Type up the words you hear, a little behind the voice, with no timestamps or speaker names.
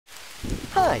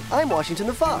Hi, I'm Washington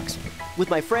the Fox. With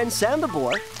my friend Sam the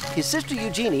boar, his sister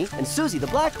Eugénie, and Suzie the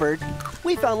blackbird,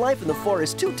 we found life in the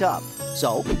forest too tough,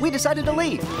 so we decided to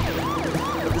leave.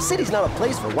 But the city's not a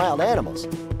place for wild animals.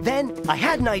 Then I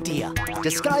had an idea.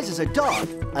 Disguised as a dog,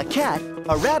 a cat,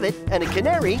 a rabbit, and a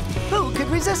canary, who could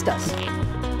resist us?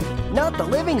 Not the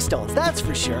Livingstones, that's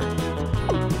for sure.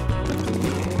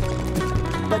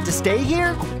 But to stay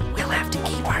here, we'll have to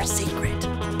keep our secret.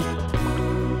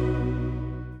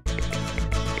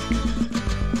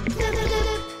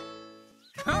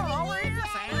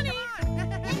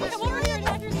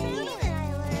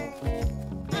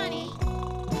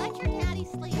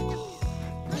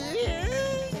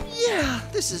 Yeah,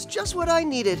 this is just what I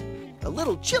needed. A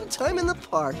little chill time in the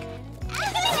park.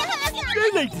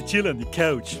 I like to chill on the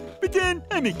couch, but then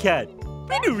I'm a cat.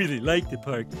 I don't really like the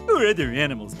park or other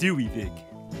animals, do we, Vic?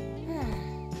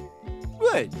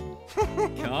 What?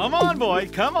 Come on, boy,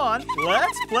 come on.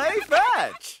 Let's play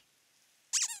fetch.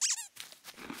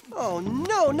 Oh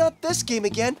no, not this game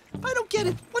again. I don't get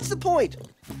it. What's the point?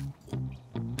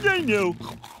 I know.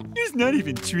 There's not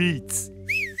even treats.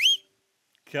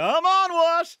 Come on,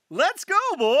 Wash. Let's go,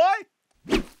 boy.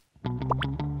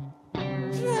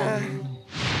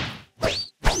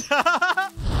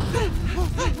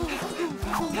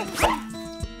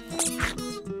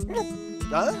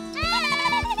 Huh?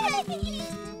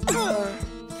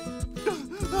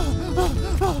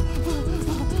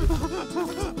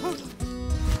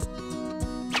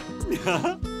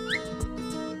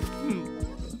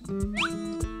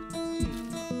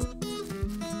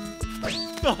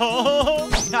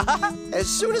 As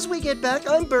soon as we get back,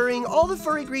 I'm burying all the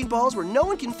furry green balls where no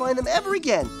one can find them ever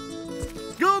again.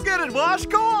 Go get it, Wash.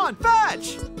 Go on,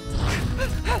 fetch.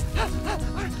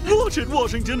 Watch it,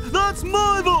 Washington. That's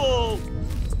my ball.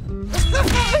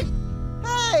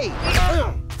 Hey!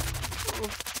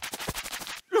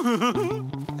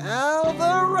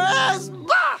 Alvarez!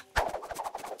 Bah!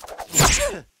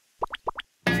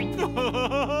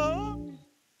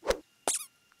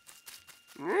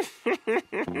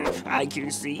 I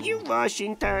can see you,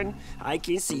 Washington. I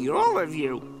can see all of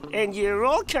you. And you're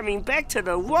all coming back to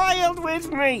the wild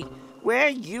with me, where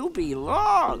you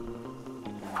belong.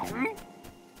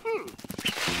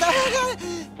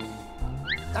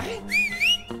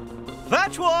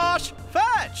 Fetch, Wash.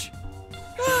 Fetch.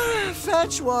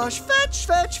 Fetch, Wash. Fetch,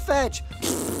 fetch, fetch.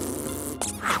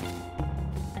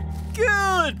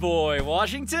 Good boy,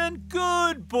 Washington.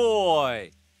 Good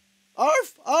boy.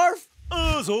 Arf, arf.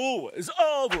 As always,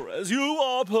 Alvarez, you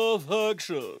are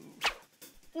perfection.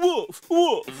 Woof,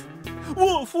 woof.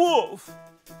 Woof, woof.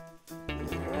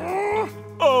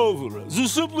 Alvarez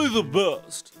is simply the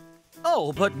best.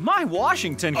 Oh, but my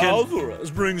Washington can... Alvarez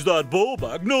brings that ball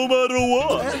back no matter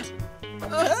what.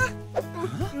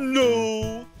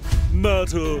 No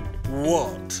matter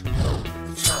what.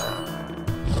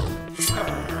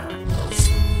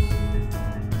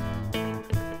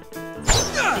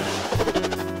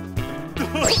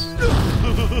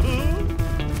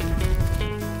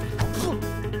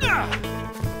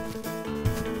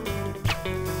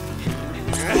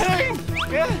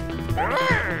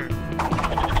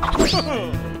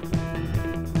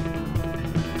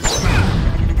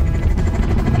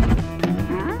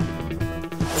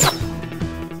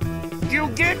 You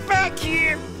get back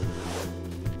here!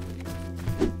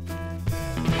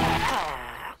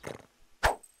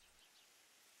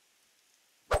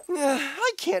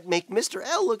 I can't make Mr.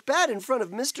 L look bad in front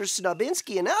of Mr.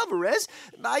 Snubinski and Alvarez.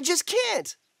 I just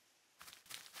can't.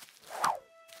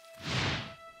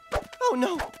 Oh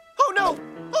no! Oh no!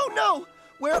 Oh no!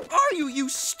 Where are you, you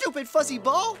stupid fuzzy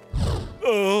ball?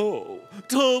 Oh,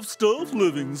 tough stuff,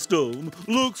 Livingstone.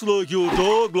 Looks like your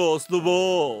dog lost the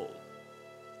ball.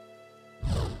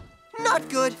 Not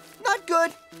good, not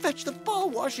good. Fetch the ball,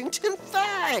 Washington,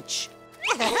 fetch!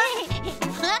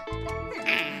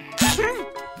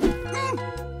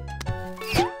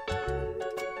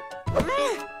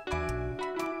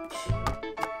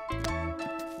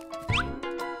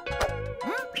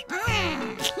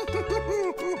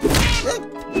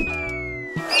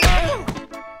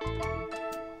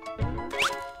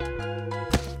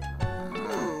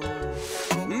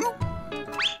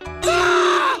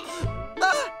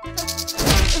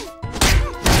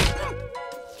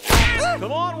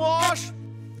 Come on, Wash.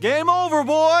 Game over,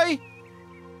 boy.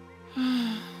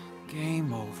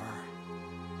 Game over.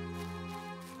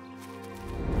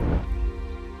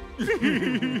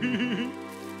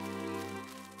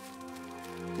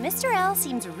 Mr. L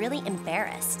seems really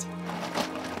embarrassed.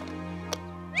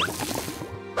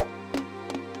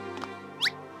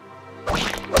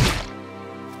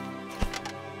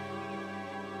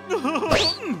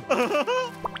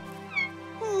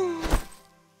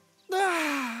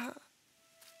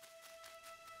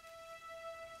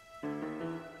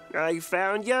 I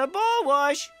found your ball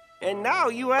wash, and now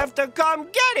you have to come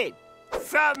get it.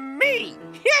 From me.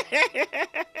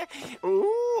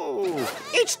 Ooh,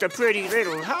 it's the pretty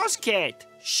little house cat.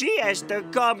 She has to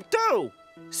come too.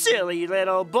 Silly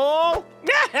little bull.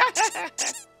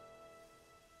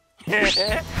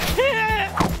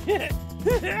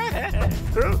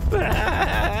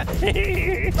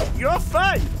 You're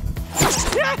fun.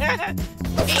 Yeah.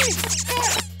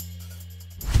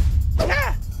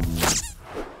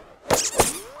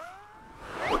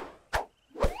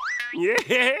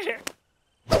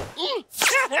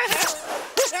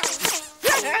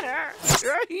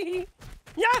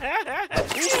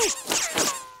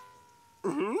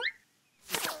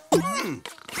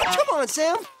 Come on,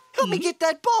 Sam. Help me get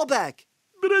that ball back.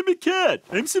 But I'm a cat.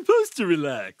 I'm supposed to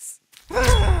relax.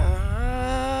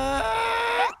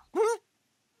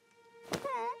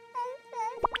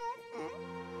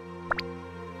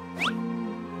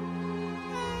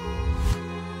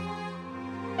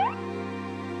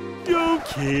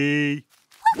 Okay.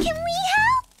 Oh, can we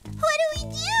help? What do we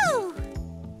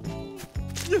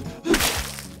do?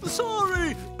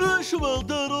 Sorry. Well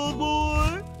done, old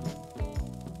boy.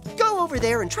 Go over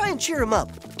there and try and cheer him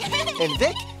up. And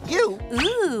Vic, you...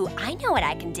 Ooh, I know what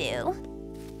I can do.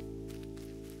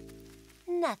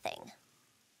 Nothing.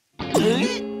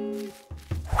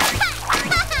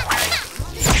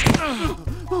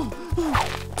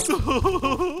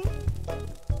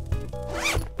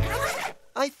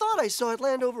 I thought I saw it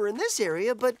land over in this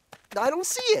area, but I don't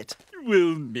see it.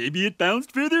 Well, maybe it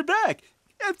bounced further back.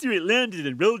 After it landed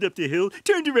and rolled up the hill,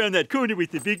 turned around that corner with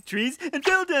the big trees, and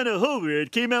fell down a hole where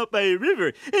it came out by a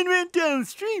river, and went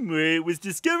downstream where it was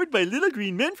discovered by little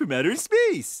green men from outer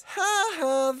space. Ha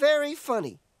ha, very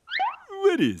funny.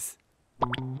 What is?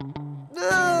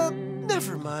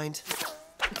 Never mind.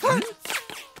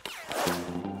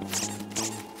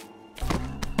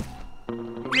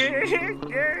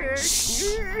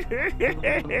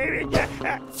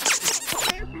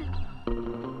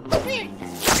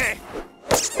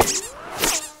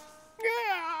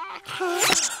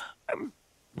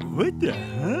 What the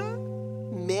huh?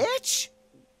 Mitch?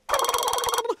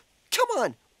 Come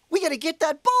on, we gotta get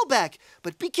that ball back.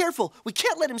 But be careful, we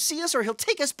can't let him see us or he'll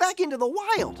take us back into the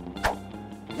wild.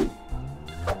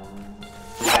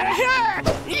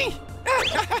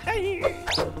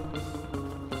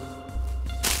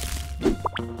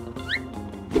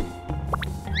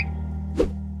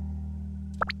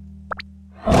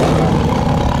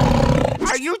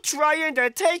 Are you trying to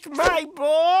take my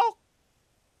ball?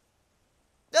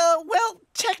 Well,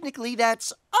 technically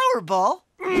that's our ball.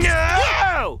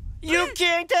 No! You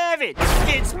can't have it!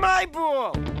 It's my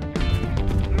ball!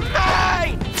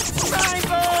 Mine! My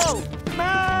ball!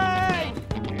 Mine!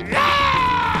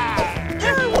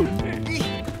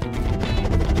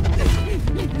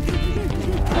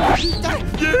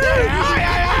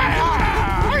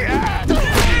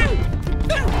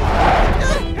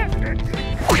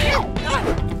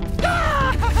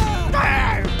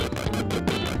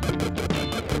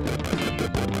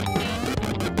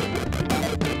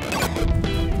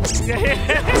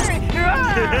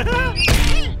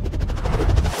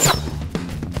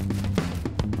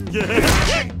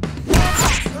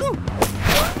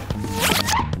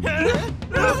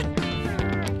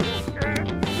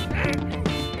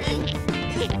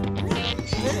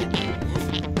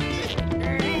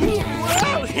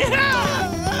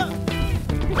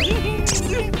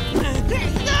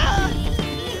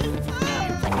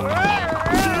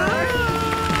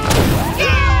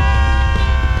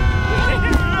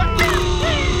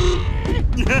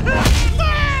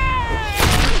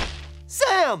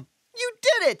 Sam, you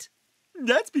did it!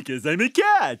 That's because I'm a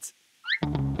cat.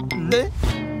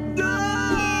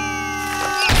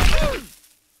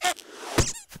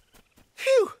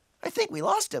 Phew, I think we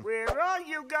lost him. Where are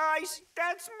you guys?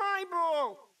 That's my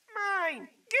ball! Mine!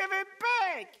 Give it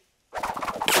back!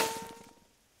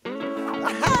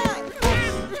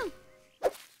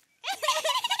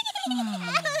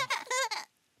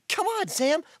 Come on,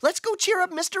 Sam, let's go cheer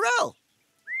up Mr. L.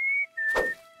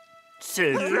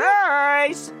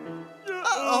 Surprise!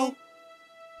 Uh-oh.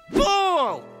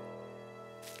 Ball!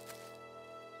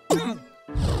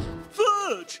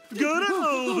 Fudge! Got it,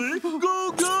 Ollie!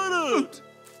 Go get it!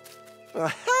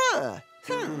 Aha!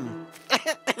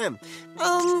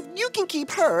 You can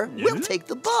keep her. Yeah? We'll take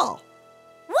the ball.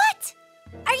 What?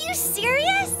 Are you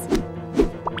serious?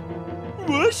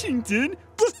 Washington?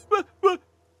 What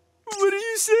are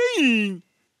you saying?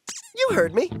 You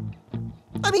heard me.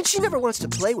 I mean, she never wants to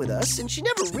play with us, and she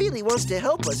never really wants to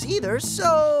help us either,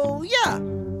 so yeah.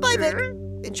 Bye, Vic.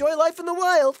 Enjoy life in the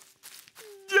wild.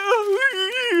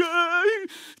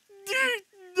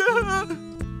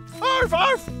 Arf,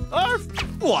 arf, arf.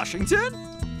 Washington?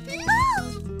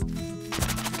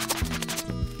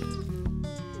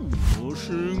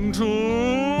 Washington?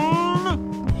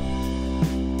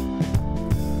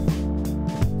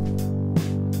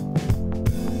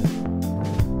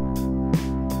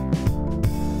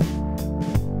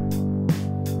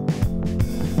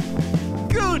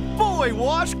 Good boy,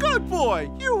 Wash, good boy.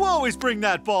 You always bring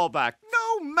that ball back,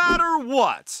 no matter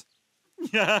what.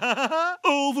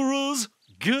 Alvarez,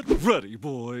 get ready,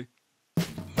 boy.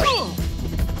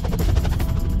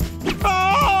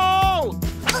 Oh!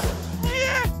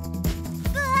 Yeah!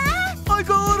 I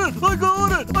got it! I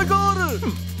got it! I got it!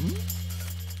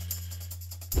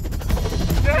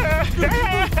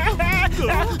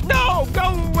 No,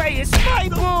 go away! It's my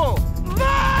ball!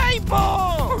 My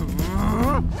ball!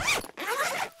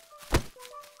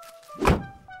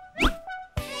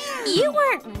 You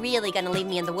weren't really gonna leave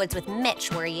me in the woods with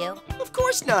Mitch, were you? Of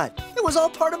course not. It was all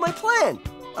part of my plan.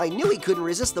 I knew he couldn't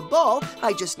resist the ball.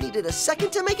 I just needed a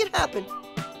second to make it happen.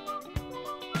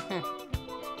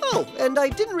 Oh, and I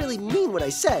didn't really mean what I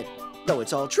said. Though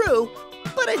it's all true,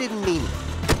 but I didn't mean it.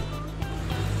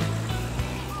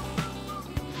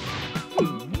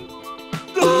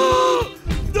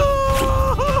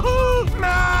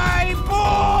 My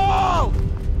ball!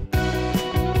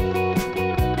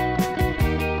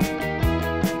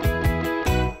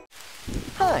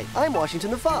 Hi, I'm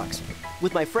Washington the Fox.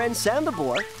 With my friend Sam the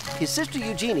Boar, his sister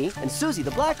Eugénie, and Suzie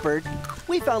the Blackbird,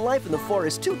 we found life in the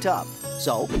forest too tough.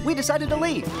 So we decided to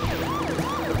leave.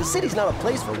 But the city's not a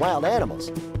place for wild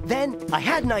animals. Then I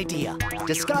had an idea.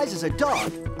 Disguised as a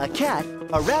dog, a cat,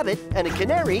 a rabbit, and a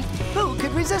canary, who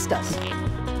could resist us?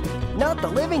 Not the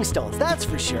Livingstones, that's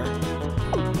for sure.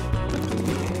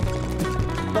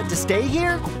 But to stay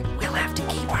here, we'll have to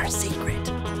keep our secret.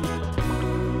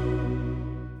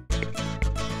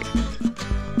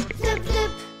 Flip,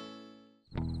 flip.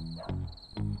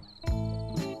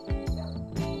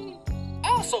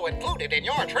 Also included in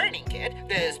your training kit,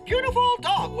 this beautiful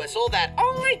dog whistle that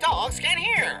only dogs can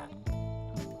hear.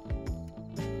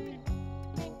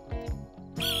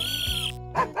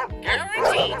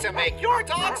 Guaranteed to make your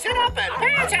dog sit up and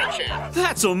pay attention.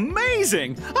 That's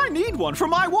amazing! I need one for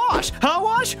my Wash. Huh,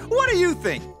 Wash? What do you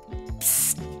think?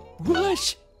 Psst!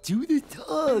 Wash, do the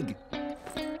dog.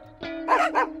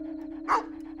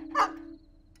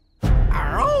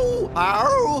 Ow!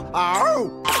 Ow!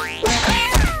 Ow!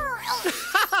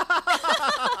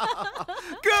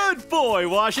 Good boy,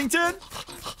 Washington.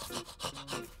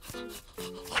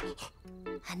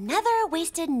 Another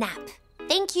wasted nap.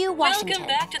 Thank you, Washington. Welcome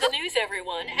back to the news,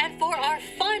 everyone, and for our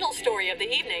final story of the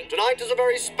evening. Tonight is a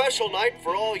very special night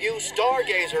for all you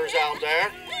stargazers out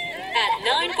there. At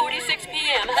 9:46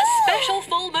 p.m., a special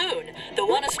full moon, the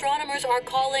one astronomers are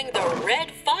calling the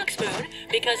Red Fox Moon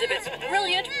because of its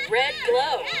brilliant red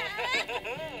glow.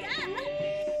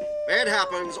 It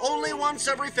happens only once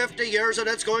every 50 years, and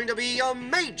it's going to be a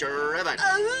major event.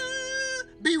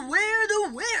 Beware the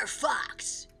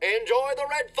werefox. Enjoy the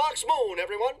Red Fox Moon,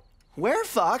 everyone.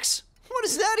 Werefox? What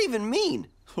does that even mean?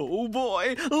 Oh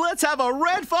boy, let's have a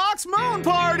Red Fox Moon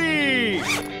Party!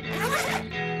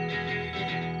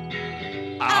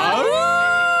 Ow!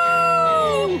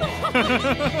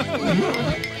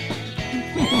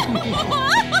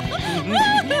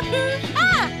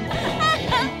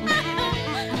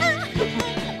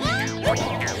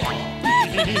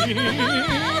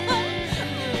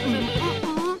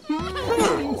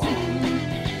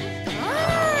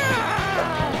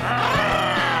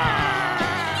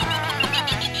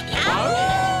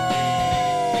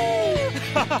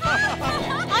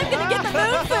 I'm gonna get the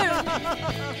moon food.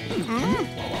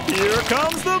 Here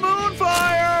comes the moon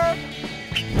fire!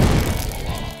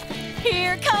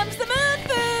 Here comes the moon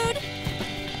food.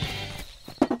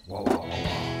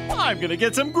 I'm gonna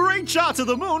get some great shots of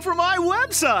the moon for my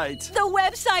website! The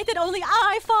website that only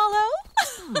I follow.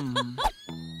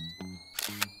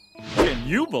 Can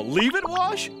you believe it,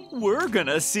 Wash? We're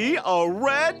gonna see a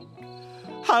red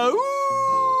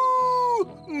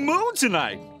moon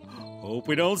tonight. Hope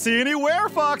we don't see any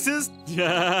werefoxes.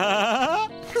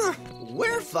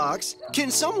 Werefox? Can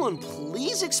someone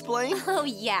please explain? Oh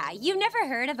yeah, you never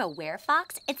heard of a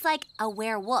werefox? It's like a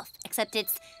werewolf, except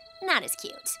it's not as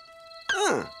cute.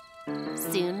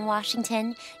 Soon,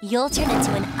 Washington, you'll turn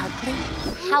into an ugly,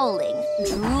 howling,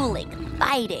 drooling,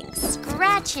 biting,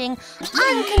 scratching,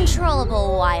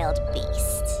 uncontrollable wild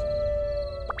beast.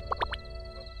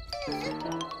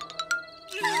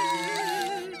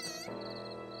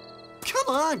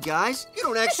 Come on, guys. You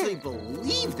don't actually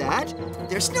believe that.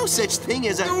 There's no such thing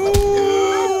as a...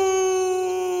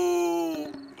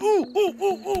 Ooh,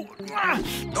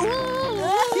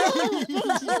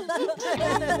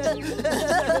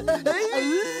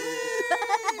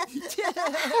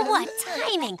 What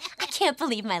timing! I can't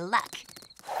believe my luck.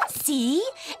 See?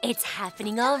 It's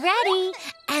happening already.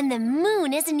 And the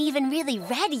moon isn't even really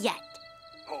red yet.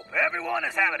 Hope everyone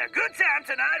is having a good time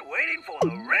tonight waiting for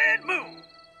the red moon.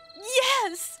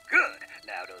 Yes! Good.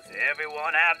 Now, does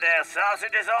everyone have their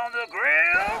sausages on the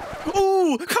grill?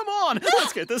 Ooh, come on!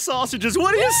 Let's get the sausages.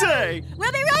 What do you say?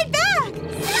 We'll be right back!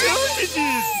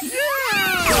 Sausages!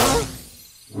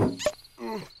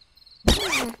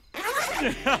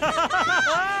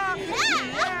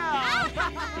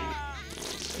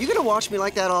 You gonna watch me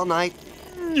like that all night?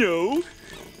 No.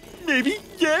 Maybe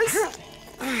yes?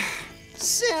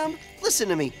 Sam, listen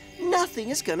to me. Nothing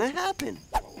is gonna happen.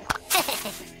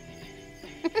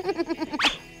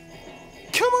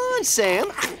 Come on,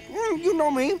 Sam. You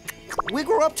know me. We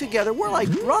grew up together. We're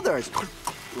like brothers.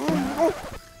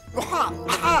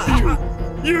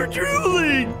 You're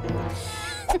drooling!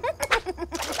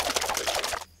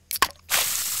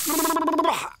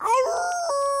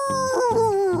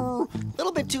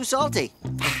 Little bit too salty.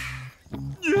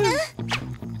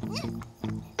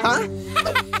 Huh?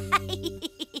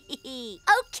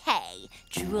 Okay,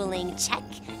 drooling check.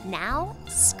 Now,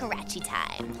 scratchy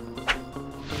time.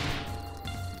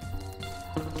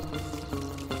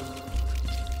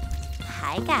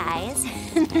 Hi, guys.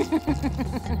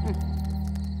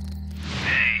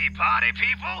 Hey, party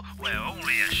people. We're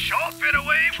only a short bit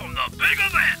away from the big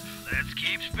event. Let's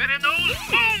keep spinning those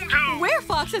moon tubes.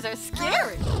 Werefoxes are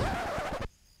scary.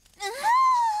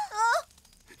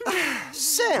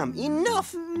 Sam,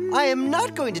 enough! I am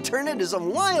not going to turn into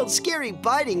some wild, scary,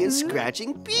 biting and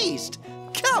scratching beast.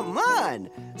 Come on!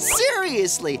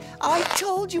 Seriously, I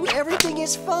told you everything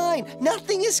is fine.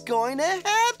 Nothing is going to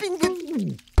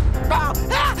happen.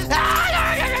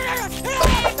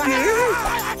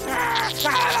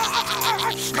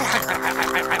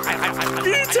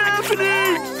 It's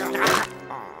happening!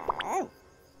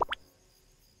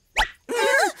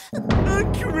 A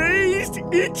crazed,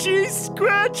 itchy,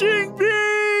 scratching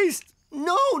beast!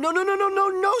 No,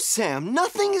 Sam.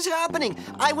 Nothing is happening.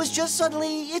 I was just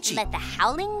suddenly itchy. Let the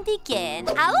howling begin.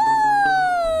 Ow!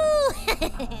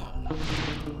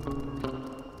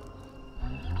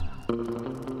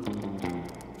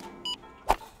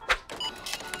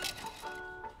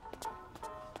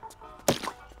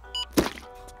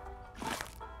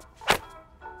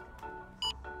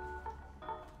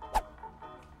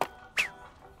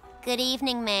 Good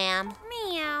evening, ma'am.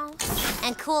 Meow.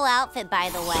 And cool outfit, by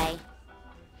the way.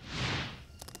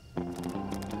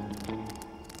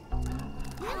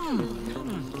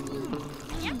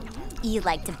 You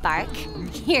like to bark?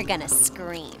 You're gonna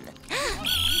scream.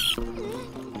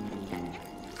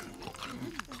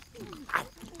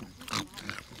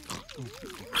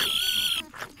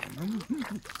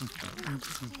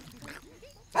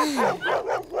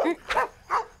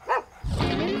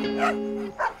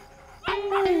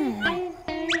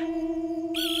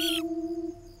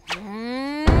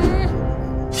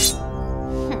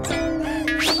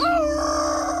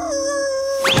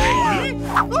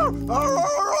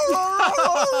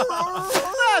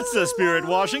 That's the spirit,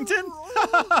 Washington.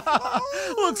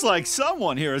 Looks like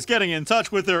someone here is getting in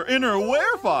touch with their inner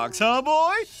werefox, huh,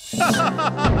 boy?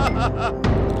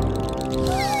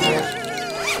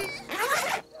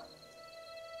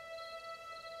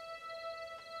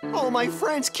 Oh, my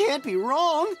friends can't be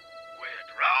wrong. We're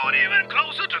drawing even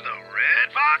closer to the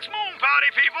Red Fox Moon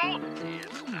Party, people.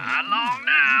 It's not long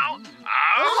now.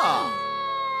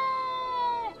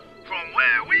 From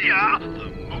where we are, the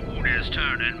moon is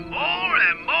turning more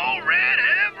and more red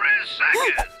every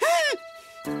second.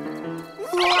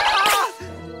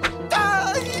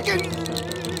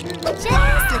 Just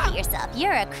look at yourself.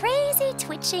 You're a crazy,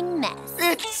 twitching mess.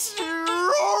 It's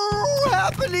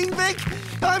happening, Vic.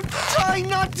 I'm trying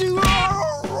not to,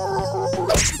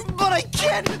 but I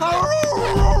can't.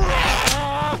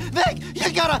 Vic,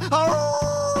 you gotta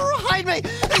hide me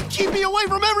and keep me away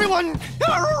from everyone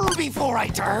before I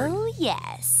turn. Oh,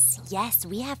 yes. Yes,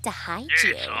 we have to hide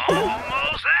you. It's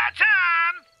almost that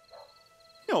time.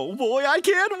 Oh, boy, I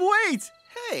can't wait.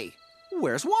 Hey,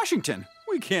 where's Washington?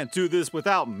 We can't do this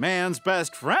without man's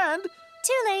best friend.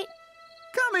 Too late.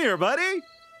 Come here, buddy.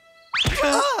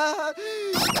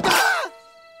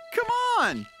 Come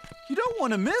on. You don't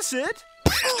want to miss it.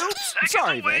 Oops, Seconds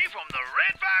sorry, away Vic. from the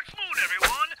Red Fox Moon,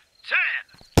 everyone. 10,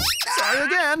 Sorry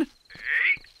again. 8,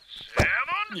 7,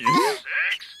 6,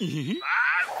 5.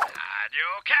 Hide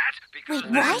your cat because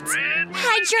Wait, that what? red moon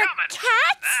Hide is your coming.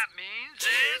 cat? That means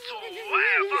it's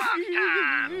Werefox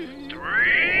time.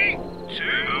 3,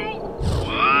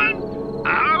 2, 1.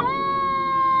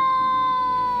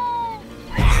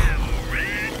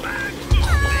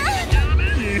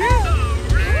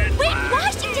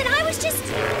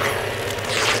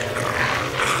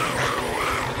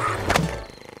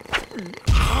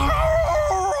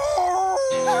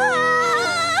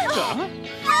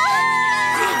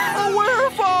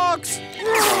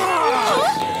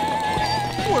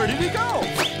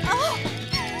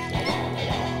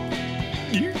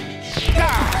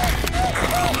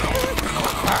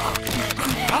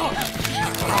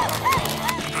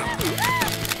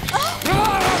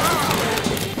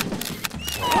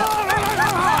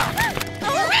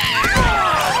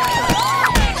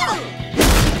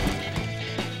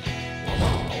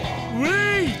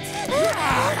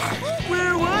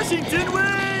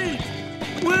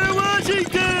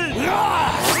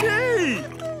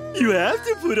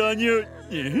 put on your...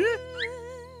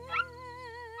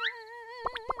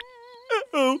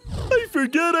 Uh-oh, I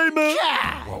forgot I'm a...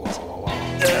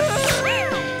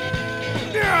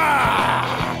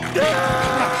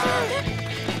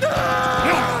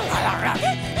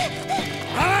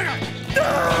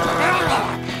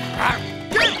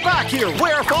 Get back here,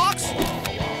 werefox!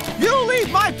 You leave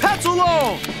my pets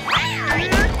alone!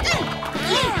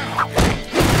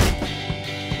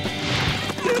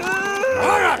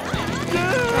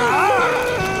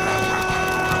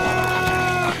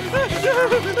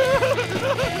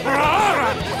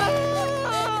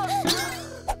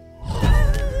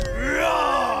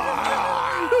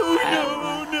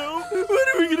 Oh no! What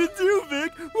are we gonna do,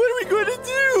 Vic? What are we gonna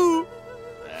do?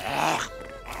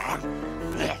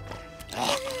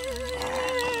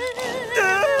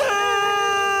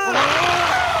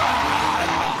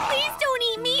 Please don't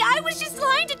eat me. I was just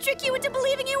trying to trick you into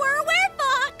believing you were a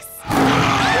werefox.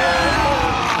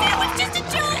 It was just a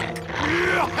joke.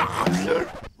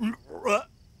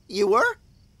 You were?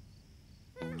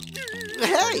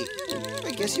 Hey,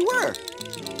 I guess you were.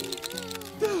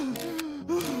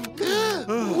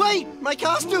 Wait, my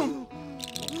costume!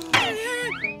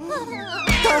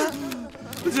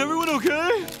 Is everyone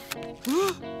okay?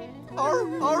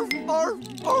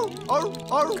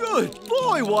 Good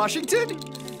boy, Washington!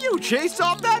 You chased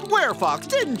off that werefox,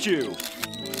 didn't you?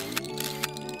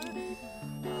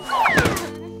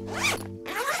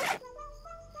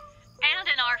 And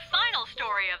in our final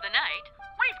story of the night,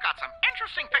 We've got some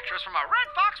interesting pictures from a Red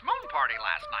Fox moon party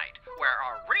last night, where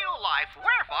a real-life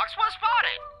werefox was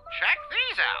spotted. Check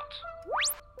these out.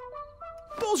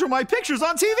 Those are my pictures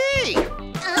on TV!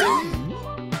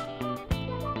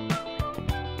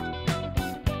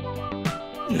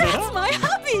 That's my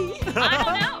hubby. I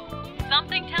don't know.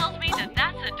 Something tells me that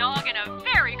that's a dog in a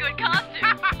very good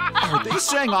costume. Are they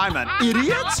saying I'm an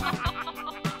idiot?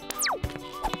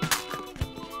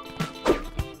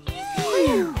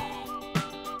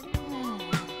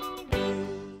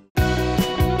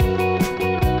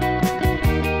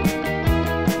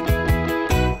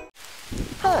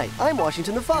 Hi, I'm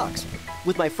Washington the Fox.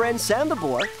 With my friend Sam the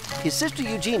boar, his sister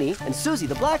Eugénie, and Suzie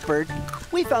the blackbird,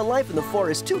 we found life in the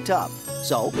forest too tough,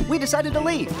 so we decided to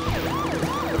leave.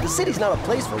 But the city's not a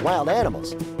place for wild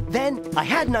animals. Then I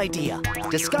had an idea.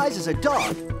 Disguised as a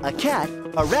dog, a cat,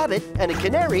 a rabbit, and a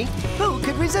canary, who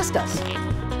could resist us?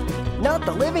 Not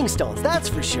the Livingstones, that's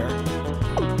for sure.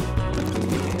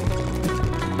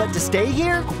 But to stay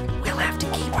here, we'll have to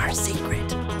keep our secret.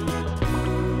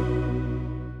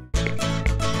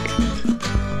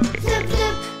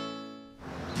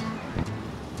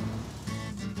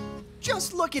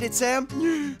 Just look at it, Sam.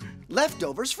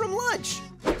 Leftovers from lunch.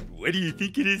 What do you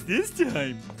think it is this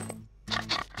time?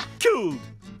 Cold.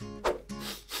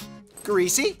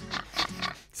 Greasy.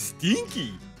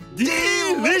 Stinky.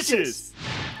 Delicious.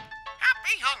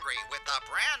 Happy hungry with the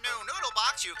brand new noodle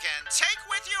box you can take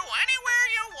with you anywhere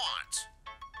you want.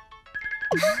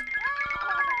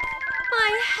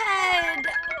 My head.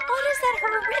 What is that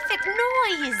horrific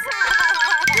noise?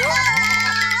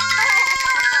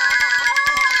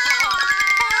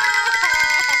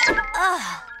 Ugh,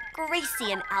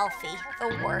 Gracie and Alfie, the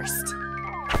worst.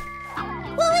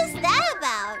 What was that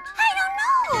about? I don't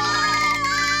know.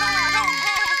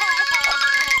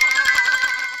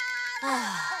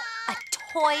 A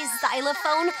toy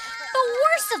xylophone, the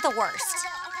worst of the worst.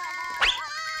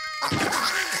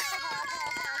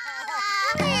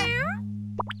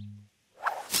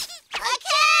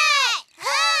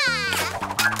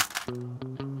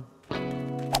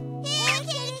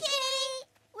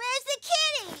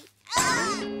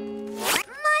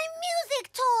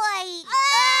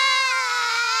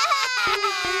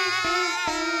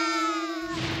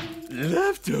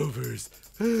 Leftovers.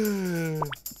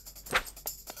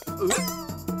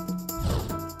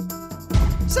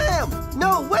 Sam!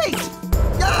 No, wait!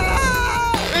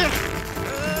 Ah!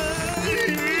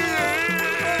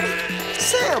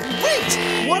 Sam, wait!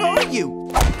 What are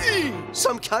you?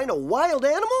 Some kind of wild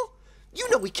animal? You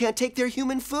know we can't take their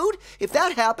human food. If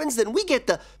that happens, then we get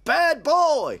the bad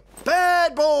boy!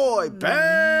 Bad boy!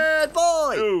 Bad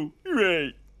boy! Oh,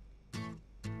 right.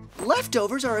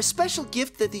 Leftovers are a special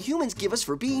gift that the humans give us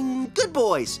for being good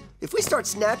boys. If we start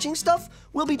snatching stuff,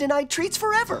 we'll be denied treats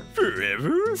forever.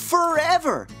 Forever?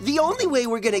 Forever! The only way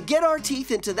we're gonna get our teeth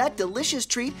into that delicious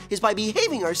treat is by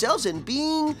behaving ourselves and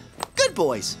being good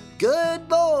boys. Good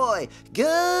boy!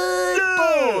 Good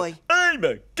boy! I'm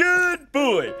a good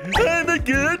boy! I'm a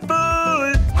good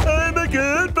boy! I'm a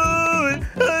good boy!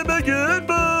 I'm a good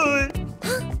boy!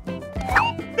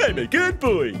 I'm a good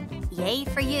boy! Yay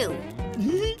for you.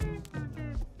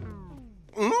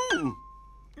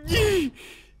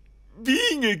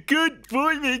 Being a good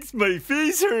boy makes my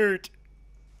face hurt.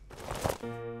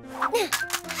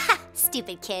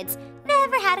 Stupid kids.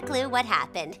 Never had a clue what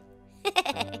happened.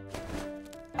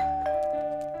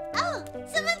 Oh,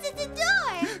 someone's at the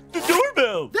door! The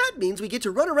doorbell! That means we get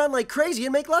to run around like crazy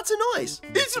and make lots of noise.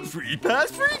 It's a free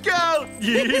pass freak out!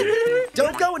 Yeah!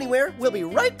 Don't go anywhere. We'll be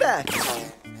right back.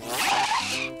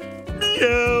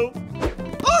 Meow!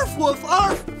 Arf, woof,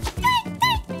 arf!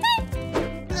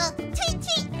 Teet,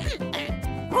 teet!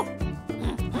 What?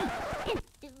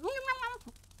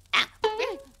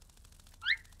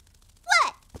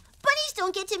 Bunnies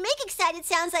don't get to make excited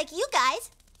sounds like you guys,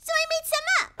 so I made some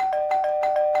up.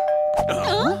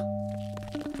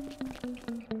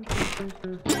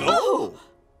 Oh!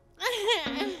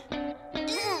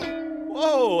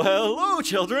 Whoa, hello,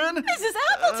 children! Mrs.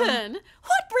 Appleton!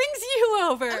 What brings you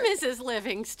over? Mrs.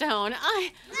 Livingstone,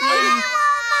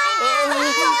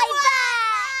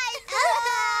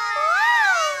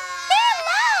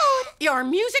 Your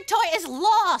music toy is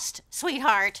lost,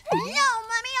 sweetheart. No, Mommy,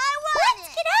 I want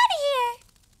it. Get out of here.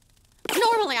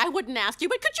 Normally I wouldn't ask you,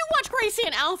 but could you watch Gracie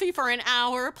and Alfie for an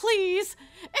hour, please?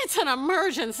 It's an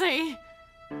emergency.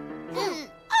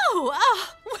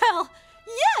 Well,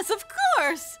 yes, of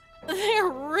course. They're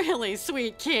really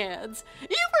sweet kids.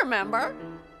 You remember.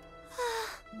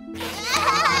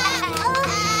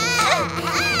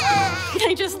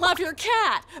 They just love your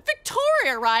cat.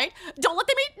 Victoria, right? Don't let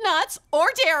them eat nuts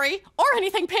or dairy or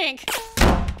anything pink.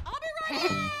 I'll be right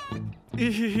back.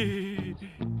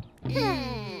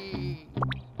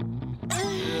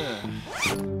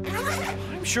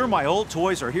 I'm sure my old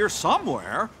toys are here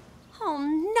somewhere. Oh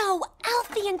no,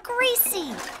 Alfie and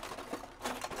Gracie.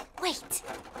 Wait,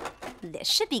 this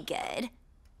should be good.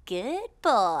 Good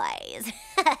boys.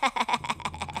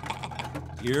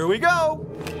 Here we go.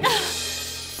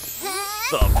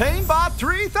 The Painbot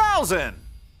 3000.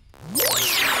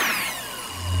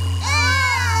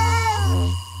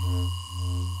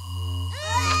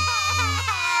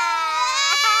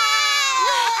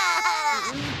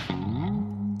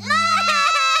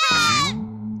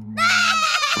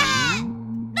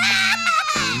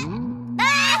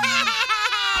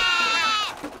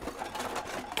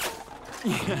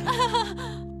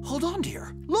 Hold on,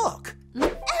 dear. Look.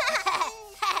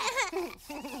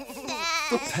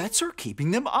 The pets are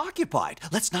keeping them occupied.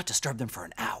 Let's not disturb them for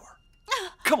an hour.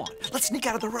 Come on, let's sneak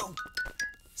out of the room.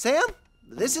 Sam,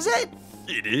 this is it.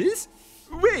 It is?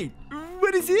 Wait,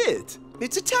 what is it?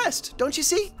 It's a test, don't you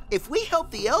see? If we help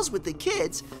the elves with the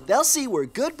kids, they'll see we're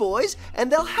good boys,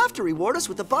 and they'll have to reward us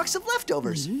with a box of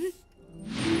leftovers.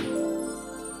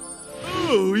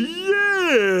 Oh,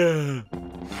 yeah!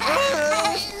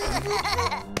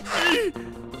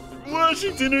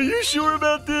 Washington, are you sure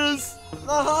about this?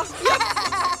 Uh-huh.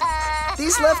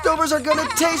 These leftovers are gonna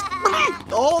taste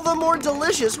all the more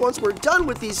delicious once we're done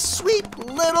with these sweet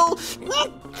little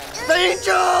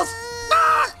angels!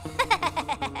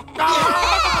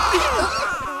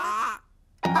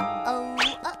 Uh-oh,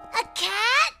 a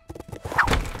cat?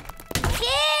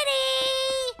 Kitty!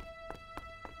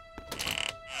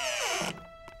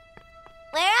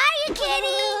 Where are you,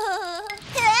 Kitty?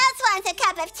 Who else wants a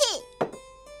cup of tea?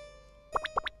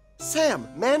 Sam,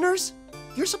 manners?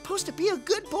 You're supposed to be a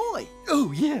good boy.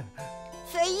 Oh, yeah.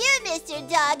 For you, Mr.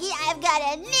 Doggy, I've got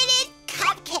a knitted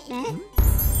cupcake.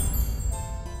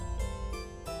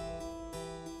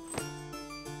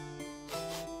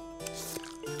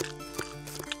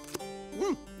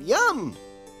 Yum!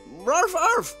 Arf,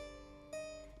 arf!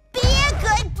 Be a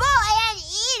good boy and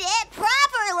eat it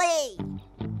properly.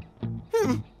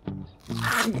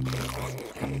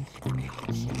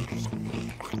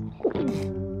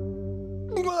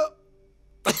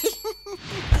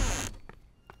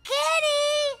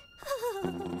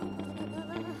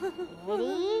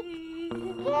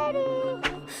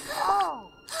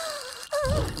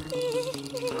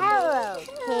 Hello,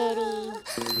 Kitty.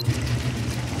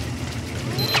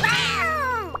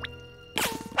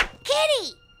 Kitty!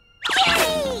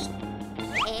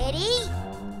 Kitty!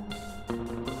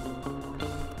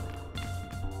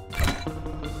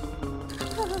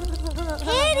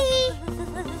 Kitty! Kitty!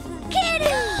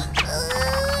 Kitty!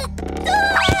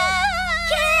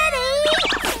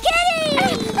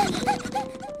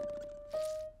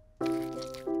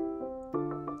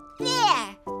 There!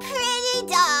 Pretty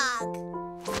dog!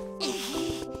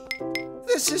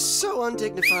 This is so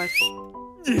undignified.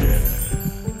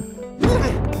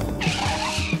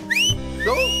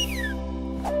 No.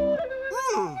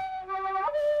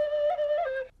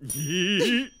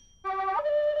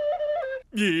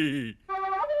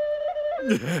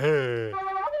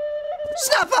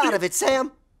 Snap out of it,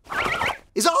 Sam.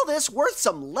 Is all this worth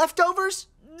some leftovers?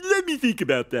 Let me think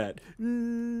about that.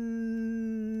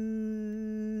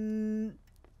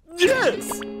 Yes!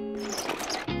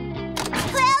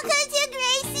 Welcome to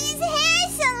Gracie's hair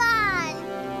salon!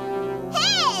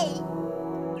 Hey!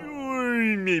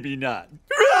 Or maybe not.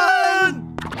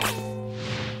 Run!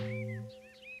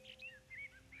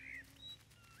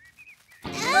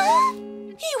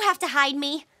 You have to hide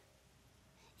me.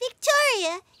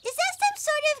 Victoria, is that some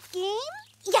sort of game?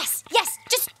 Yes, yes,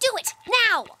 just do it,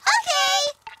 now!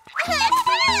 Okay!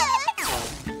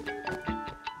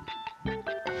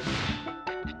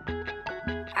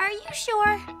 Are you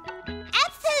sure?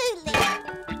 Absolutely!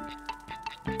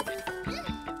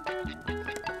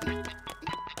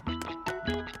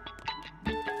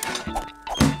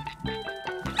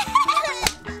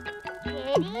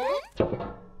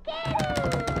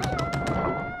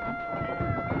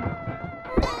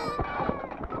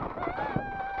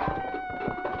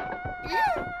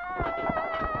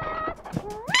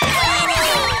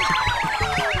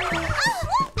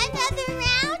 Another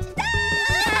round?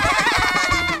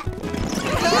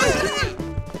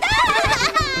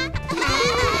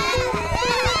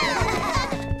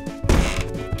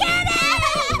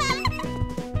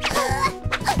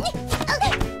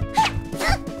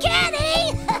 Get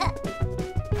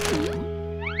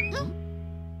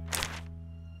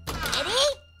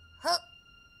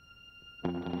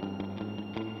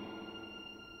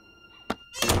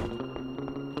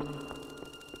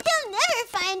You'll never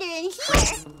find her in here.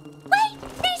 Wait,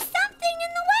 there's something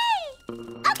in the way.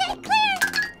 Okay, clear.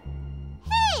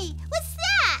 Hey, what's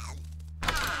that?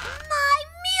 My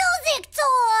music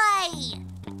toy!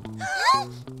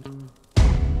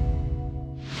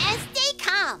 And stay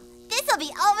calm. This'll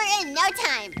be over in no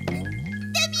time.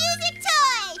 The music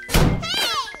toy!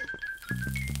 Hey!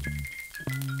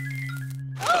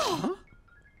 Huh?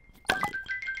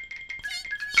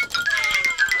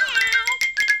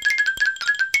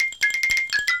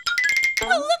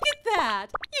 Oh, look at that!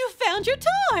 You found your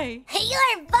toy!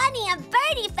 Your Bunny and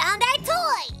Birdie found our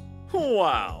toy!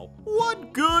 Wow,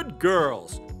 what good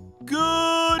girls.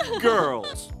 Good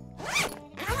girls.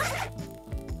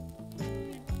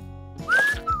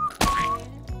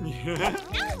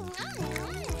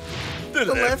 The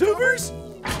leftovers?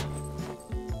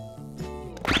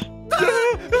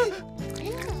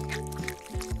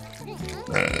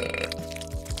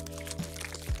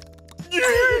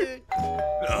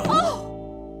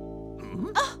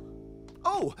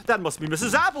 Oh, that must be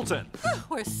Mrs. Appleton.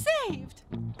 We're saved!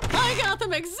 I got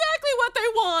them exactly what they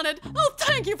wanted! Oh,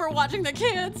 thank you for watching the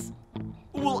kids!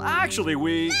 Well, actually,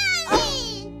 we...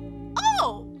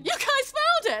 Oh, you guys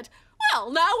found it!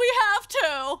 Well, now we have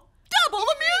to double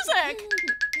the music!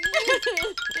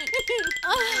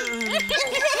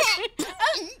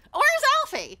 Where's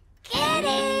Alfie?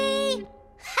 Kitty!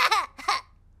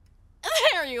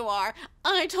 There you are.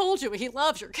 I told you he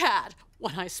loves your cat.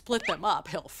 When I split them up,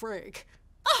 he'll freak.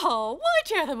 Oh, why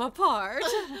tear them apart?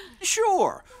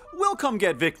 Sure. We'll come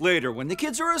get Vic later when the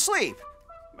kids are asleep.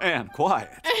 And quiet.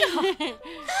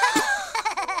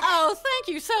 Oh, thank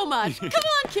you so much. Come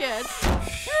on, kids.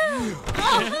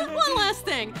 Oh, one last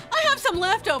thing. I have some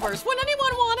leftovers. Would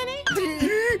anyone want any?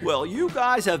 Well, you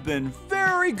guys have been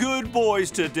very good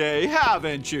boys today,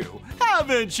 haven't you?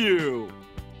 Haven't you?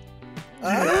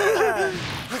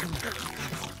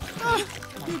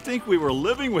 You'd think we were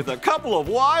living with a couple of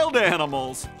wild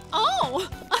animals. Oh!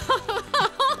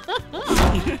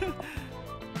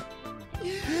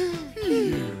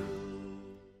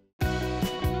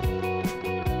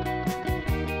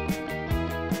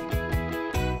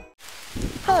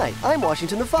 Hi, I'm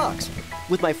Washington the Fox.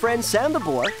 With my friend Sam the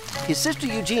Boar, his sister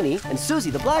Eugénie, and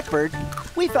Suzie the Blackbird,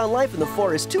 we found life in the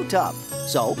forest too tough,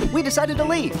 so we decided to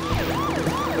leave.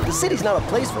 But the city's not a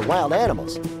place for wild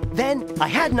animals. Then I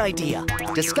had an idea.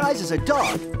 Disguised as a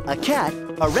dog, a cat,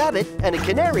 a rabbit, and a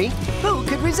canary, who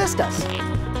could resist us?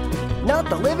 Not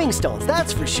the Livingstones,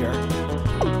 that's for sure.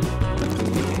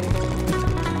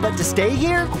 But to stay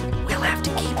here, we'll have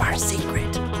to keep our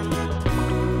secret.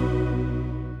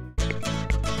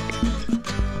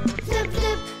 Flip,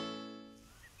 flip.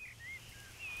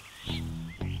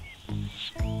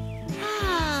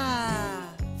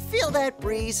 Feel that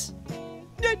breeze?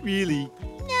 Not really.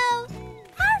 No,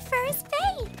 our fur is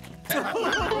fake.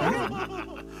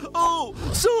 Oh,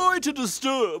 sorry to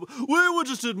disturb. We were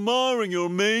just admiring your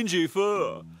mangy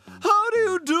fur. How do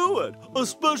you do it? A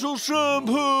special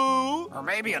shampoo? Or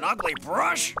maybe an ugly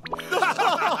brush? We're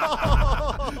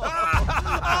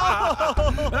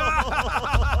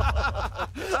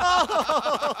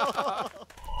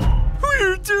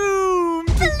doomed!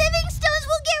 The Livingstones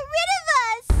will get rid of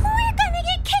us. We're gonna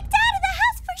get kicked out of the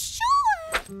house for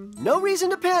sure. No reason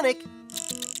to panic.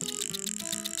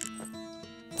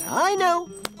 I know.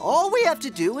 All we have to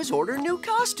do is order new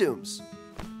costumes.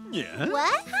 Yeah?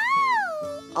 What?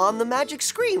 How? On the magic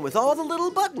screen with all the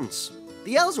little buttons.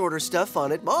 The elves order stuff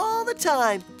on it all the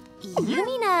time. You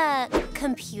mean a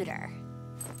computer?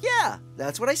 Yeah,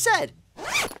 that's what I said.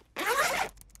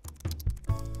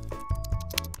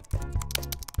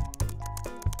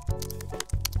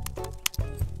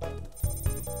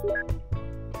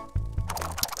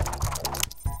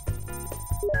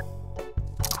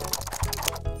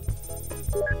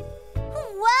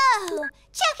 Whoa!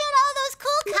 Check out all those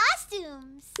cool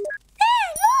costumes.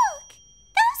 There, look!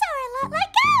 Those are a lot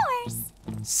like ours.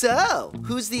 So,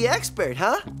 who's the expert,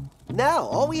 huh? Now,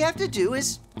 all we have to do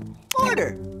is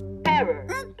order. Error.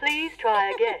 Please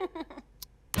try again.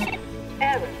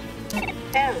 Error.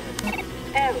 Error.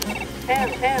 Error.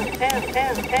 Error.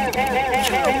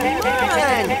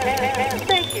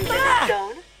 Thank you, Mrs.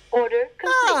 Stone. Order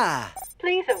complete.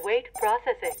 Please await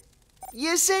processing.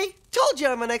 You see? Told you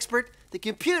I'm an expert. The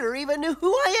computer even knew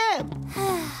who I am.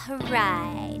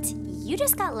 Right. You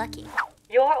just got lucky.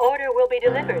 Your order will be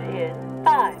delivered in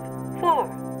 5,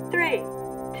 4, 3,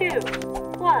 2,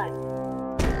 1.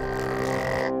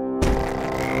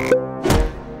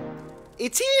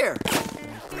 It's here.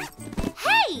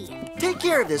 Hey! Take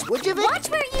care of this, would you, Vic? Watch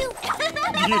where you...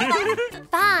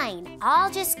 Fine. I'll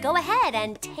just go ahead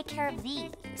and take care of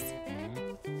these.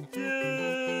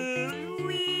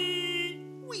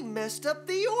 We messed up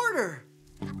the order.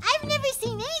 I've never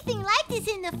seen anything like this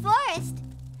in the forest.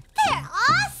 They're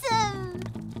awesome.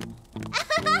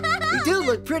 We do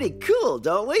look pretty cool,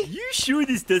 don't we? You sure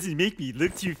this doesn't make me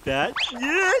look too fat?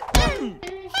 Yeah.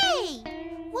 Hey,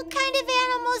 what kind of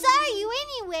animals are you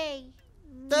anyway?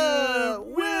 Well...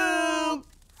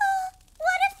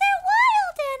 What if they're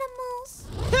wild animals?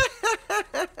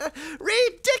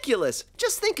 Ridiculous!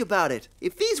 Just think about it.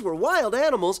 If these were wild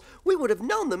animals, we would have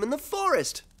known them in the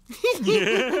forest.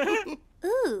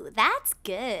 Ooh, that's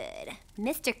good.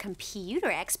 Mr.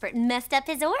 Computer Expert messed up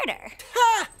his order.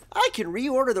 Ha! I can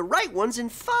reorder the right ones in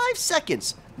 5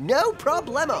 seconds. No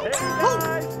problemo.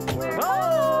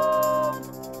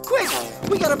 Quick!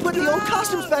 We gotta put the old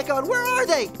costumes back on. Where are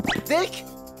they? Vic?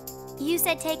 You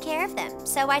said take care of them,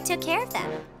 so I took care of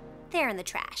them. They're in the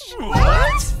trash.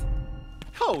 What?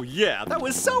 Oh, yeah, that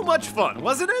was so much fun,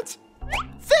 wasn't it?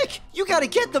 Vic, you gotta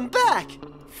get them back.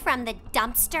 From the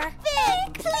dumpster?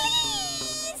 Vic,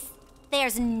 please!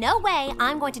 There's no way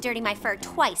I'm going to dirty my fur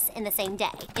twice in the same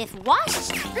day. If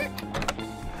washed...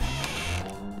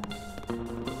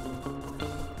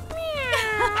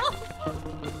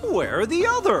 Where are the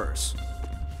others?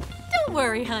 Don't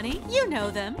worry, honey. You know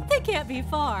them. They can't be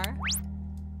far.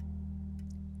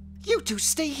 You two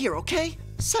stay here, okay?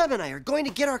 Sam and I are going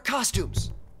to get our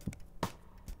costumes.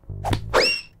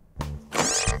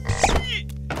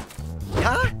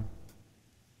 Huh?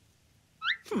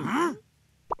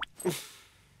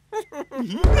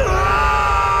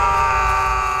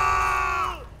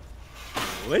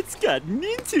 What's gotten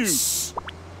into?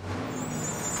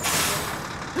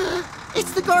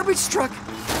 It's the garbage truck.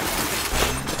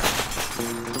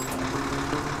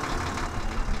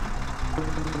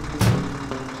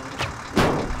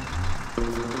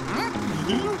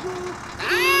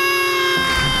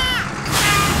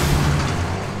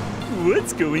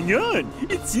 What's going on?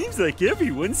 It seems like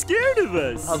everyone's scared of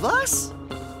us. Of us?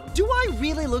 Do I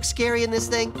really look scary in this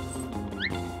thing?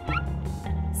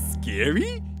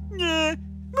 Scary? Nah,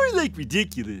 more like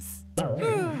ridiculous. Come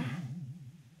on.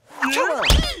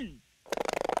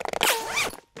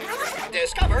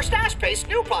 Discover Stash Paste's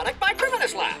new product by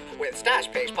Criminus Lab. With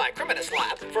Stash Paste by Criminus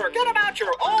Lab, forget about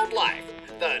your old life.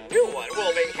 The new one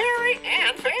will be hairy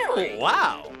and fairy.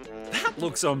 Wow, that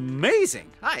looks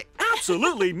amazing. I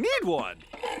absolutely need one.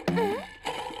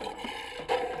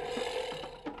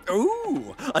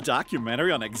 Ooh, a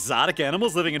documentary on exotic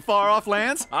animals living in far-off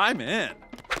lands? I'm in.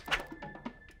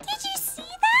 Did you see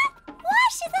that?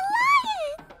 Wash is a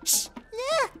lion. Shh,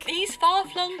 look. These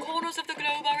far-flung corners of the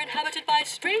globe are inhabited by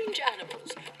strange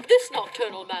animals. This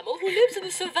nocturnal mammal who lives in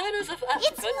the savannas of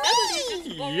Africa never leaves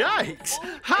its burrow. Yikes!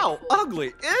 How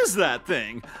ugly is that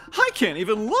thing? I can't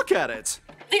even look at it.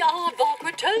 The aardvark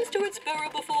returns to its burrow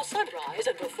before sunrise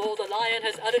and before the lion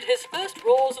has uttered his first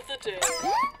roars of the day.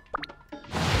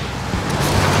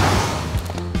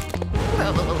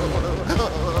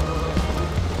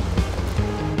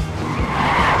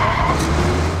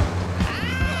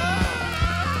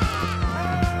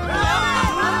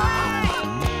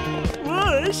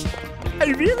 Wash, I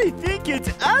really think it's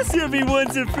us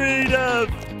everyone's afraid of.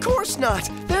 Of course not.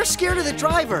 They're scared of the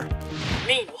driver.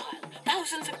 Meanwhile,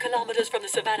 thousands of kilometers from the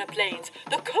savanna plains,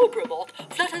 the cobra moth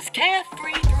flutters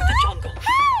carefree through the jungle.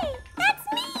 Hey, that's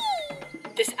me.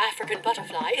 This African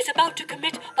butterfly is about to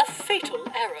commit a fatal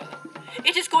error.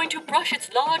 It is going to brush its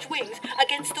large wings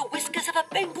against the whiskers of a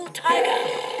Bengal tiger.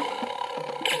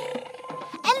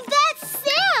 And that's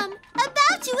Sam,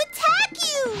 about to attack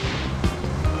you!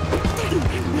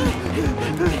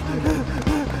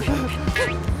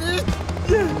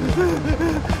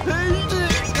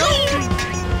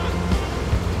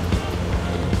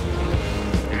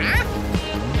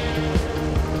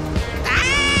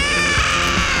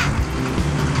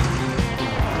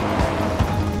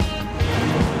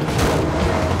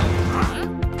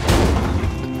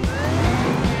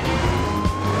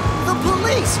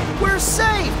 We're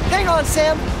safe! Hang on,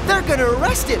 Sam. They're gonna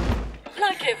arrest him.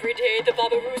 Like every day, the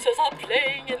Barbarousas are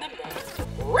playing in the mud.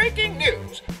 Breaking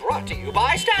news, brought to you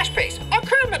by Stash Pace, a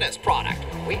criminous product.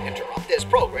 We interrupt this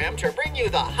program to bring you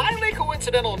the highly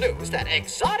coincidental news that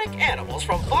exotic animals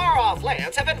from far-off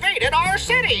lands have invaded our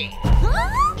city.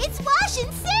 Huh? It's Wash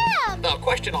and Sam! The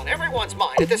question on everyone's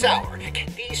mind at this hour,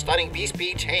 can these stunning beasts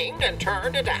be tamed and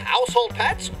turned into household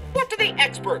pets? What do the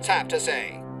experts have to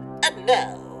say?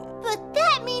 No. But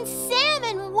that means Sam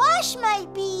and Wash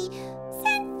might be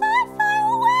sent far, far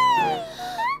away.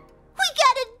 We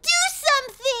gotta do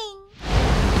something.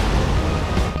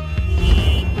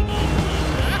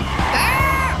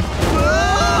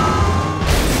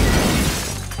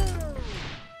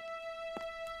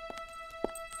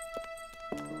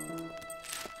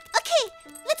 Okay,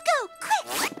 let's go,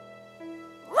 quick.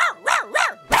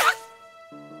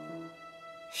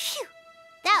 Phew,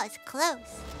 that was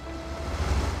close.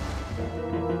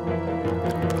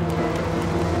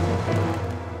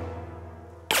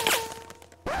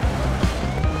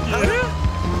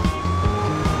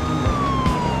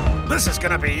 This is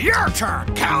gonna be your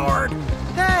turn, coward!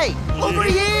 Hey, over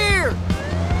here!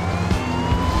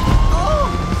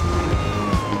 Oh!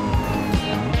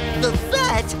 The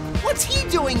vet? What's he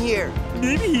doing here?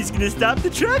 Maybe he's gonna stop the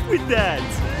truck with that.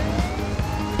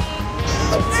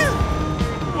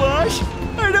 Wash,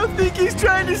 I don't think he's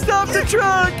trying to stop the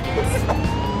truck.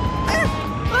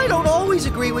 I don't always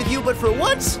agree with you, but for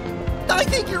once, I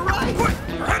think you're right. Quick,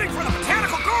 we're heading for the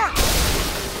botanical garden!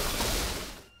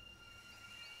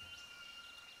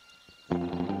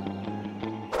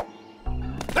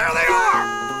 There they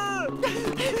are!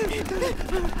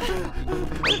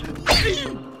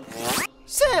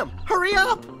 Sam, hurry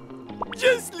up!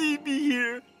 Just leave me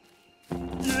here.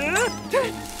 Yeah?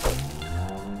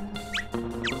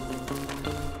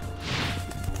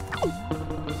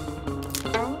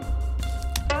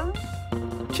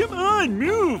 Come on,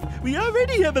 move! We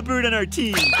already have a bird on our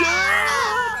team.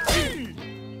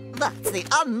 That's the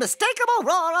unmistakable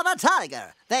roar of a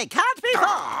tiger. They can't be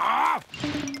far.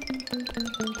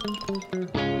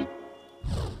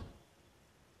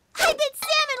 I bet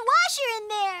Sam and Wash are in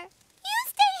there. You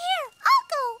stay here. I'll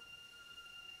go.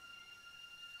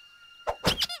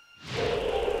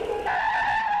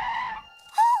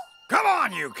 Come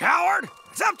on, you coward!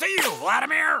 It's up to you,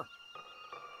 Vladimir!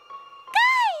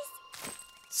 Guys!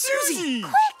 Suzie!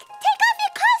 Quick, take off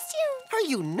your costume. Are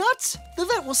you nuts? The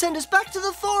vet will send us back to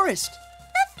the forest.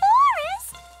 The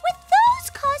forest? With those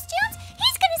costumes,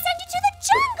 he's gonna send you to the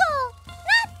jungle.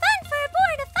 Not fun for a boar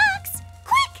and a fox.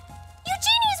 Quick!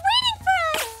 Eugenie's waiting for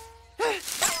us.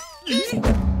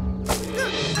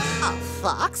 A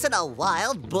fox and a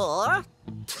wild boar?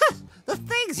 The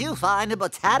things you find in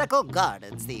botanical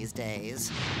gardens these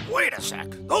days. Wait a sec.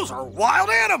 Those are wild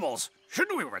animals.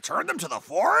 Shouldn't we return them to the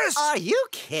forest? Are you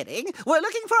kidding? We're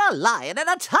looking for a lion and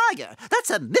a tiger. That's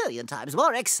 1,000,000 times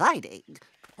more exciting.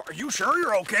 Are you sure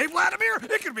you're okay, Vladimir?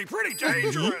 It can be pretty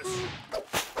dangerous.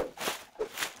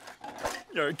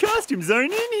 Our costumes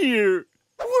aren't in here.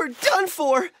 We're done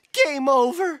for. Game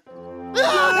over. Sammy!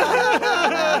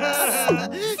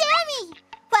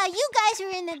 While you guys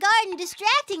were in the garden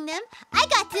distracting them, I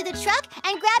got to the truck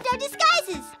and grabbed our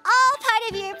disguises. All part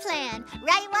of your plan.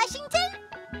 Right, Washington?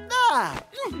 Yeah?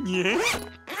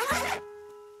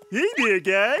 Hey there,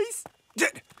 guys.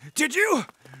 Did you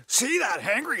see that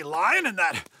hangry lion and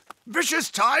that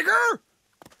vicious tiger?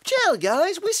 Chill,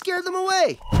 guys. We scared them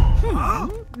away. Huh?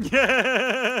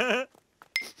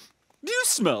 Do you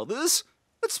smell this?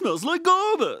 It smells like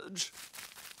garbage.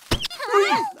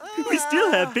 We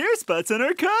still have bare spots on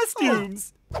our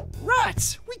costumes.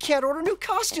 Rats! We can't order new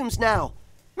costumes now.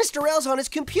 Mr. L's on his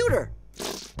computer.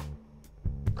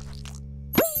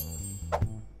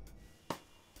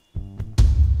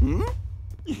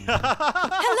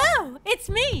 Hello, it's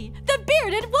me, the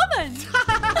bearded woman.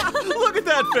 Look at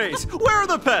that face. Where are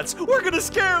the pets? We're gonna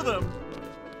scare them.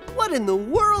 What in the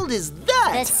world is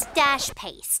that? The stash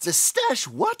paste. The stash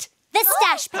what? The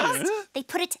stash paste. They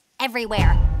put it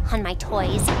everywhere. On my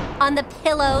toys, on the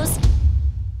pillows,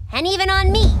 And even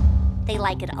on me, they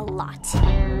like it a lot.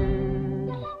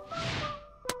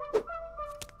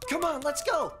 Come on, let's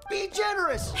go. Be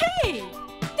generous. Hey,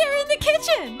 they're in the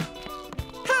kitchen.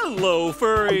 Hello,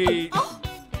 furry. Oh.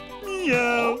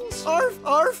 Meow. Arf,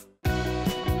 arf.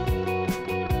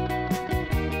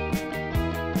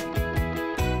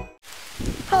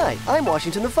 Hi, I'm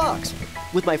Washington the Fox.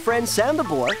 With my friend Sam the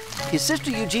Boar, his sister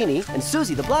Eugénie, and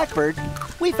Suzie the Blackbird,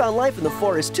 we found life in the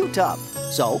forest too tough.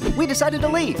 So we decided to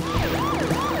leave.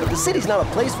 But the city's not a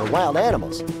place for wild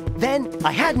animals. Then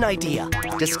I had an idea.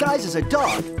 Disguised as a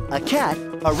dog, a cat,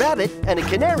 a rabbit, and a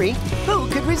canary, who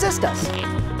could resist us?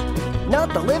 Not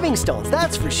the Livingstones,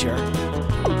 that's for sure.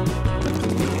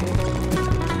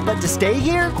 But to stay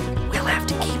here, we'll have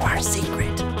to keep our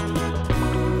secret.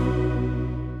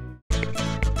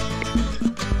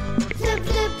 Flip,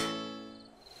 flip.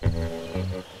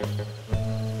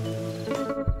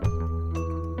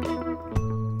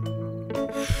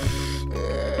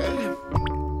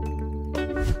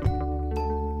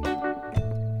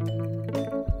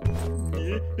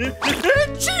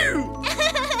 Achoo!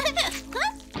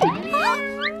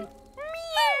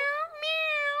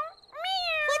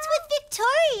 What's with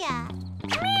Victoria?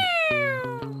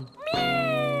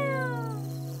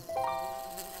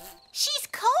 She's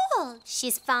cold.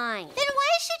 She's fine. Then why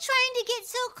is she trying to get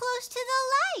so close to the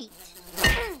light?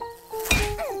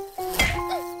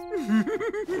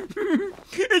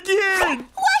 Again!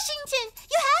 Washington,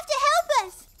 you have to help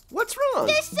us. What's wrong?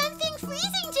 There's something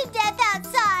freezing to death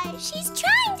outside. She's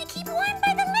trying to keep warm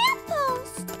by the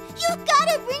lamppost. You've got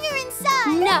to bring her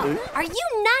inside. No, are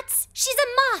you nuts? She's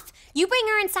a moth. You bring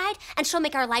her inside and she'll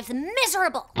make our lives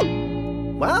miserable.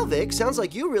 Wow, Vic, sounds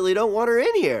like you really don't want her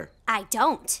in here. I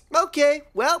don't. Okay,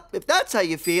 well, if that's how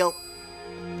you feel.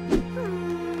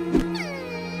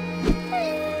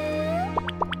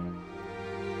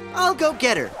 I'll go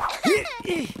get her.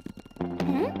 Ew.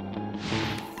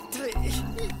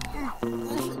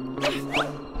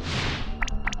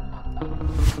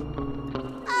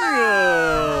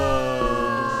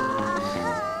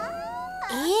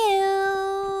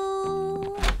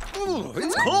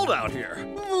 It's cold out here.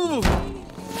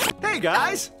 Hey,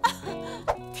 guys.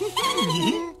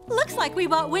 Looks like we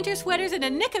bought winter sweaters in a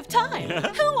nick of time.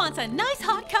 Who wants a nice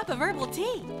hot cup of herbal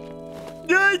tea?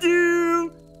 I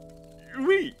do!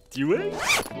 Wait, do I?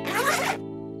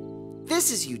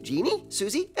 This is Eugénie,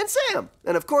 Suzie, and Sam.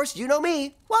 And of course, you know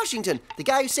me, Washington, the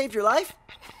guy who saved your life.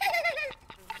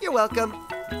 You're welcome.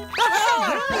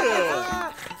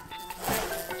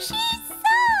 She's so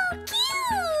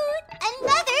cute.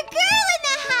 Another girl in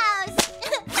the house.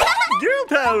 Girl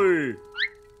power!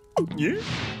 Yeah?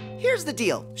 Here's the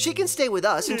deal. She can stay with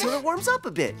us until it warms up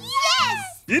a bit.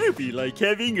 Yes! It'll be like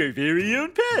having our very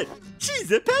own pet.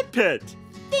 She's a pet.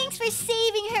 Thanks for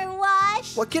saving her,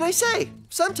 Wash. What can I say?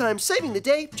 Sometimes saving the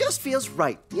day just feels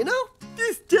right, you know?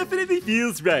 This definitely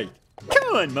feels right.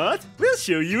 Come on, Moth. We'll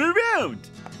show you around.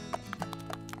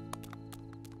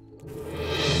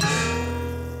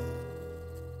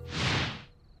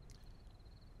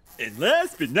 And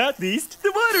last but not least,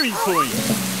 the watering point.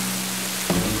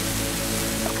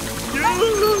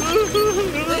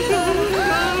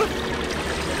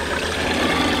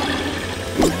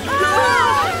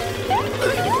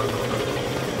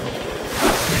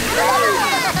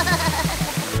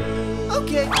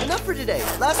 Okay, enough for today.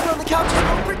 Last one on the couch is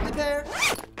a prickly pear.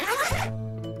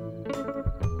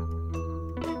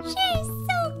 She's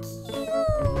so cute.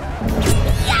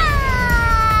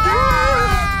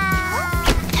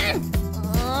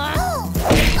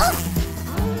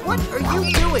 What are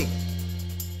you doing?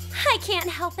 I can't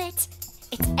help it.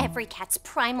 It's every cat's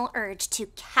primal urge to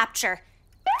capture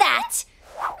that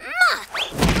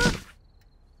moth.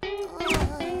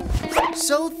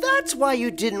 So that's why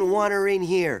you didn't want her in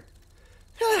here.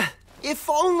 If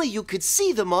only you could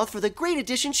see the moth for the great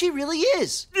addition she really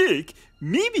is. Vic,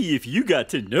 maybe if you got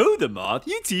to know the moth,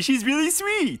 you'd see she's really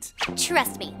sweet.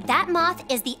 Trust me, that moth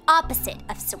is the opposite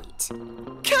of sweet.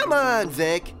 Come on,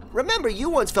 Vic. Remember, you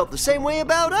once felt the same way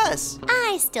about us.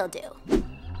 I still do.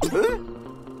 Huh?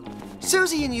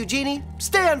 Suzie and Eugénie,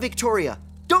 stay on Victoria.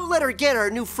 Don't let her get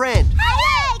our new friend.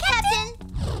 Aye, Captain.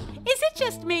 Is it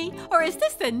just me, or is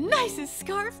this the nicest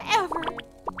scarf ever?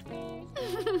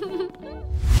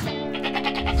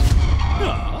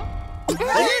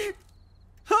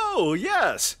 Oh,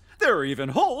 yes. There are even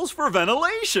holes for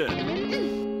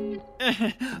ventilation.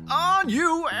 On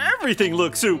you, everything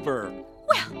looks super.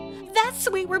 Well, that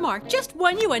sweet remark just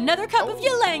won you another cup of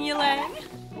ylang-ylang.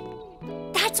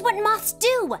 That's what moths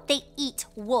do. They eat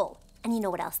wool. And you know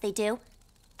what else they do?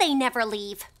 They never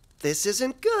leave. This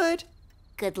isn't good.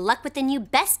 Good luck with the new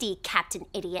bestie, Captain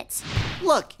Idiot.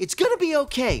 Look, it's gonna be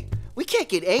okay. We can't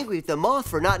get angry at the moth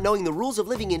for not knowing the rules of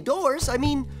living indoors. I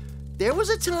mean, there was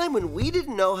a time when we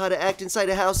didn't know how to act inside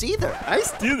a house either. I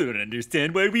still don't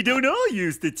understand why we don't all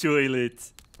use the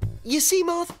toilet. You see,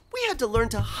 Moth, we had to learn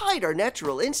to hide our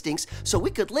natural instincts so we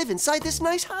could live inside this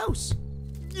nice house.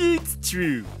 It's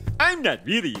true. I'm not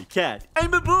really a cat.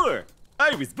 I'm a boar.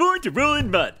 I was born to roll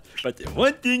in mud. But the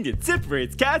one thing that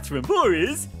separates cats from boar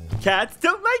is cats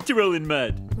don't like to roll in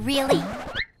mud. Really?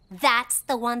 That's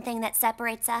the one thing that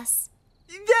separates us?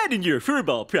 That and your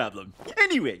furball problem.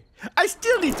 Anyway, I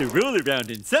still need to roll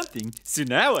around in something, so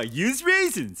now I use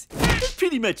raisins. It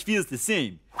pretty much feels the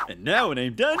same. And now when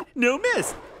I'm done, no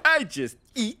mess. I just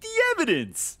eat the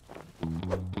evidence.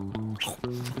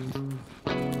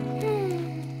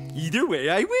 Either way,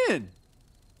 I win.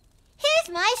 Here's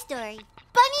my story.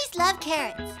 Bunnies love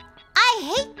carrots.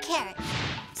 I hate carrots.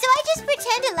 So I just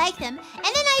pretend to like them, and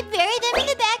then I bury them in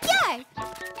the backyard.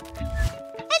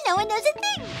 And no one knows a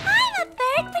thing. I'm a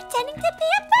bird pretending to be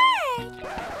a bird.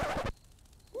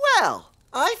 Well,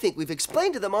 I think we've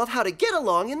explained to the moth how to get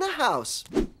along in the house.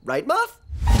 Right, Moth?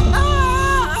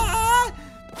 Ah!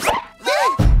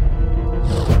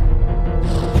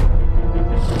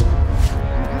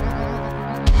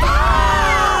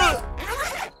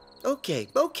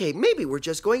 Okay, maybe we're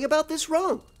just going about this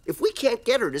wrong. If we can't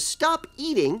get her to stop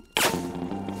eating...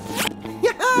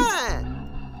 Yah-ha!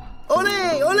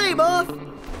 Ole, ole, Moth!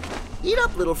 Eat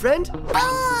up, little friend.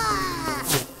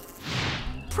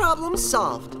 Problem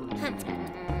solved.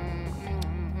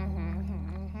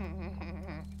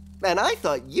 And I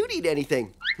thought you'd eat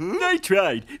anything. I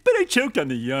tried, but I choked on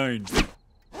the yarn.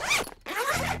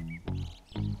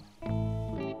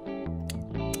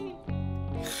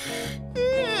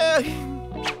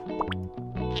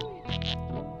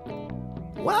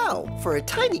 Wow, for a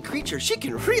tiny creature, she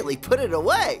can really put it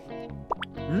away.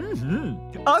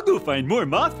 I'll go find more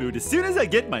moth food as soon as I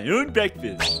get my own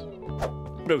breakfast.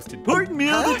 Most important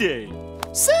meal of the day.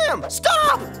 Sam,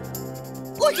 stop!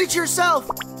 Look at yourself!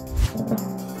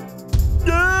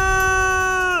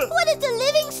 Ah! What if the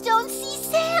Livingstones see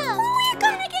Sam? We're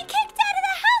gonna get kicked out of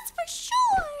the house for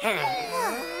sure.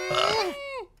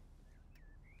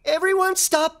 Everyone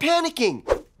stop panicking.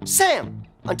 Sam,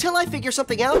 until I figure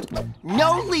something out,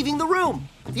 no leaving the room.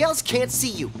 The owls can't see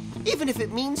you, even if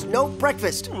it means no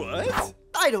breakfast. What?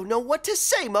 I don't know what to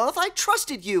say, Moth. I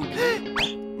trusted you.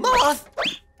 Moth!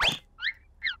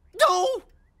 No!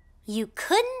 You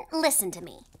couldn't listen to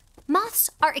me. Moths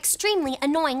are extremely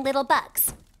annoying little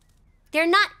bugs. They're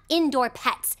not indoor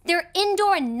pets. They're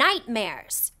indoor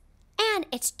nightmares. And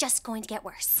it's just going to get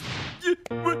worse.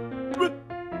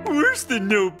 Worse than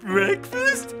no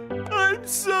breakfast? I'm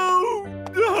so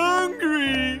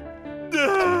hungry.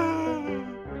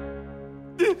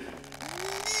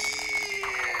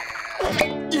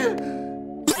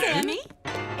 Sammy?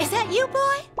 Is that you,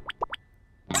 boy?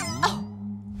 Oh.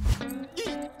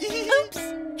 Oops.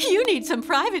 You need some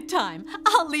private time.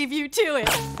 I'll leave you to it.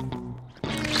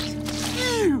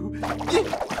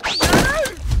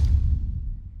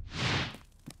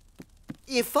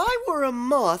 If I were a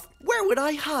moth, where would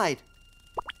I hide?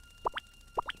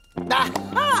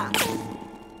 Aha!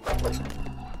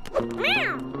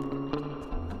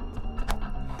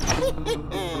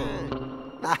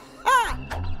 Aha!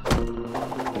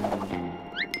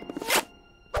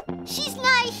 She's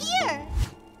not here.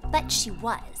 But she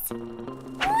was.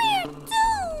 We're doomed.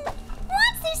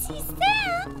 Once they see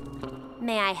Sam.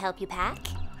 May I help you pack?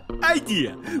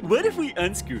 Idea! What if we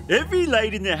unscrew every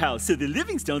light in the house so the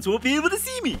Livingstones won't be able to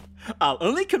see me? I'll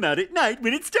only come out at night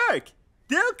when it's dark.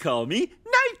 They'll call me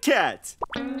Night Cat.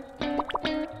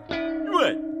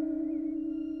 What?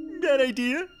 Bad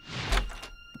idea?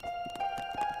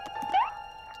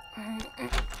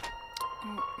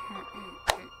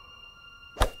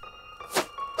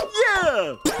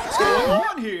 Yeah! What's going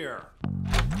on here?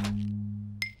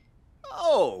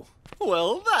 Oh,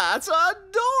 well, that's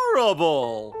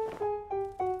adorable.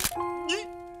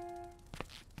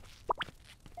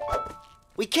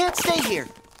 We can't stay here.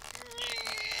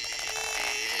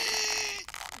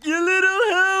 A little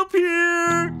help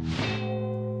here!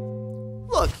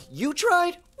 Look, you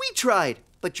tried, we tried,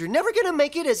 but you're never gonna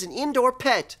make it as an indoor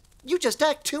pet. You just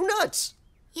act too nuts.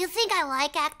 You think I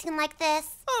like acting like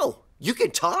this? Oh, you can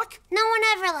talk? No one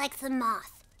ever likes a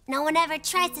moth. No one ever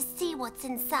tries to see what's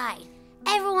inside.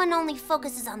 Everyone only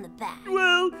focuses on the back.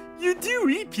 Well, you do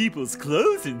eat people's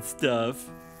clothes and stuff.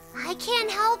 I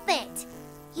can't help it.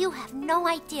 You have no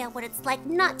idea what it's like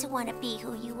not to want to be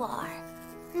who you are.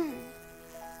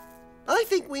 I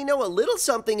think we know a little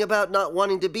something about not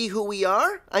wanting to be who we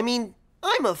are. I mean,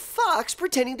 I'm a fox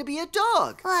pretending to be a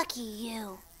dog. Lucky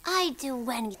you. I'd do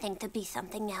anything to be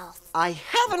something else. I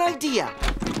have an idea.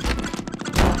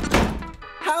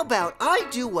 How about I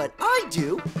do what I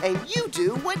do and you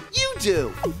do what you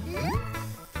do?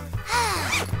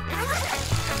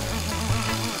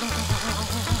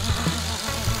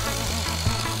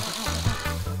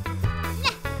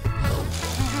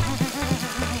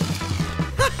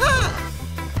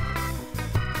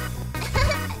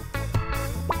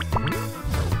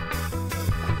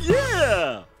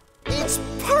 Yeah! It's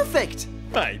perfect!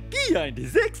 My behind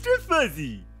is extra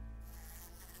fuzzy.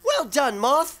 Well done,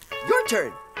 Moth. Your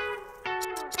turn.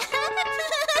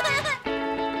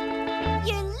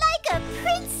 You're like a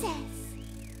princess.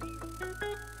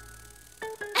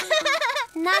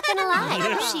 Not gonna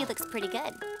lie, she looks pretty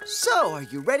good. So, are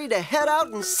you ready to head out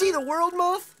and see the world,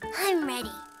 Moth? I'm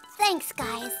ready. Thanks,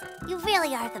 guys. You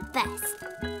really are the best.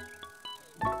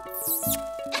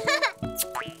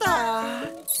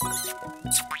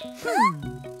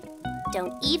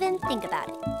 Don't even think about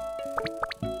it.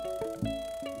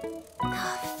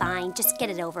 Oh, fine, just get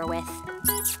it over with.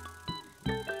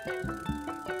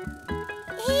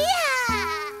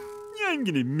 Yeah! I'm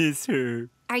gonna miss her.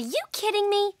 Are you kidding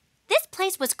me? This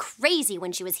place was crazy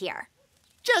when she was here.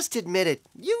 Just admit it.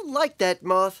 You like that,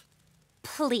 Moth.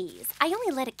 Please, I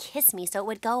only let it kiss me so it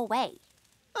would go away.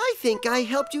 I think I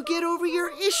helped you get over your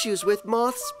issues with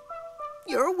moths.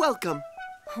 You're welcome.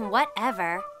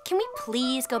 Whatever. Can we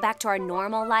please go back to our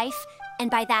normal life?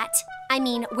 And by that, I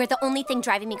mean where the only thing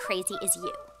driving me crazy is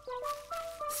you.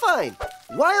 Fine.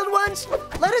 Wild ones,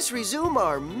 let us resume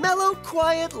our mellow,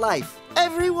 quiet life.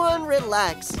 Everyone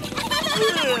relax.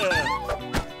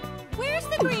 Where's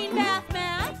the green bath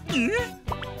mat?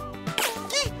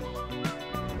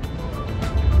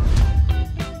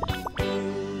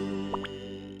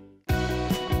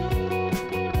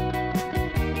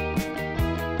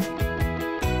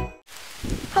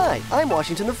 Hi, I'm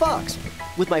Washington the Fox.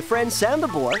 With my friend Sam the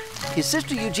Boar, his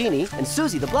sister Eugénie, and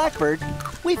Suzie the Blackbird,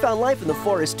 we found life in the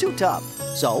forest too tough.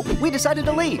 So we decided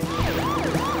to leave.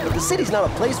 But the city's not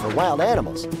a place for wild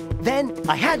animals. Then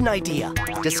I had an idea.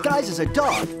 Disguised as a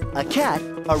dog, a cat,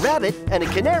 a rabbit, and a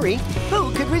canary,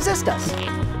 who could resist us?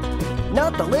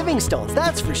 Not the Livingstones,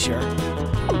 that's for sure.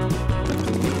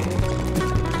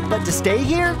 But to stay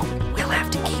here, we'll have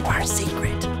to keep our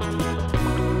secret.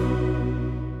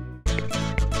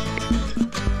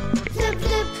 Flip,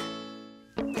 flip.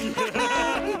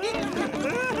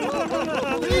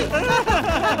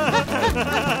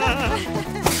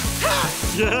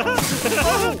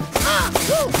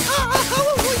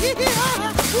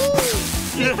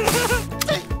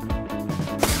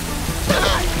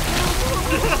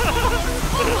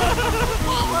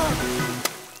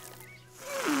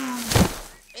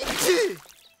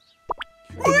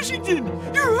 Washington,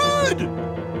 your hood!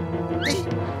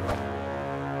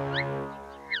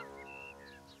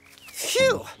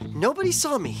 Phew, nobody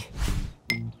saw me.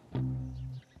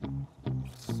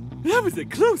 That was a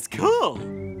close call.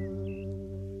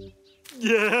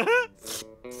 Yeah?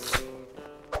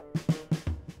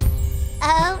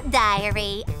 Oh,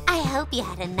 diary, I hope you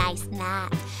had a nice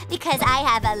nap, because I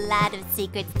have a lot of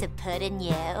secrets to put in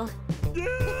you.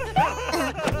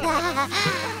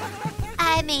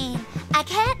 I mean, I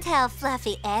can't tell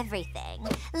Fluffy everything,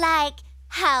 like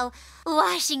how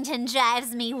Washington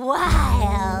drives me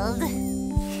wild.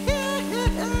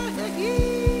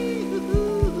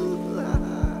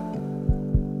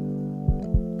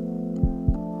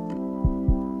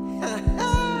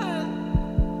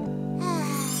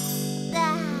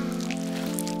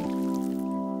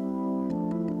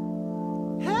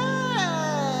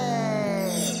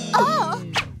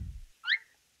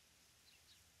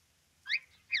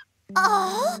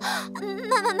 Oh,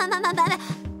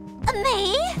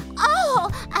 me?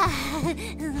 Oh,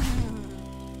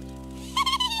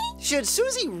 Should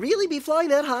Suzie really be flying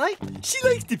that high? She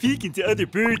likes to peek into other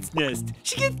birds' nests.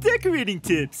 She gets decorating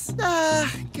tips.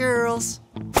 Ah, girls.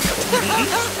 Ouch!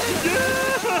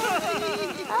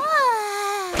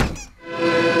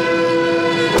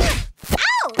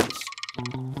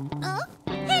 Oh,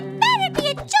 it better be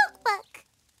a joke book.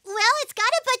 Well, it's got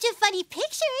a bunch of funny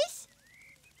pictures.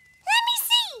 Let me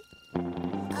see.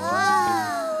 Oh.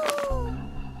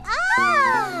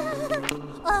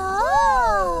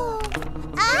 Oh.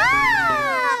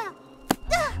 Ah.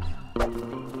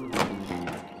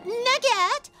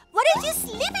 Nugget, what are you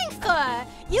sleeping for?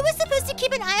 You were supposed to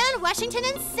keep an eye on Washington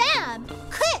and Sam.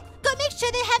 Quick, go make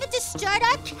sure they haven't destroyed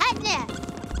our catnip.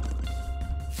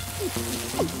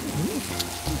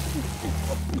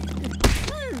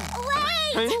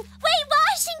 Wait! Wait,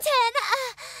 Washington!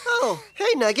 Oh, hey,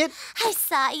 Hi, Nugget. I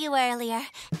saw you earlier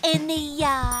in the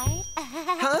yard.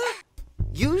 Huh?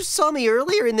 You saw me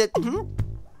earlier in the...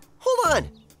 Hold on.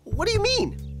 What do you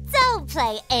mean? Don't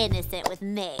play innocent with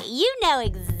me. You know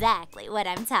exactly what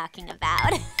I'm talking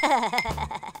about.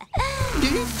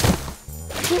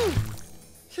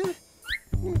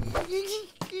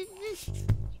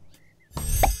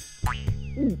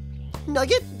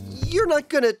 Nugget, you're not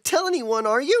gonna tell anyone,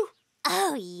 are you?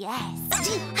 Oh, yes.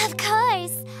 Of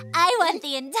course. I want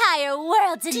the entire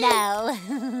world to know.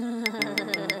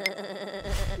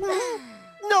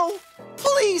 No,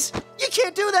 please. You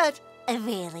can't do that.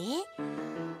 Really?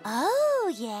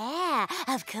 Oh, yeah.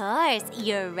 Of course.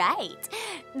 You're right.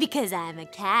 Because I'm a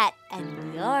cat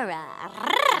and you're a...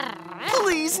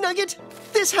 Please, Nugget.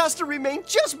 This has to remain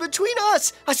just between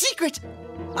us. A secret.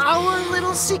 Our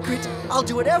little secret. I'll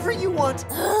do whatever you want.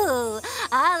 Ooh, all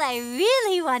I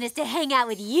really want is to hang out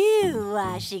with you,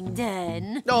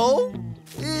 Washington. No?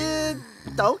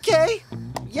 Okay.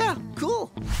 Yeah,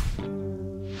 cool.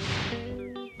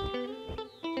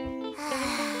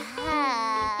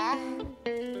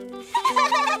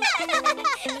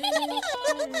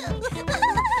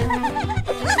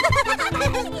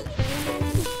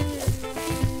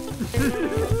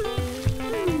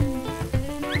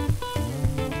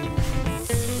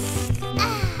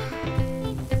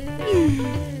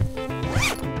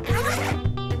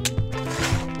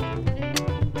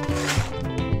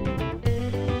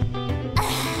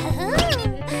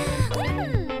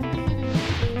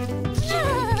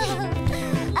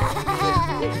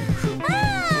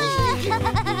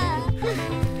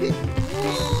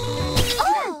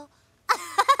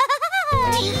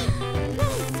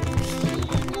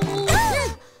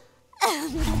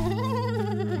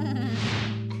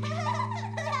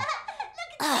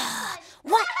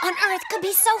 What on earth could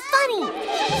be so funny?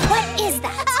 What is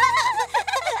that?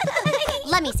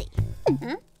 Let me see.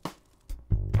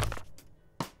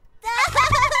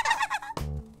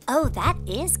 Oh, that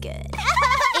is good.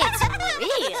 It's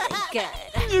really good.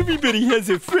 Everybody has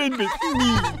a friend but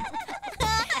me.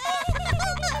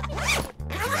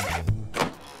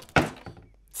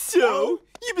 So,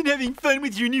 you've been having fun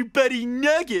with your new buddy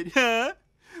Nugget, huh?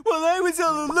 While I was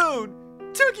all alone,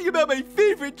 talking about my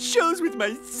favorite shows with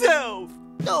myself.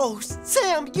 No,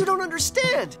 Sam, you don't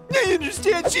understand. I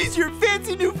understand she's your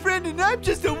fancy new friend and I'm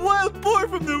just a wild boar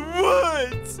from the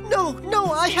woods. No,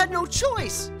 I had no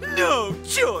choice. No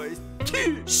choice.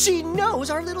 She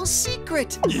knows our little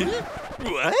secret. Yeah?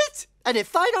 What? And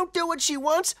if I don't do what she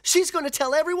wants, she's going to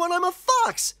tell everyone I'm a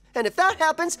fox. And if that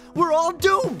happens, we're all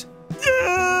doomed.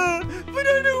 Yeah, but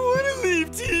I don't want to leave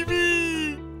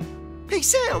TV. Hey,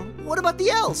 Sam, what about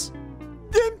the elves?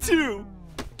 Them too.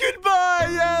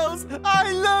 Goodbye, elves.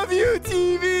 I love you,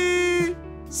 TV.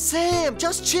 Sam,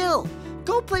 just chill.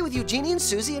 Go play with Eugénie and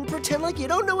Suzie and pretend like you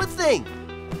don't know a thing.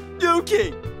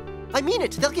 Okay. I mean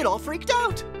it. They'll get all freaked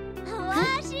out.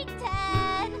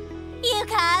 Washington, you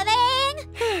coming?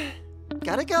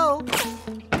 Gotta go.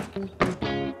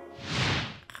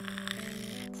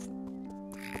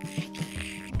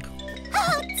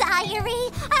 Oh,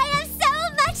 diary, I have so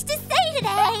much to say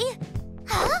today.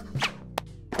 Huh?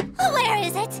 Where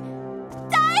is it?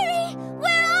 Diary,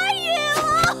 where are you?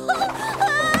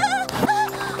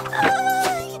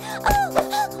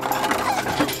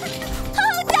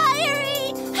 Oh,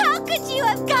 diary, how could you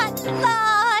have gotten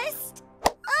lost?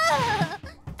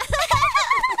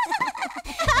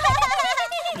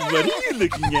 What are you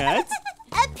looking at?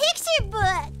 A picture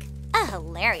book. A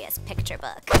hilarious picture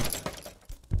book.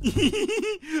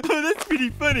 Oh, that's pretty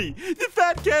funny. The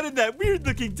fat cat and that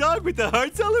weird-looking dog with the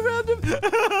hearts all around him.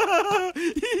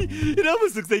 It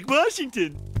almost looks like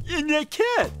Washington. And that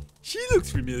cat, she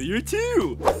looks familiar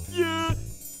too. Yeah.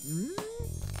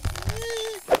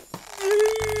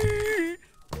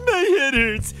 My head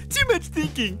hurts. Too much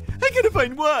thinking. I gotta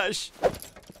find Wash.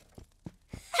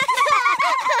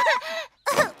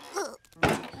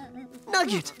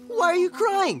 Nugget, why are you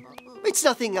crying? It's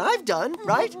nothing I've done,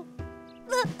 right?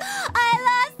 I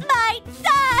lost my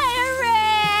diary!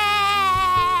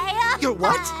 Your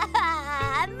what?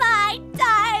 My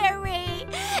diary!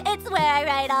 It's where I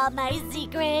write all my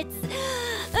secrets.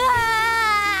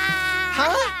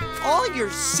 Huh? All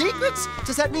your secrets?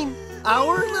 Does that mean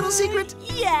our little secret?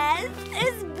 Yes,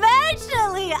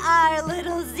 especially our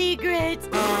little secret.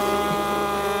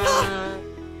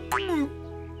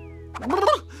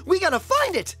 We gotta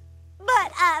find it!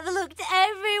 But I've looked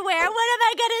everywhere. What am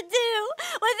I gonna do?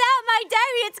 Without my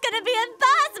diary, it's gonna be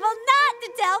impossible not to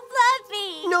tell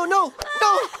Fluffy. No.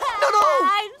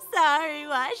 I'm sorry,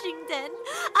 Washington.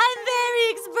 I'm very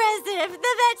expressive.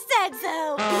 The vet said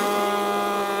so.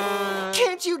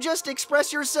 Can't you just just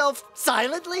express yourself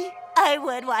silently? I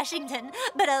would, Washington,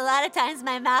 but a lot of times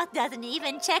my mouth doesn't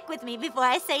even check with me before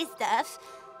I say stuff.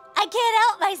 I can't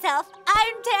help myself.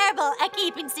 I'm terrible at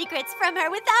keeping secrets from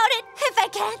her. Without it, if I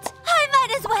can't, I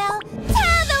might as well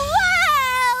tell the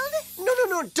world!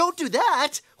 No, don't do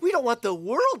that. We don't want the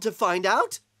world to find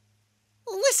out.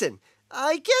 Listen,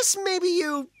 I guess maybe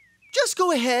you just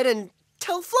go ahead and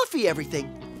tell Fluffy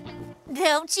everything.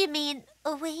 Don't you mean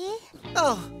we?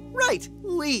 Oh, right,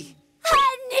 we.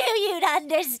 I knew you'd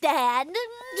understand.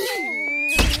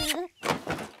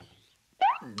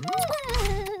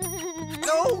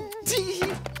 Oh,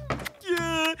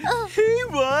 Yeah. Hey,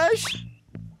 Wash.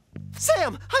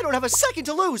 Sam, I don't have a second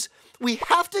to lose. We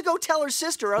have to go tell her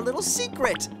sister our little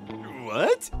secret.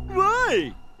 What?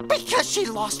 Why? Because she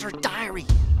lost her diary.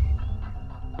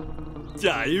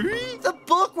 Diary? The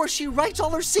book where she writes all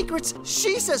her secrets.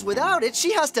 She says without it,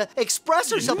 she has to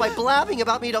express herself by blabbing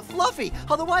about me to Fluffy.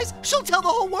 Otherwise, she'll tell the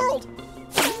whole world.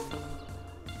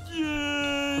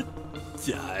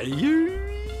 Diary?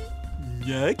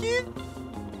 Nugget?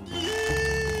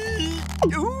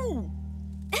 Ooh!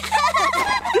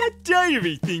 That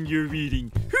diary thing you're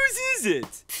reading, whose is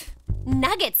it?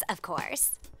 Nugget's, of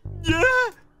course.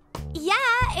 Yeah? Yeah,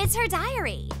 it's her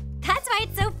diary. That's why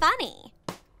it's so funny.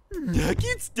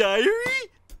 Nugget's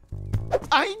diary?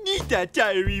 I need that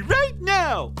diary right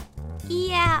now!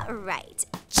 Yeah, right.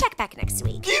 Check back next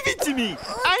week. Give it to me!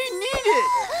 I need it!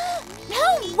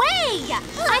 No way!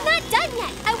 I'm not done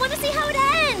yet. I want to see how it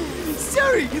ends.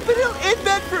 Sorry, but it'll end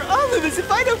bad for all of us if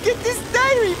I don't get this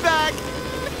diary back!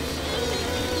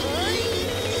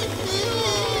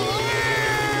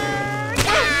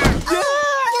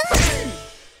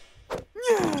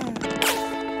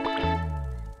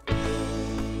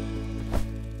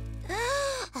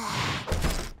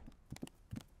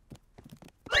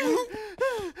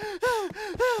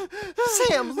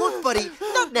 Sam, look, buddy.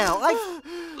 Not now.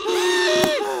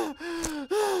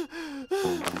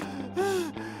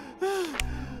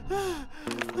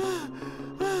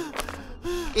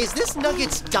 Is this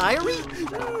Nugget's diary?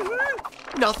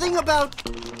 Nothing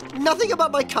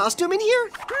about my costume in here?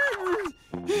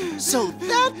 So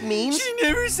that means... She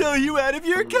never saw you out of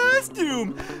your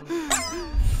costume!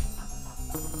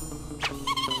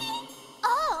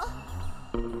 Oh!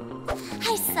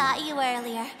 I saw you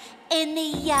earlier in the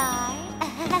yard.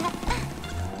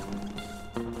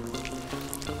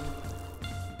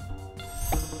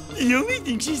 The only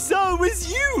thing she saw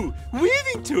was you,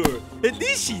 waving to her. At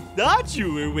least she thought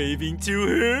you were waving to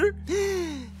her.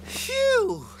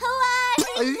 Phew!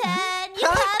 Washington, you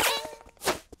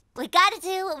coming? We gotta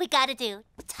do what we gotta do.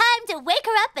 Time to wake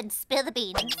her up and spill the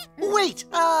beans. Wait,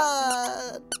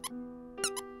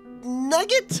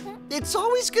 Nugget? It's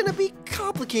always gonna be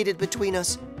complicated between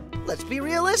us. Let's be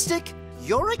realistic.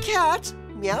 You're a cat,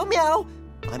 meow meow.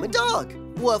 I'm a dog,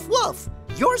 woof woof.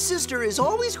 Your sister is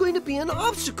always going to be an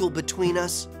obstacle between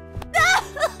us.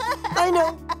 I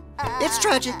know, it's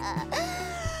tragic,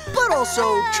 but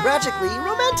also tragically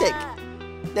romantic.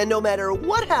 And no matter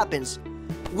what happens,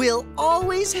 we'll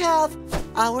always have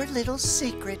our little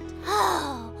secret.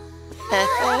 Oh.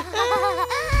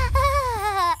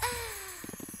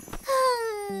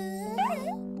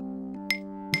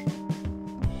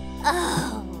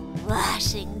 Oh,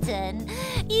 Washington,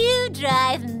 you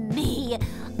drive me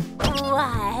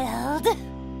wild.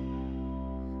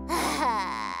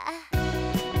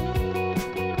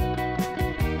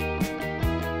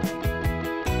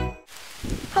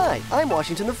 Hi, I'm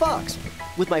Washington the Fox.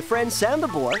 With my friend Sam the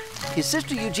Boar, his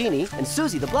sister Eugénie, and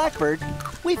Suzie the Blackbird,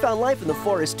 we found life in the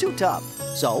forest too tough,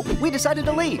 so we decided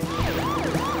to leave.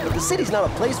 But the city's not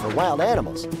a place for wild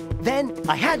animals. Then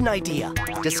I had an idea.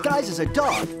 Disguised as a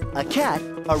dog, a cat,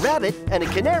 a rabbit, and a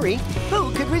canary,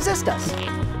 who could resist us?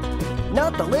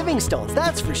 Not the Livingstones,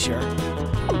 that's for sure.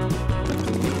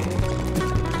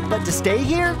 But to stay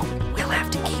here, we'll have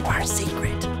to keep our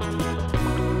secret.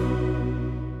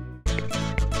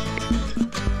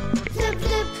 Flip,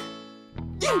 flip.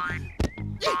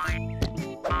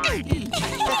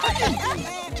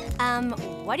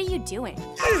 What are you doing?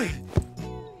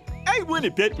 I want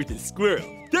to bet with a squirrel.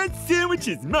 That sandwich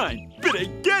is mine, but I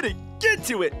gotta get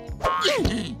to it.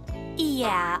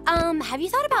 Yeah, have you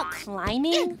thought about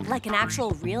climbing like an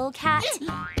actual real cat?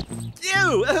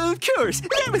 Oh, of course.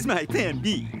 That was my plan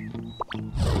B.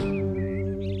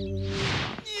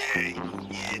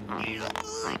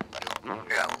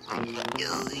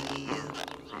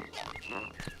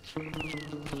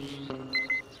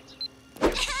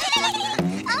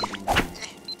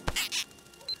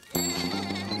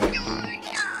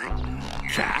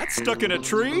 Cat stuck in a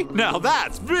tree? Now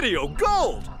that's video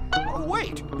gold! Oh,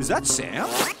 wait, is that Sam?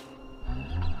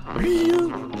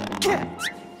 Real cat.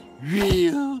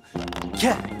 Real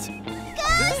cat. Go,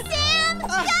 Sam!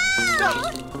 Go!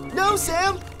 No,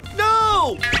 Sam!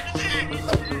 No!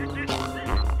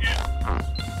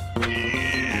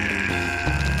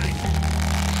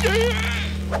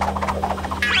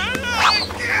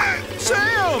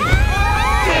 Sam!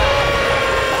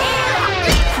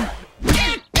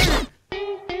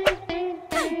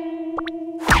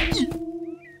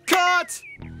 Cut!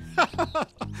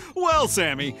 Well,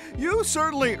 Sammy, you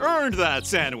certainly earned that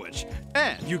sandwich.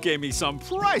 And you gave me some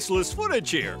priceless footage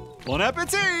here. Bon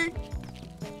appetit!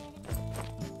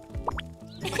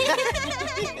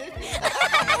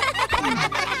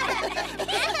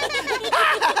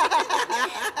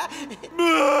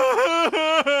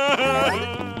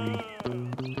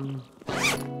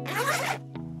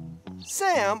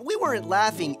 Sam, we weren't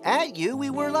laughing at you. We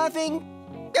were laughing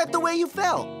at the way you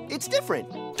fell. It's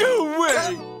different. No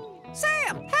way!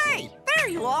 Sam, hey, there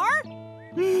you are.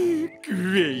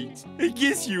 Great. I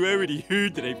guess you already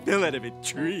heard that I fell out of a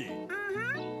tree.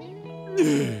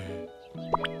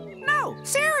 No,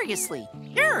 seriously,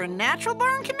 you're a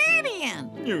natural-born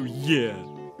comedian. Oh, yeah.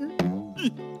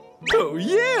 Oh,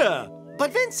 yeah!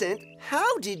 But Vincent,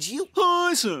 how did you...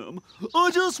 Hi, Sam.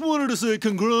 I just wanted to say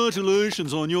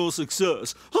congratulations on your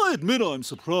success. I admit I'm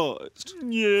surprised.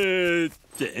 Yeah,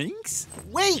 thanks?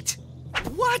 Wait!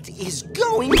 What is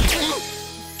going...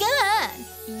 Good.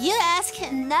 You ask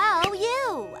him now,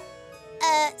 you.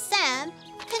 Sam,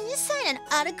 can you sign an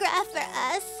autograph for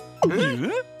us?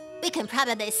 Yeah? We can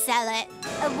probably sell it.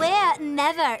 We're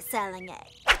never selling it.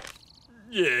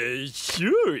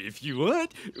 Sure, if you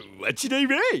want. What should I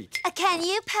write? Can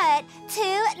you put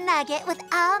 2 Nugget with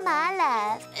all my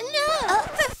love? No,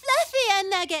 for Fluffy and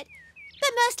Nugget,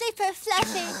 but mostly for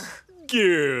Fluffy.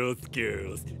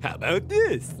 Girls. How about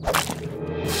this?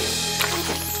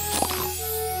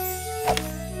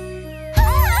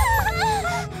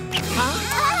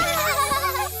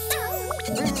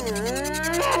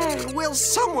 Will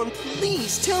someone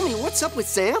please tell me what's up with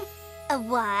Sam?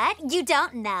 What? You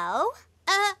don't know?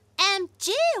 MG,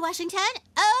 Washington.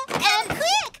 And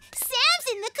quick! Sam's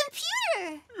in the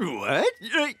computer. What?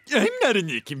 I'm not in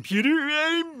the computer.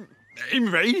 I'm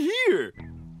right here.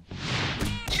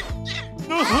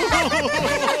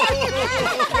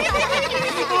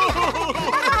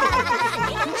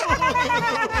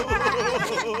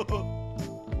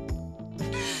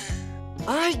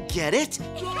 I get it.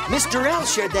 Mr. L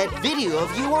shared that video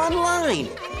of you online.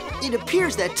 It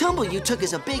appears that tumble you took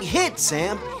is a big hit,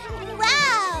 Sam.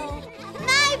 Wow!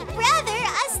 My brother,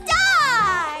 a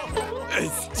star! A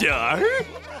star?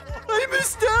 I'm a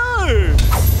star!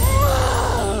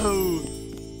 Whoa!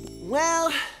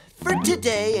 Well, for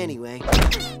today anyway.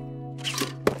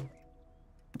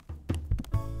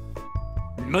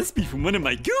 Must be from one of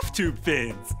my GoofTube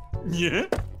fans. Yeah?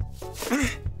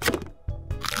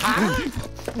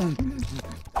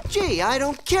 Gee, I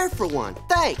don't care for one.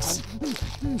 Thanks.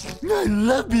 I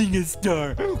love being a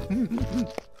star.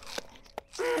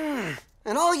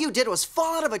 And all you did was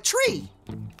fall out of a tree.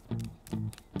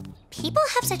 People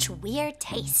have such weird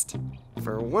taste.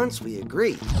 For once, we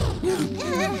agree.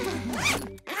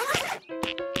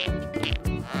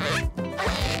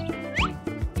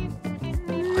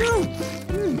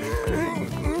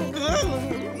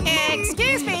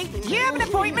 Excuse me, do you have an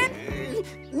appointment?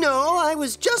 No, I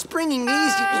was just bringing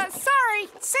these... Sorry,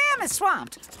 Sam is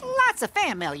swamped. Lots of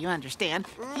fan mail, you understand.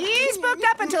 He's booked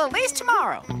up until at least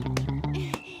tomorrow.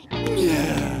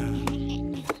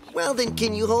 Well, then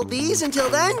can you hold these until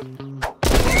then?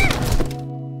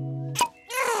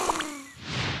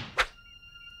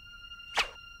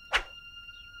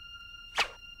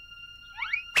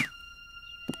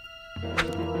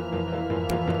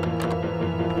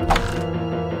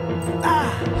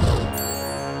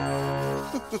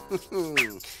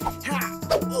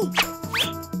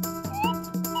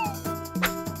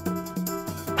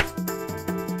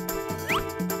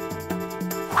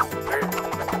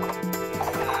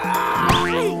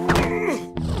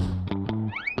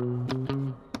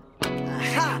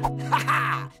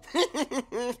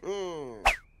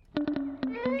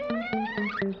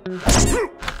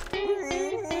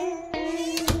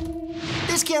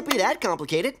 This can't be that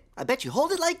complicated. I bet you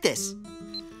hold it like this.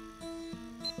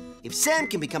 If Sam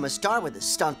can become a star with a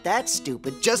stunt that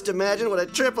stupid, just imagine what a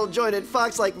triple-jointed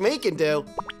fox like me can do.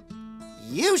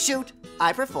 You shoot,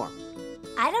 I perform.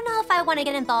 I don't know if I want to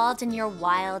get involved in your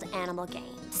wild animal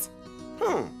games.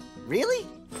 Really?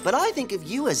 But I think of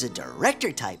you as a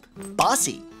director type,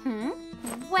 bossy.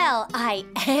 Well, I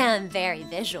am very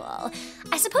visual.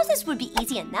 I suppose this would be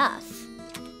easy enough.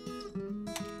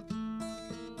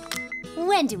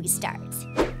 When do we start?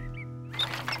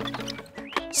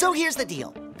 So here's the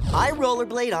deal. I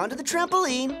rollerblade onto the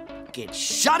trampoline, get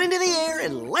shot into the air,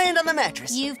 and land on the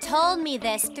mattress. You've told me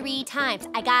this 3 times.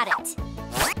 I got it.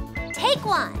 Take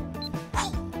one.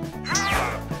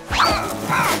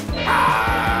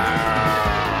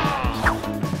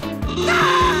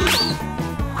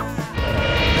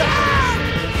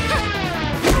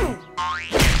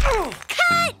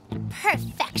 Cut!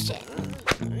 Perfection.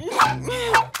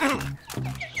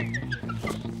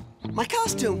 My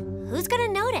costume. Who's gonna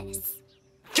notice?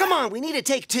 Come on, we need to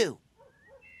take 2.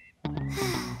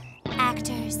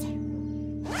 Actors.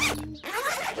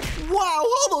 Wow,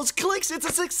 all those clicks, it's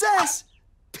a success.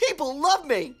 People love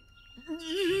me.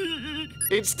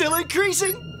 It's still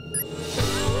increasing.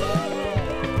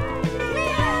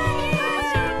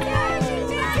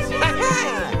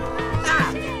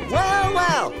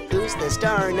 Well, who's the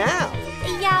star now?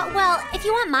 Yeah, well, if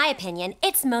you want my opinion,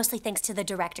 it's mostly thanks to the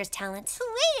director's talent.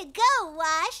 Way to go,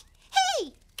 Wash.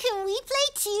 Hey, can we play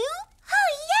too?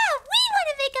 Oh, yeah, we want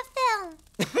to make a film.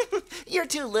 You're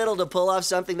too little to pull off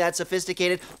something that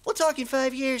sophisticated. We'll talk in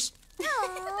 5 years.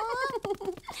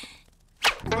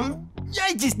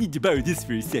 I just need to borrow this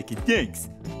for a second, thanks.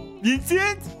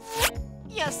 Vincent?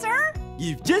 Yes, sir?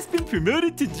 You've just been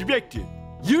promoted to director.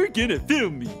 You're gonna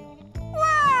film me.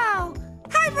 Wow!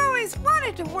 I've always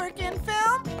wanted to work in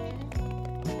film.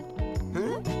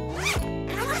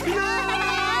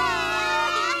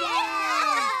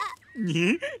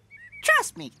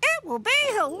 Trust me, it will be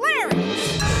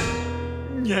hilarious.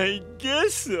 I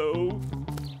guess so.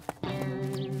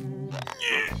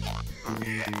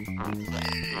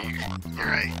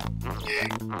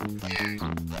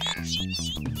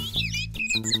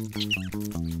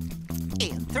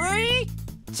 In 3,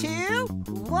 2,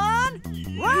 1,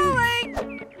 rolling!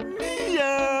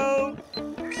 Meow!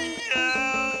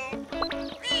 Meow!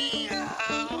 Meow!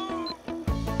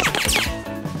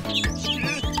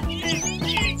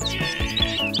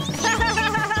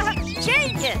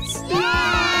 Genius!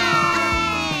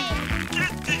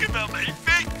 Can't think about my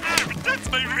fake hair, but that's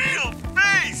my real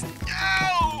face!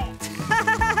 Ow!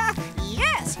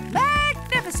 Yes,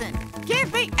 magnificent!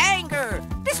 Give me anger,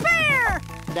 despair,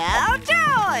 now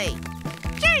joy!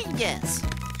 Genius!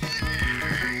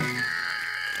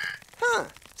 Huh,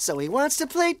 so he wants to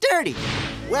play dirty.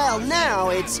 Well, now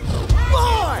it's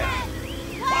boar!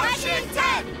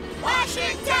 Washington!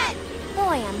 Washington!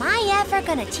 Boy, am I ever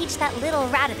gonna teach that little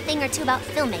rat a thing or two about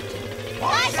filmmaking.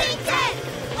 Washington!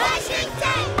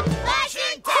 Washington!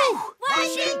 Washington!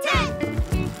 Washington!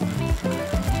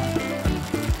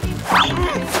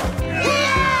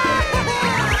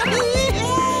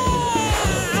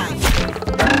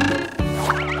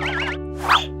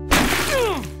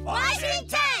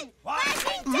 Washington!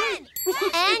 Washington!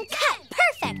 And cut!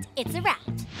 Perfect! It's a wrap.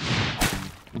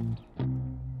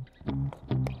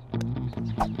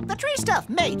 The tree stuff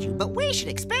made you, but we should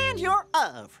expand your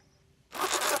oeuvre.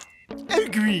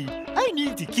 Agreed. I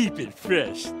need to keep it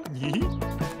fresh.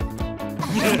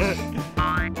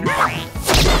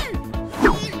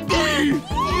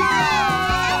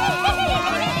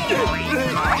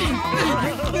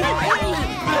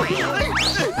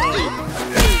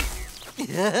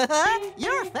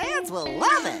 Your fans will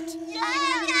love it.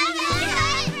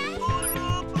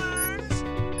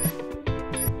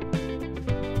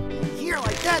 Here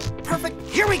like that. Perfect.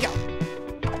 Here we go.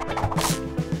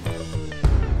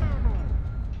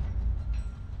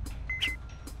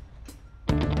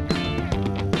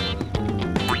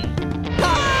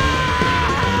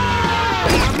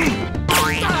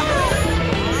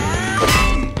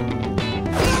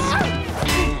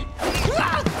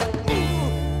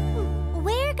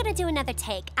 We're gonna do another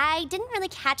take. I didn't really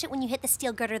catch it when you hit the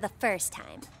steel girder the first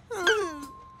time.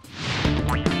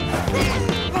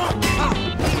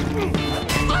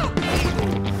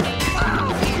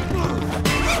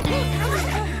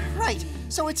 Right,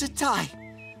 so it's a tie.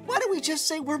 Why don't we just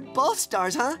say we're both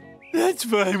stars, huh? That's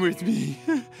fine with me.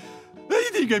 I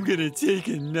think I'm gonna take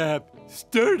a nap.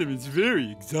 Stardom is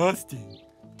very exhausting.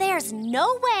 There's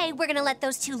no way we're gonna let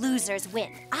those 2 losers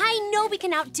win. I know we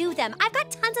can outdo them. I've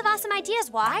got tons of awesome ideas,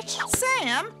 Watch.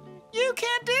 Sam, you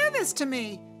can't do this to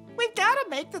me. We've got to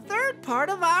make the 3rd part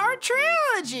of our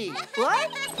trilogy.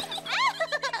 What?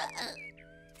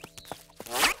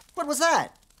 What was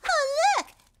that? Oh, look!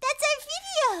 That's our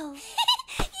video!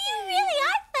 You really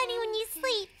are funny when you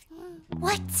sleep.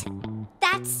 What?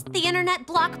 That's the internet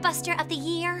blockbuster of the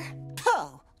year?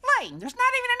 Oh, lame. There's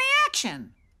not even any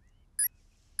action.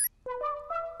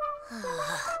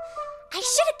 I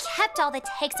should have kept all the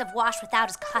takes of Wash without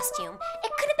his costume.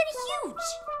 It could have been huge.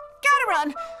 Gotta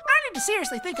run. I need to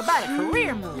seriously think about a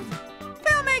career move.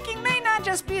 Filmmaking may not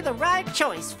just be the right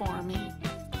choice for me.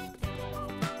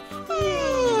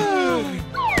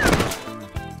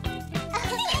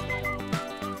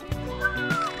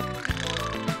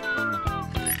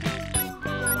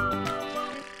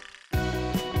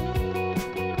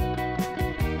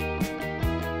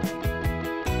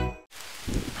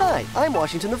 Hi, I'm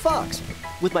Washington the Fox.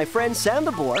 With my friend Sam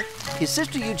the Boar, his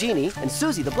sister Eugénie, and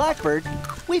Suzie the Blackbird,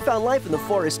 we found life in the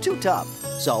forest too tough,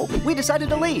 so we decided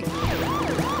to leave.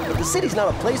 But the city's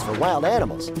not a place for wild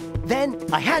animals. Then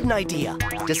I had an idea.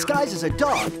 Disguised as a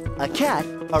dog, a cat,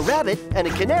 a rabbit, and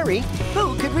a canary,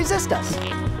 who could resist us?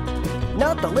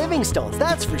 Not the Livingstones,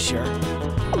 that's for sure.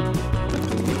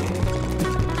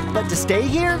 But to stay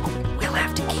here, we'll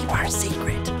have to keep our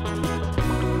secret.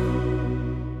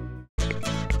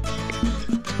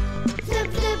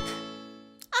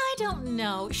 I don't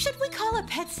know. Should we call a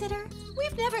pet sitter?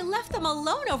 We've never left them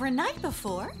alone overnight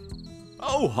before.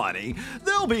 Oh, honey,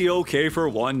 they'll be okay for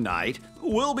one night.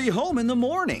 We'll be home in the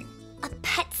morning. A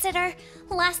pet sitter?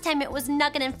 Last time it was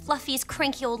Nugget and Fluffy's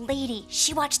cranky old lady.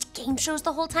 She watched game shows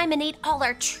the whole time and ate all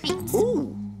our treats.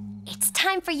 Ooh. It's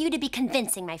time for you to be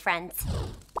convincing, my friends.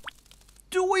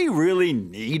 Do we really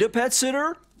need a pet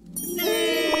sitter?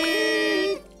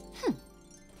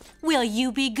 Will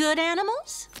you be good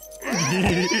animals?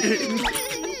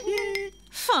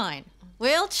 Fine.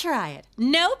 We'll try it.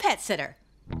 No pet sitter.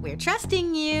 We're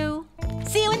trusting you.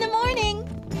 See you in the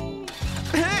morning.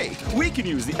 Hey, we can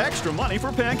use the extra money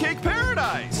for Pancake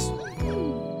Paradise.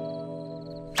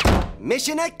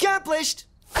 Mission accomplished!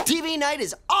 TV night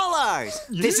is all ours!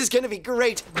 This is gonna be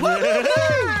great!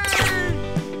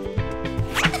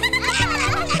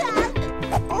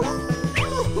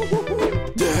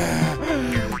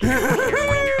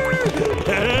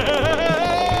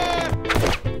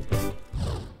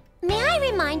 May I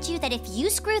remind you that if you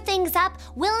screw things up,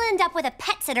 we'll end up with a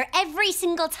pet sitter every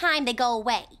single time they go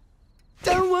away.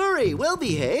 Don't worry, we'll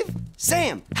behave.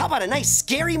 Sam, how about a nice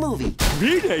scary movie?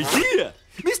 Great idea!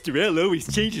 Mr. L always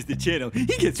changes the channel. He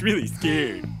gets really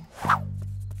scared.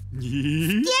 Scary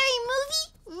movie?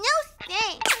 No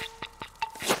thanks.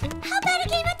 How about a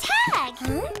game of tag?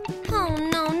 Huh? Oh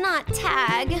no, not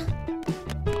tag.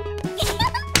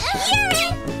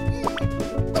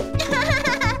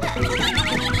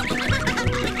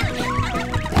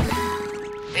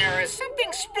 There is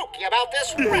something spooky about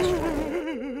this restaurant.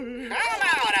 Come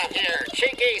out of here,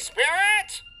 cheeky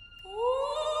spirit!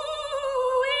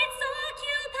 Ooh, it's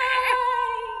occupied!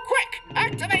 Quick,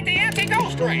 activate the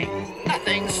anti-ghost ray!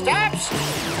 Nothing stops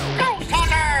ghost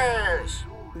hunters!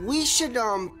 We should,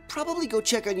 probably go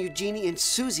check on Eugénie and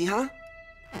Suzie, huh?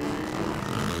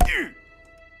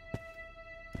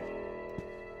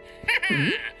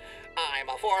 I'm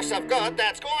a force of good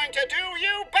that's going to do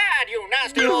you bad, you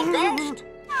nasty old ghost!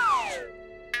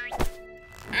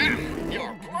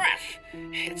 Your breath,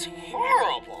 it's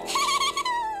horrible.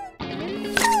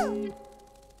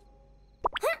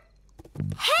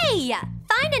 Hey!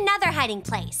 Find another hiding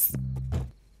place.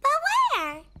 But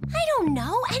where? I don't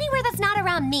know. Anywhere that's not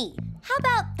around me. How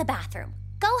about the bathroom?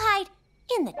 Go hide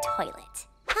in the toilet.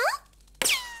 Huh?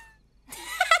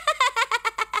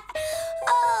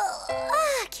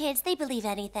 Kids, they believe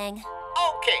anything.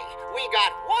 Okay, we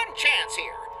got one chance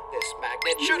here. This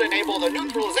magnet should enable the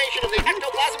neutralization of the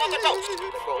ectoplasm of the ghost.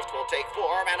 The ghost will take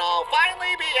form and I'll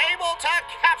finally be able to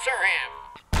capture him.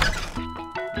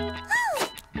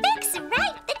 Oh, Vic's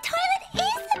right. The toilet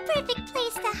is the perfect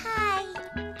place to hide.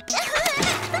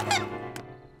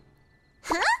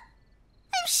 Huh?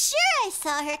 I'm sure I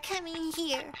saw her coming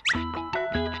here.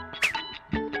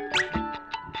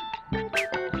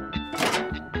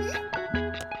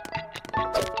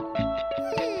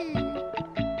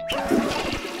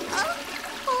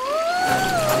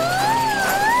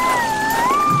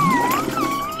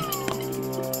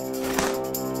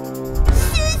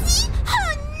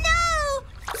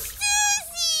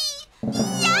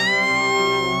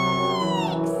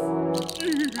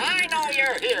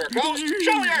 Ghost,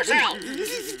 show yourself!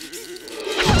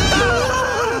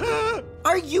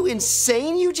 Are you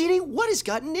insane, Eugénie? What has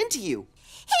gotten into you?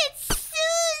 It's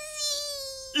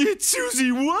Suzie! It's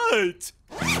Suzie what?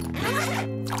 What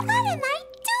am I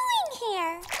doing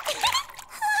here?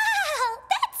 Wow,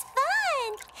 that's fun!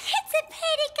 It's a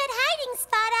pretty good hiding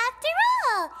spot after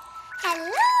all.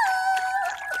 Hello?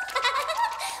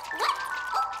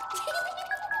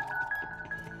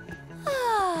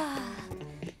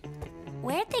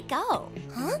 Where'd they go?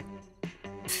 Huh?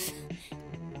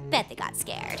 Bet they got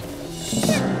scared.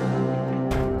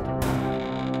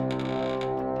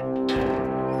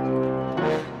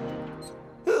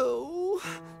 Oh,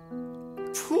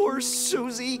 poor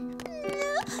Suzie.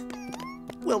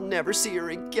 We'll never see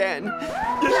her again.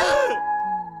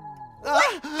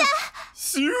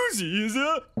 Suzie is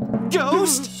a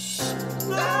ghost?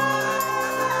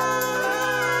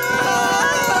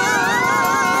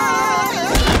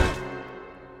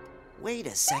 Wait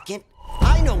a second.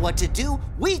 I know what to do.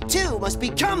 We too must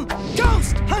become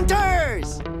ghost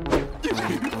hunters!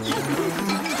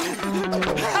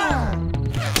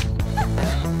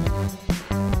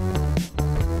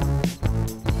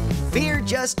 Fear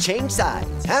just changed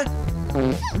sides, huh?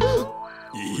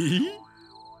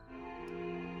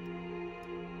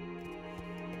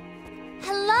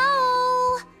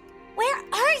 Hello? Where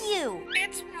are you?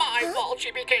 It's my fault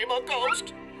she became a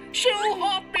ghost. She'll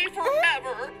haunt me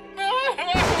forever.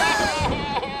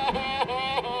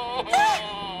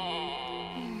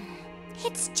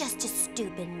 It's just a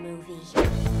stupid movie.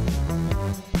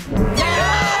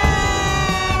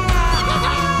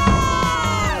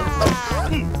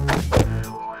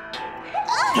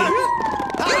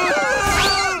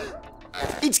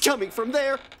 It's coming from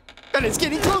there, and it's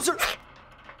getting closer.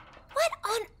 What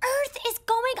on earth is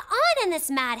going on in this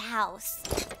madhouse?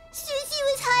 Suzie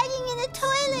was hiding in the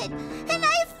toilet, and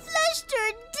I flushed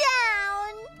her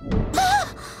down.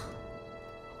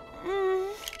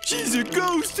 She's a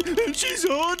ghost, and she's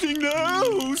haunting the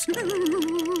house.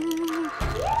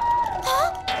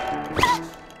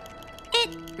 It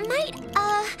might,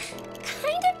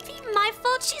 kind of be my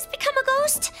fault she's become a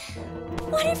ghost.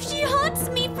 What if she haunts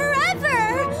me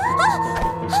forever?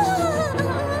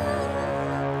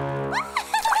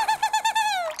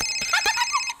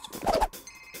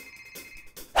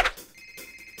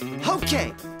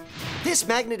 Okay, this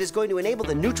magnet is going to enable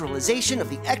the neutralization of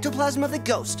the ectoplasm of the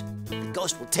ghost. The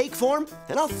ghost will take form,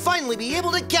 and I'll finally be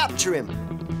able to capture him.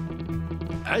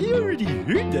 I already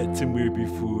heard that somewhere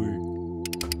before.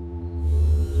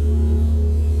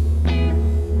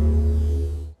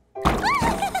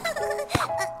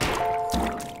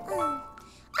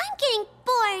 I'm getting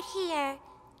bored here.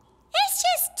 It's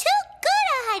just too good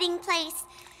a hiding place.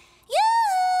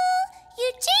 Yoo-hoo!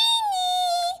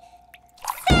 Eugénie!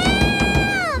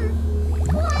 Sam!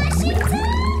 Washington!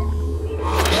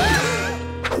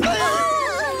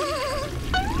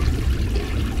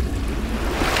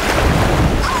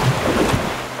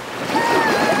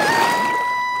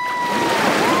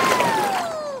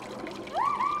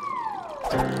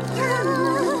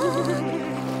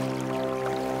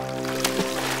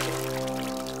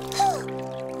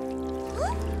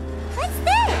 What's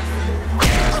this?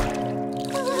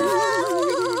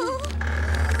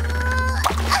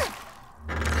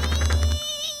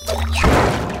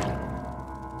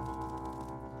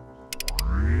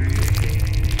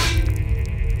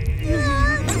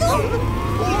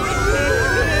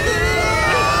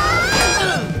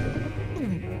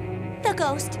 The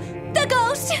ghost! The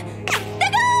ghost! The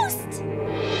ghost!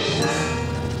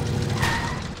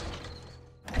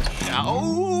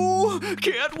 Oh,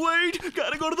 can't wait.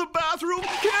 Gotta go to the bathroom.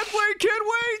 Can't wait, can't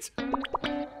wait.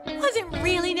 Was it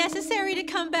really necessary to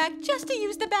come back just to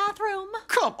use the bathroom?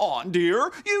 Come on,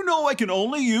 dear. You know I can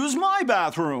only use my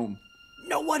bathroom.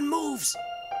 No one moves.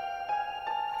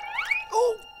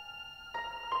 Oh!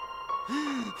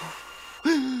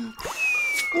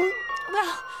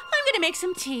 Well, I'm gonna make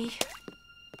some tea.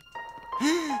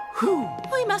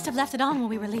 We must have left it on when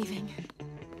we were leaving.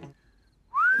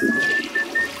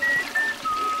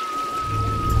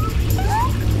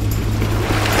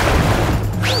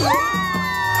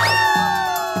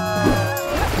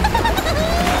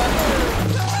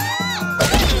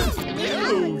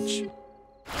 Ouch!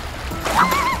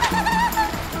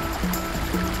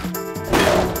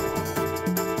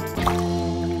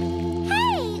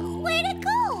 Hey, where'd it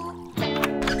go?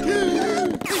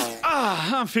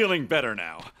 I'm feeling better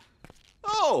now.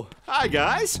 Oh, hi,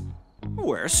 guys.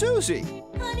 Where's Suzie?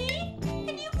 Honey,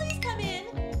 can you please come in?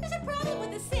 There's a problem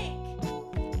with the sink.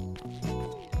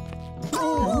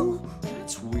 Oh,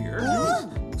 that's weird.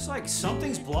 Looks like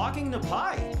something's blocking the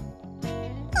pipe.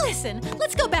 Listen,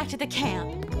 let's go back to the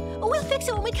camp. We'll fix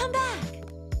it when we come back.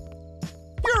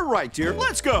 You're right, dear.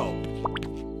 Let's go.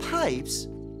 Pipes?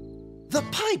 The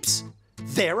pipes!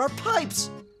 There are pipes!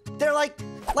 They're like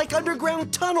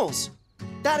underground tunnels.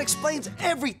 That explains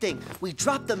everything. We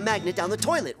dropped the magnet down the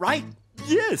toilet, right?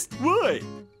 Yes, why?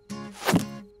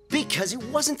 Because it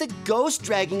wasn't the ghost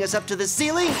dragging us up to the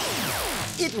ceiling.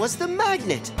 It was the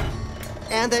magnet.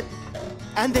 And that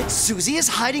Suzie is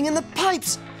hiding in the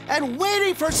pipes and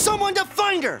waiting for someone to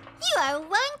find her. You are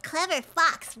one clever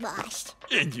fox, Wash.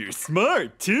 And you're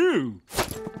smart, too.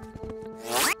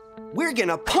 We're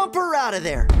gonna pump her out of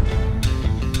there.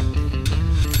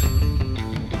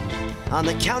 On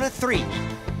the count of 3.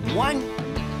 1,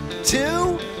 2,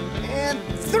 and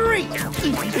 3.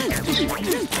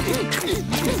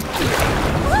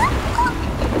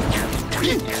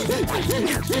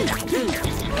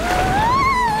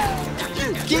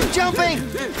 Keep jumping!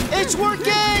 It's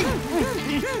working!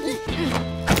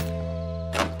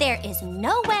 There is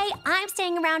no way I'm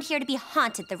staying around here to be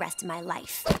haunted the rest of my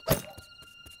life.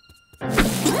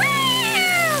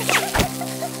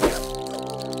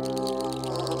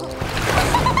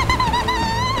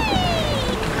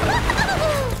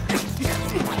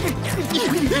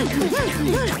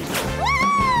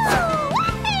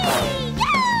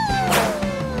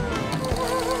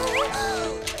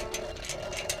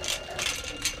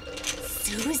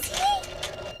 Suzie?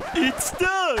 It's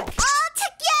stuck! All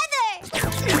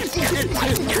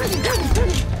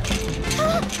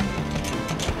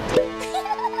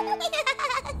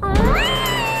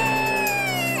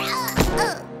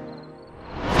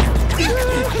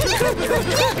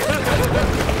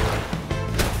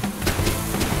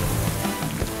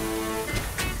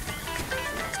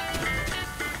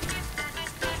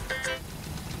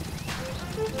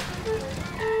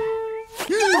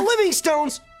The living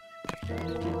stones!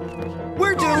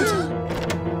 We're doomed!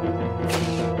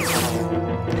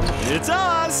 It's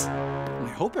us!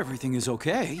 I hope everything is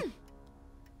okay.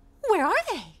 Where are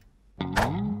they?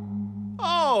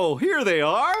 Oh, here they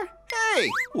are. Hey,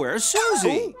 where's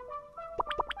Suzie?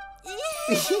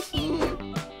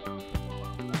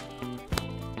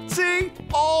 See,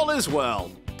 all is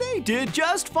well. They did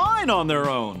just fine on their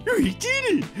own. We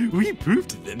did it! We proved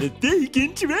to them that they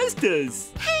can trust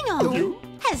us. Hang on.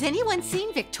 Has anyone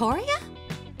seen Victoria?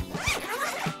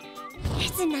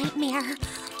 It's a nightmare.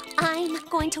 I'm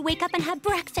going to wake up and have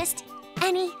breakfast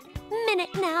any minute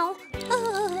now.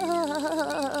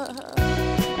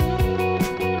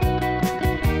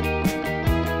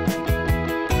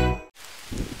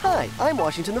 Hi, I'm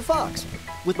Washington the Fox.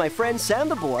 With my friend Sam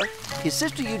the boar, his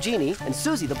sister Eugénie, and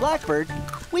Suzie the blackbird,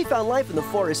 we found life in the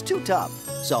forest too tough.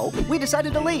 So we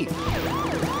decided to leave.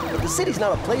 But the city's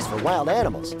not a place for wild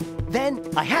animals. Then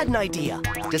I had an idea.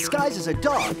 Disguised as a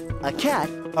dog, a cat,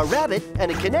 a rabbit,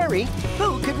 and a canary,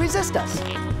 who could resist us?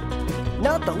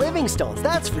 Not the living stones,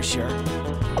 that's for sure.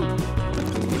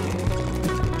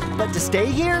 But to stay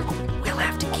here, we'll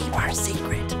have to keep our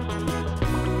secret.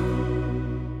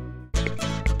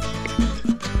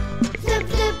 Flip,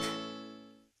 flip.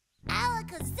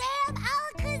 Alakazam,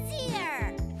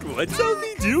 Alakazir. What's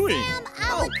Alfie doing?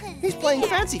 Oh, he's playing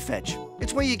Fancy Fetch.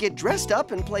 It's where you get dressed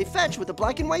up and play fetch with a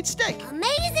black and white stick.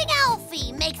 Amazing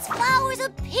Alfie makes flowers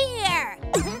appear.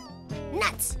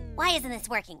 Nuts. Why isn't this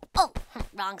working? Oh,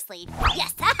 wrong sleeve.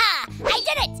 Yes, haha! I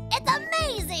did it! It's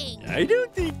amazing! I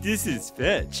don't think this is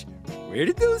fetch. Where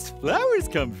did those flowers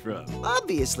come from?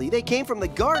 Obviously, they came from the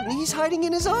garden he's hiding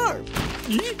in his arm.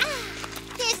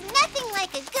 There's nothing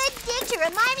like a good dig to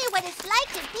remind me what it's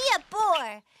like to be a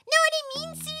boar. Know what I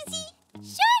mean, Suzie?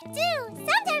 Sure do.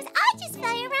 Sometimes I just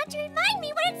fly around to remind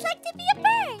me what it's like to be a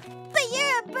bird. But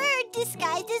you're a bird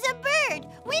disguised as a bird.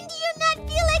 When do you not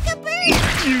feel like a bird?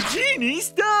 Eugénie,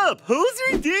 stop! Holes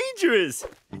are dangerous.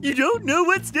 You don't know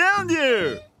what's down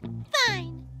there.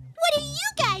 Fine. What are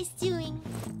you guys doing?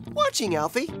 Watching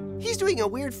Alfie. He's doing a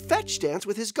weird fetch dance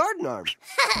with his garden arm.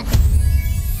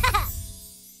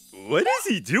 What is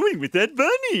he doing with that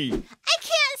bunny? I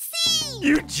can't see!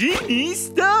 Eugénie,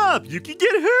 stop! You could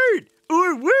get hurt!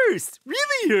 Or worse,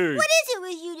 really hurt! What is it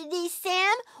with you today,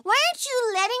 Sam? Why aren't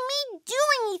you letting me do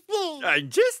anything? I'm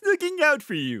just looking out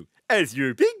for you. As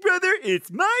your big brother,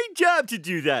 it's my job to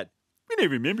do that. When I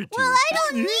remember to. Well, I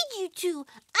don't need you to.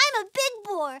 I'm a big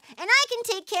boar, and I can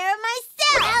take care of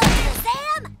myself.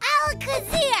 Alakazam,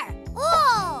 Alakazir!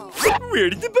 Whoa! Where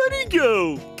did the bunny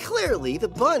go? Clearly, the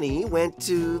bunny went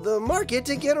to the market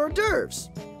to get hors d'oeuvres.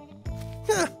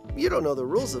 Huh, you don't know the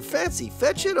rules of Fancy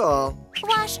Fetch at all.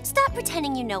 Wash, stop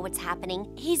pretending you know what's happening.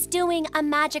 He's doing a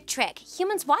magic trick.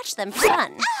 Humans watch them for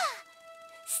fun.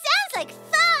 Sounds like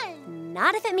fun!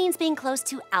 Not if it means being close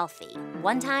to Alfie.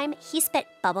 One time, he spit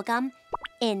bubblegum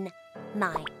in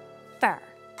my fur.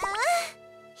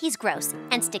 He's gross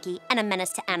and sticky and a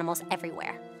menace to animals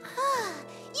everywhere.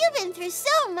 You've been through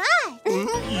so much.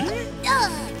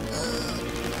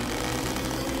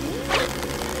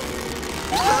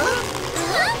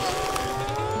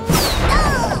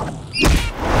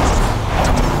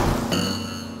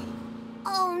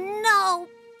 Oh no,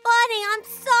 Bunny, I'm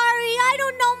sorry. I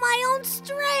don't know my own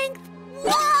strength.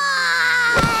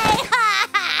 Why?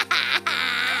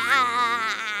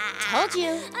 Told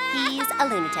you, he's a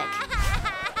lunatic.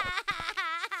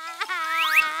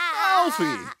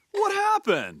 Alfie, what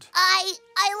happened? I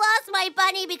lost my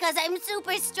bunny because I'm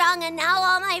super strong, and now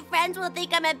all my friends will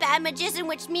think I'm a bad magician,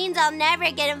 which means I'll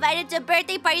never get invited to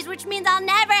birthday parties, which means I'll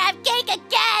never have cake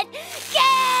again. Cake!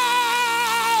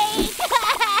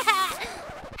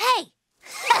 Hey,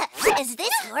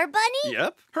 Our bunny?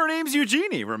 Yep. Her name's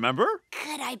Eugénie, remember?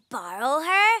 Could I borrow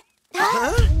her?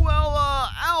 Well,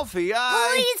 Alfie,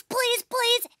 Please, please,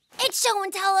 please. It's show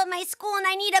and tell at my school and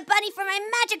I need a bunny for my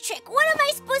magic trick. What am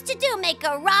I supposed to do? Make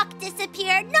a rock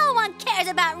disappear? No one cares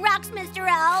about rocks, Mr.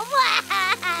 L.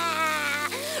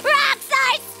 Rocks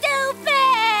are stupid!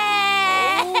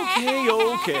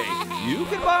 Okay. You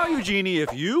can borrow Eugénie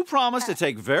if you promise to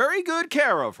take very good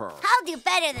care of her. I'll do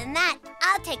better than that.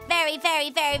 I'll take very, very,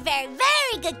 very, very,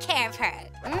 very good care of her.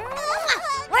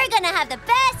 We're gonna have the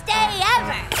best day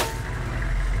ever.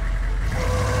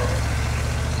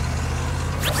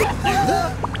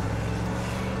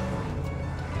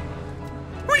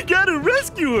 We gotta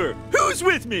rescue her! Who's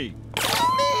with me?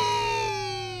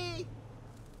 Me!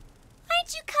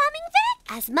 Aren't you coming, Vic?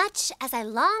 As much as I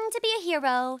long to be a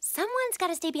hero, someone's got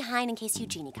to stay behind in case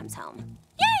Eugénie comes home.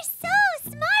 You're so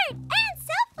smart and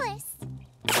selfless.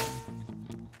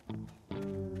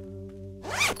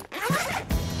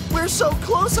 We're so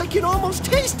close I can almost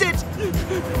taste it!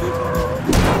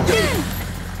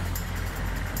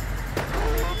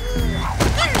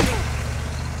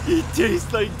 It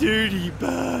tastes like dirty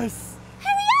bus.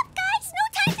 Hurry up, guys! No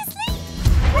time to sleep!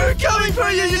 We're coming for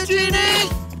you, Eugénie!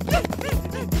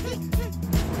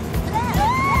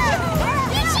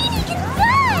 Eugénie can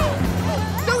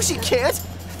fly! No, she can't!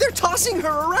 They're tossing her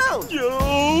around!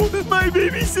 Yo, my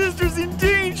baby sister's in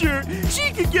danger!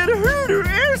 She could get hurt or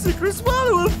air sick or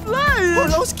swallow a fly! Or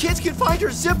those kids can find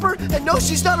her zipper and know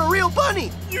she's not a real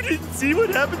bunny! You didn't see what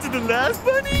happened to the last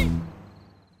bunny?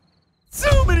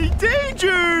 So many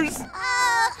dangers!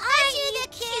 Oh, aren't you the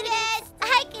cutest?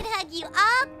 I could hug you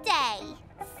all day.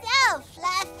 So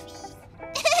fluffy.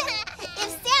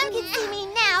 If Sam could see me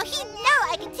now, he'd know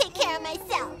I can take care of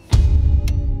myself.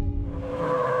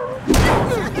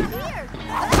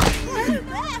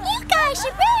 You guys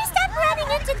should really stop running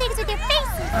into things with your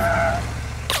faces.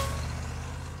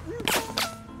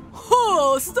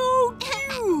 Oh, so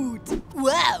cute!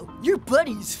 Wow, your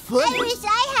buddy's funny. I wish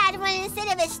I had one instead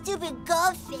of a stupid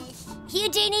goldfish.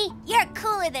 Eugénie, you're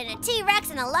cooler than a T-Rex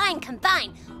and a lion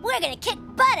combined. We're gonna kick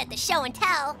butt at the show and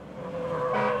tell.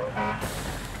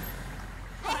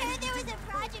 I heard there was a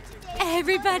project today.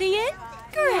 Everybody in?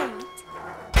 Great.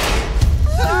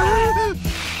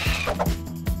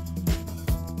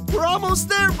 We're almost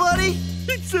there, buddy!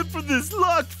 Except for this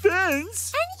locked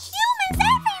fence. And humans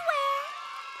everywhere!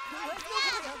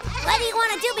 What do you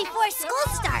want to do before school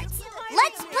starts?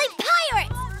 Let's play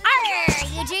pirates! Arr,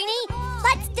 Eugénie!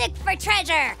 Let's dig for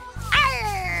treasure!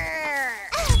 Arr!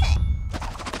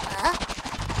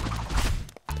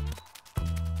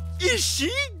 Is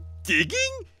she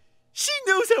digging? She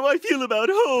knows how I feel about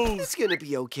holes. It's gonna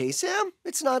be okay, Sam.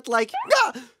 It's not like...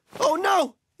 Ah! Oh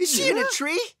no! Is she in a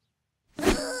tree?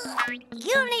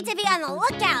 You need to be on the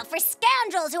lookout for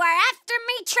scoundrels who are after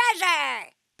me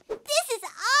treasure! This is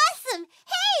awesome!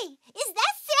 Hey, is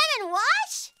that Sam and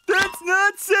Wash? That's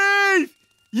not safe!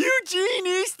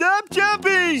 Eugénie, stop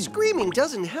jumping! Screaming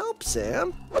doesn't help,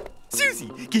 Sam.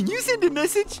 Suzie, can you send a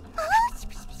message?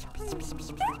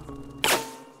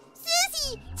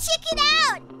 Suzie, check it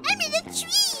out! I'm in the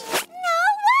tree! No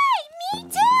way! Me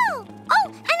too! Oh,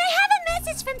 and I have a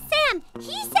message from Sam.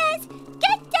 He says,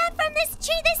 get down from this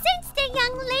tree this instant,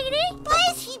 young lady. Why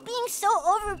is he being so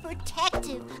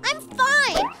overprotective? I'm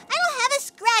fine. I don't have a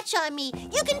scratch on me.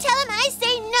 You can tell him I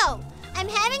say no. I'm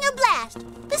having a blast.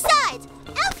 Besides,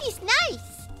 Alfie's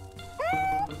nice.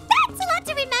 That's a lot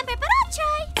to remember, but I'll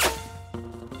try.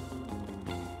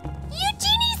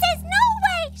 Eugénie says no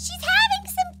way. She's having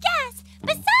some gas.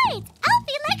 Besides,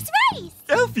 Alfie likes rice.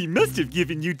 Alfie must have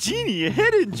given Eugénie a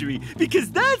head injury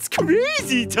because that's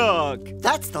crazy talk.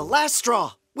 That's the last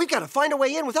straw. We've got to find a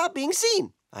way in without being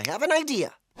seen. I have an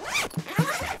idea.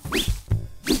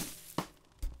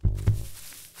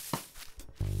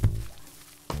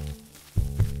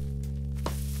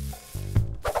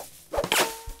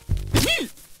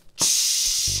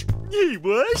 Shh! Hey,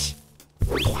 Wash.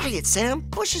 Quiet, Sam.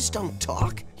 Bushes don't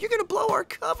talk. You're gonna blow our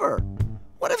cover.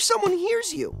 What if someone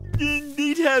hears you? Then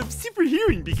they'd have super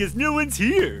hearing because no one's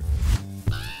here.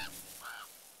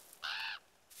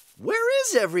 Where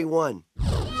is everyone?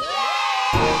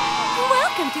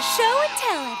 Welcome to Show and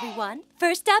Tell, everyone.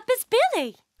 First up is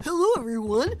Billy. Hello,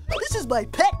 everyone. This is my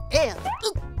pet ant.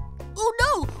 Oh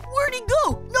no, where'd he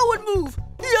go? No one move.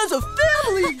 He has a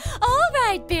family. All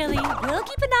right, Billy. We'll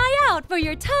keep an eye out for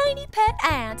your tiny pet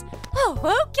ant. Oh,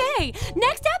 okay.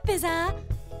 Next up is the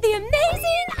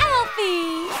amazing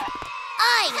Alfie.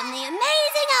 I am the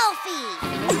amazing Alfie.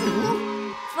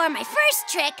 For my first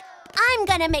trick, I'm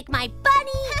gonna make my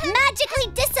bunny magically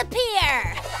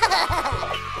disappear.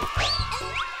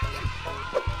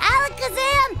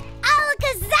 Alakazam!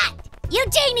 Alakazam!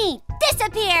 Eugénie,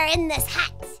 disappear in this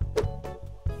hat.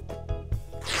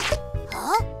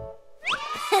 Huh?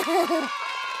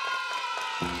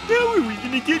 How are we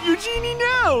gonna get Eugénie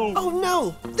now? Oh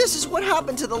no! This is what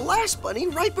happened to the last bunny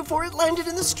right before it landed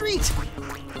in the street. Wait!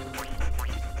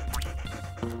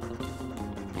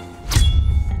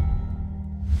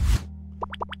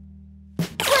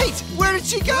 Where did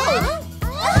she go?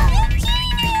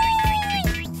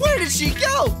 Where did she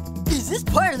go? Is this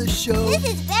part of the show? This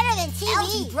is better than TV.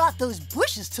 Elsie brought those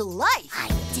bushes to life. I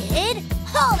did?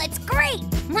 Oh, that's great!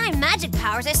 My magic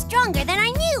powers are stronger than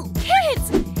I knew. Kids,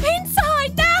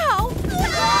 inside now!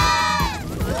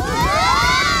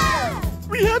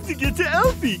 We have to get to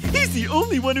Alfie. He's the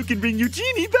only one who can bring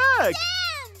Eugénie back.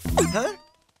 Huh?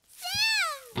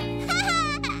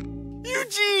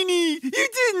 Eugénie, you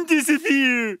didn't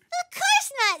disappear. Of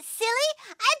course not, silly.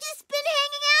 I've just been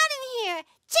hanging out in here.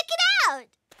 Check it out.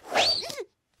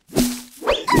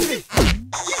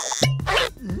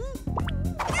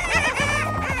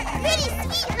 Pretty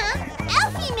sweet, huh?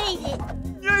 Alfie made it.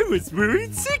 I was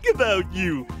worried sick about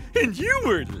you, and you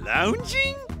were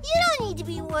lounging? You don't need to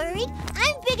be worried.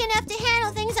 I'm big enough to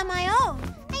handle things on my own.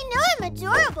 I know I'm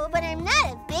adorable, but I'm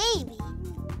not a baby.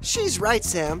 She's right,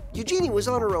 Sam. Eugénie was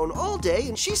on her own all day,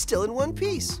 and she's still in one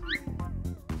piece.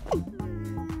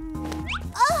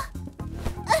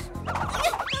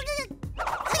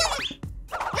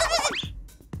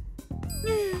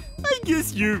 I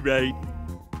guess you're right.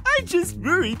 I just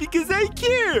worry because I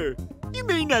care. You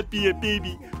may not be a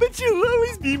baby, but you'll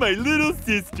always be my little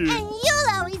sister. And you'll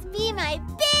always be my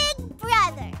big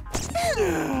brother.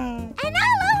 And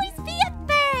I'll always be a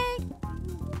bird.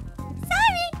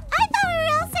 Sorry, I thought we were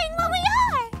all saying what we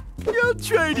are. I'll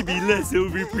try to be less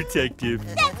overprotective.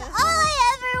 That's all I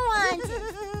ever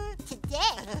wanted.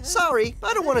 Today. Sorry,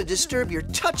 I don't want to disturb your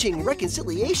touching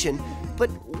reconciliation, but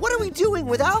what are we doing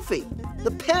with Alfie?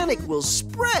 The panic will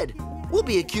spread. We'll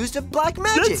be accused of black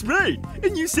magic. That's right,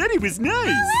 and you said he was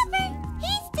nice. However,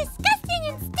 he's disgusting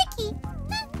and sticky.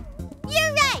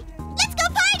 You're right. Let's go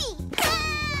party.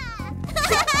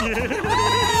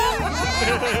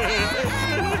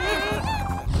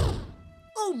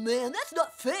 Oh man, that's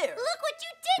not fair. Look what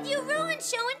you did. You ruined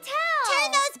show and tell.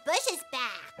 Turn those bushes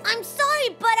back. I'm sorry,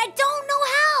 but I don't know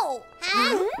how.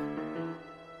 Huh?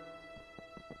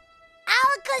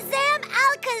 Alakazam,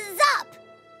 alakazap.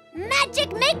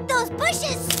 Magic, make those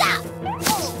bushes stop.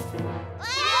 Oh.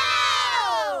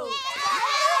 Wow!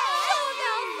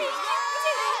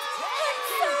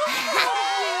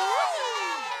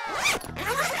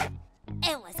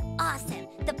 It was awesome.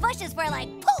 The bushes were like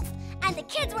poof, and the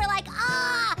kids were like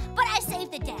ah, but I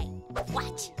saved the day.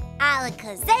 Watch.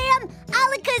 Alakazam,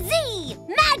 alakazee.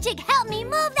 Magic, help me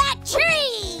move that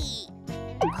tree.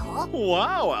 Huh?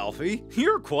 Wow, Alfie,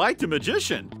 you're quite the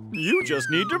magician. You just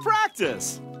need to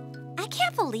practice. I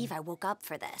can't believe I woke up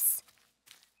for this.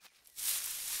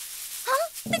 Huh?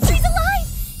 The tree's alive!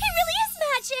 It really is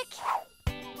magic!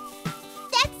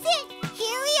 That's it!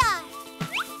 Here we are!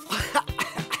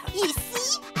 You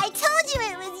see? I told you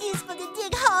it was useful to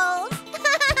dig holes!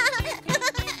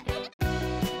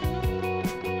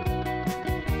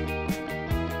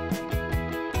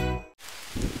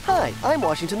 Hi, I'm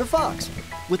Washington the Fox.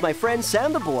 With my friend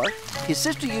Sam the Boar, his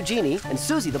sister Eugénie, and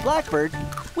Suzie the Blackbird,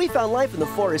 we found life in the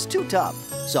forest too tough,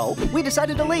 so we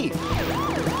decided to leave.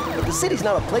 But the city's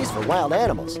not a place for wild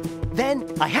animals. Then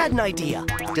I had an idea.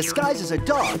 Disguised as a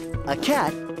dog, a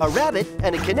cat, a rabbit,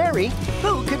 and a canary,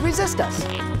 who could resist us?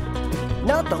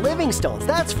 Not the Livingstones,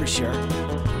 that's for sure.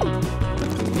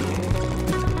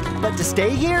 But to stay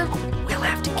here, we'll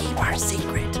have to keep our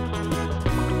secret.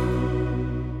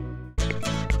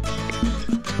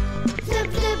 Flip,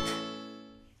 flip.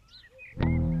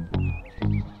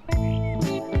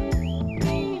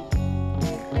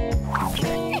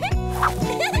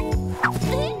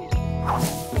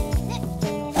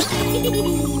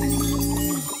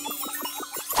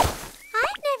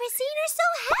 I've never seen her so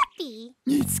happy.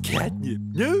 It's catnip.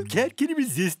 No cat can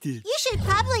resist it. You should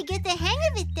probably get the hang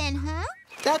of it then, huh?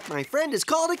 That, my friend, is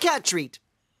called a cat treat.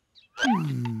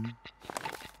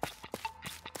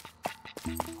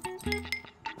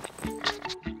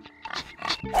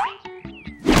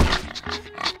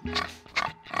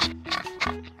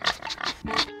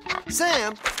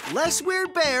 Sam, less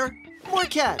weird bear, more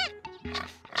cat.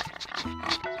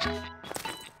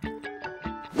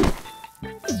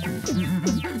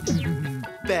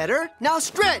 Better. Now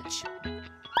stretch.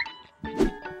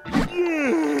 Good.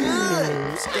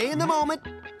 Stay in the moment.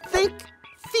 Think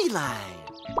feline.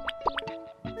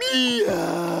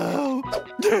 Meow.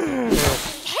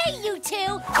 Hey, you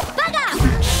two! Bug up!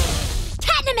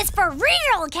 Catnip is for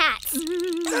real cats!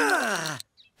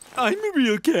 I'm a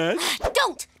real cat.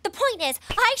 Don't! The point is,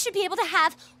 I should be able to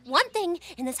have one thing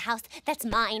in this house that's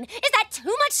mine. Is that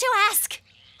too much to ask?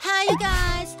 Hi, you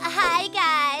guys. Hi,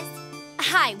 guys.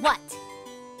 Hi, what?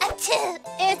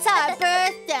 It's our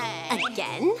birthday.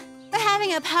 Again? We're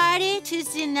having a party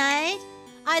Tuesday night.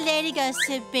 Our lady goes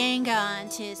to bingo on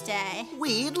Tuesday.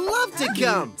 We'd love to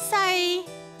come. Sorry,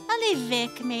 only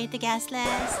Vic made the guest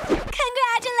list.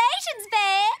 Congratulations,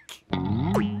 Vic!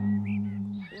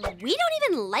 We don't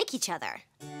even like each other.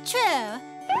 True,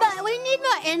 but we need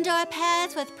more indoor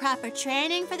pets with proper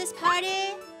training for this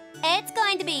party. It's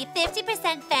going to be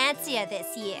 50% fancier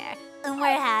this year. And we're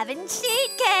having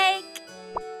sheet cake.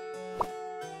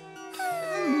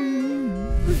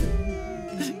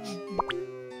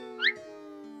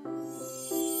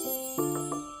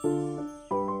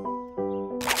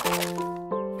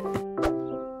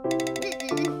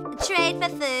 Trade for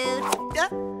food.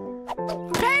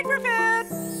 Trade for food.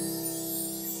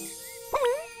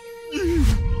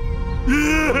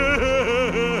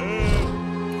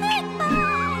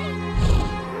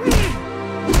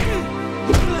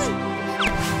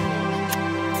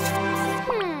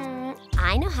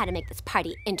 I know how to make this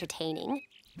party entertaining.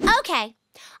 Okay,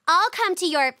 I'll come to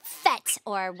your fete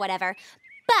or whatever,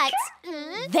 but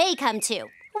they come too.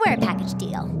 We're a package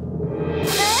deal.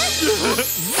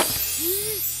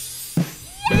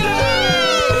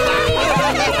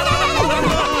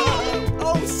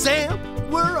 Oh, Sam,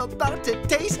 we're about to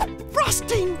taste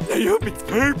frosting. I hope it's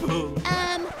purple.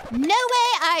 No way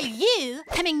are you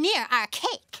coming near our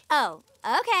cake. Oh,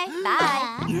 okay,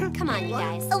 bye. Come on, you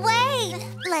guys. Wait,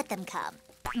 let them come.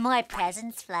 More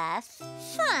presents, Fluff.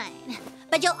 Fine,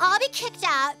 but you'll all be kicked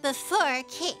out before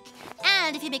cake.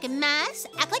 And if you make a mess,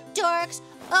 act like dorks,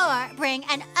 or bring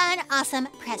an unawesome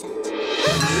present.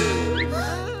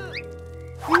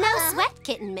 No sweat,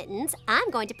 Kitten Mittens. I'm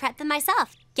going to prep them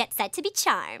myself. Get set to be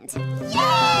charmed.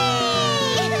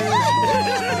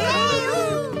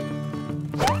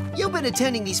 You've been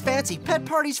attending these fancy pet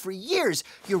parties for years.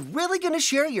 You're really going to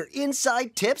share your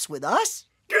inside tips with us?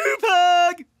 Group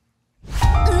hug!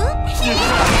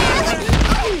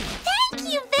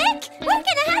 Thank you, Vic. We're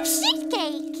gonna have sheet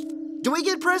cake. Do we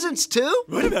get presents too?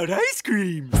 What about ice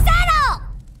cream? Settle!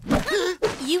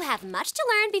 You have much to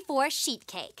learn before sheet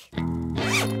cake.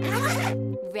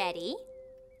 Ready?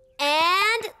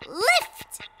 And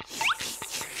lift!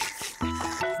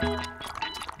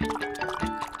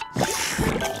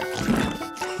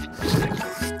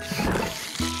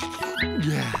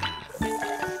 Yeah.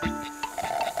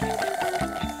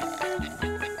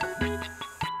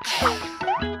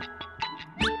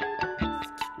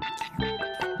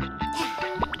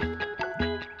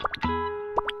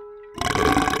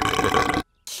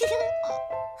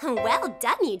 Well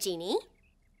done, Eugénie.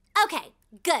 Okay,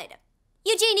 good.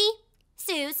 Eugénie,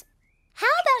 Suze, how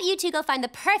about you two go find the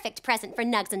perfect present for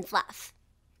Nugs and Fluff?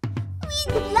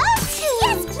 We'd love to!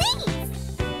 Yes, please!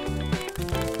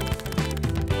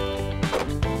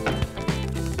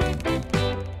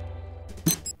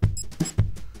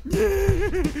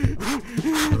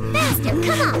 Faster,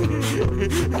 come on!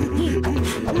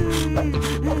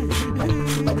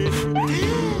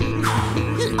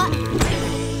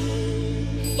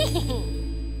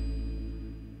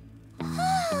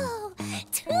 Oh,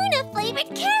 tuna-flavored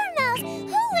caramels!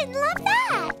 Who would love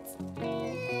that?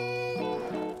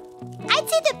 I'd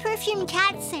say the perfume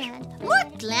cat sand. More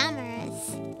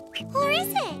glamorous. Or is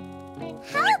it?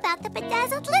 How about the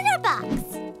bedazzled litter box?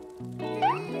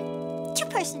 Too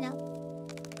personal.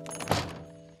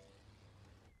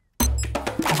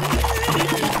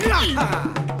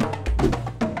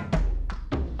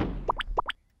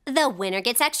 The winner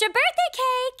gets extra birthday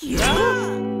cake!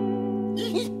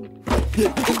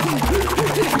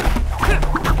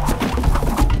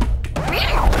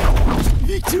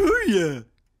 Victoria!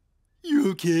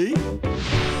 You okay?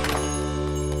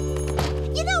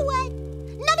 You know what?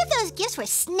 None of those gifts were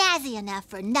snazzy enough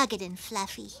for Nugget and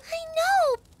Fluffy. I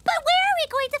know, but where are we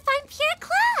going to find pure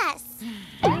class?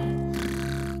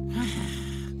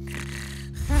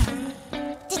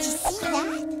 Did you see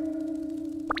that?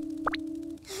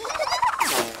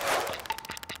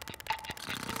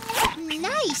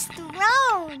 Nice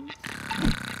throne.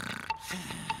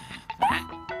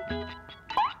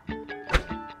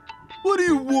 What do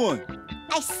you want?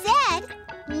 I said,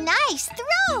 nice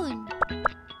throne.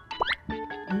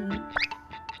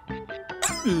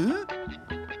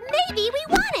 Maybe we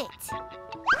want it.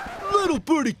 Little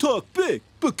birdie talk big,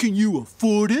 but can you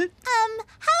afford it?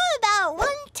 How about one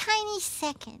tiny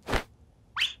second?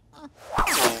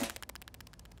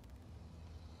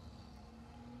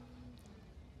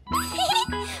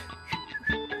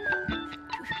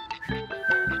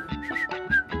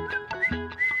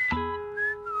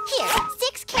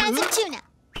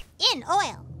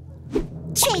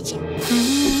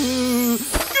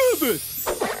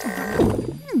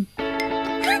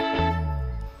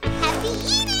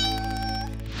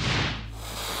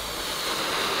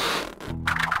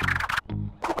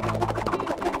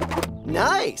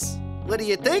 do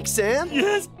you think, Sam?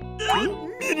 Just a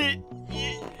minute.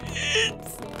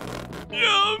 It's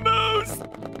almost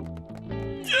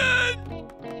done.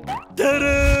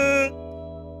 Ta-da!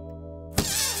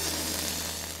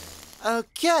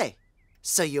 Okay,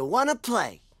 so you want to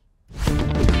play?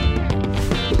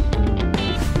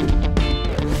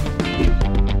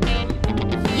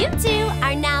 You two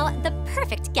are now the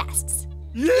perfect guests.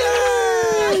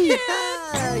 Yay!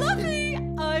 Fluffy,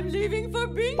 I'm leaving for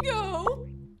bingo.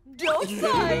 Don't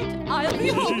fight. I'll be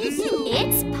home soon.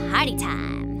 It's party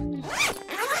time.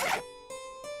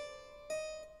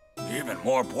 Even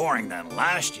more boring than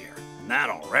last year, and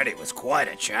that already was quite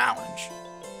a challenge.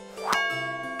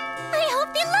 I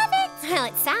hope they love it. Well,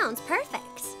 it sounds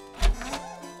perfect.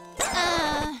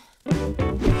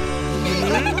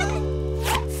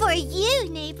 For you,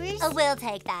 neighbors. Oh, we'll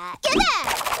take that. Get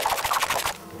that!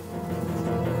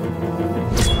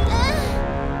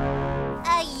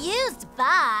 A used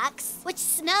box, which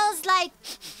smells like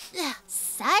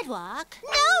sidewalk.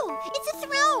 No, it's a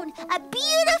throne, a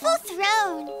beautiful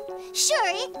throne. Sure,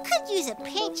 it could use a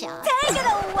paint job. Take it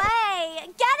away.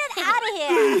 Get it out of I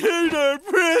here. hate our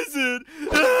present.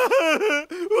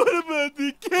 What about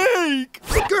the cake?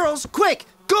 Girls, quick!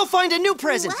 Go find a new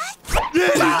present! What?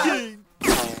 Anything.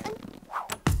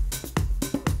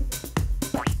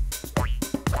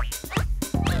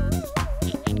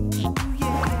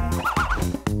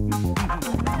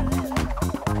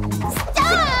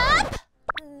 Stop!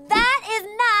 That is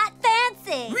not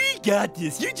fancy. We got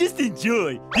this. You just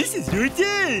enjoy. This is your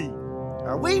day.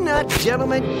 Are we not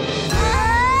gentlemen? Are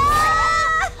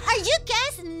you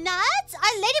guys nuts?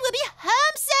 Our lady will be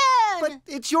home soon. But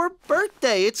it's your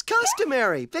birthday. It's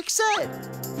customary. Vic said.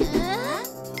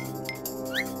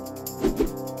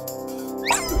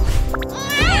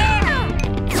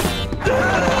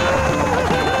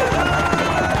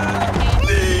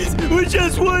 Please, we're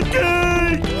just one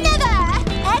day. Never!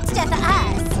 Extra for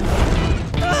us.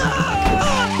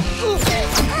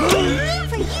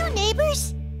 For you,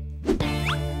 neighbors.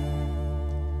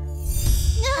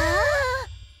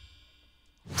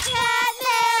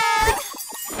 Catnip!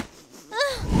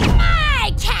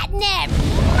 My catnip.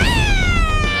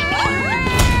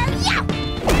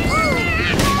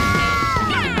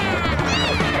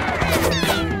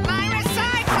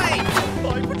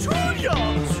 My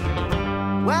petunias.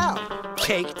 Well,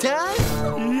 cake time?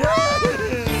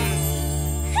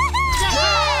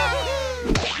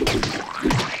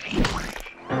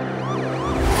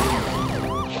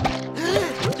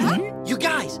 You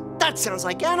guys, that sounds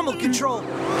like animal control.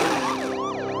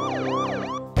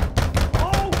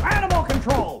 Oh, animal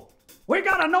control! We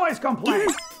got a noise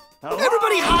complaint!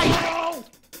 Everybody hide!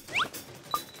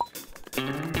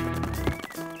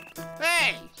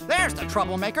 Hey, there's the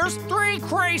troublemakers. 3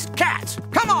 crazed cats.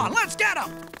 Come on, let's get them.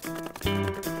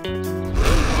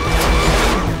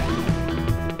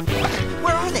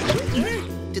 Where are they?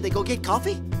 Did they go get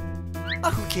coffee?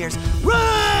 Oh, who cares?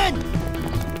 Run!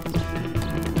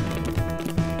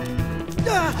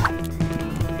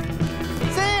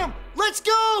 Sam, let's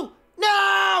go!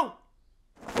 Now!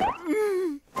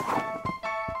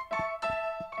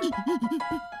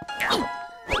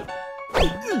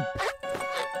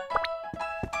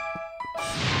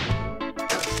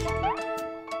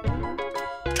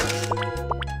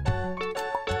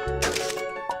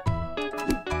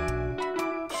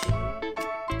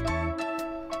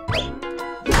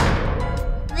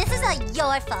 This is all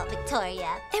your fault,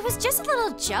 Victoria. It was just a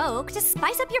little joke to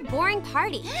spice up your boring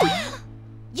party.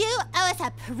 You owe us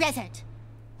a present.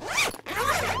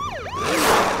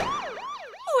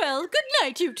 Well, good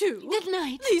night, you two. Good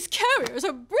night. These carriers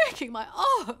are breaking my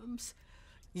arms.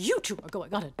 You two are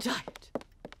going on a diet.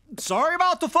 Sorry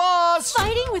about the fuss.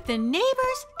 Fighting with the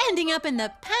neighbors, ending up in the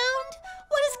pound?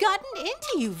 What has gotten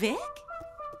into you, Vic?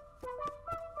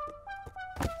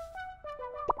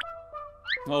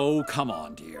 Oh, come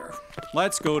on, dear.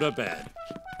 Let's go to bed.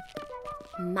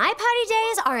 My party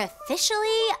days are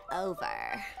officially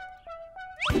over.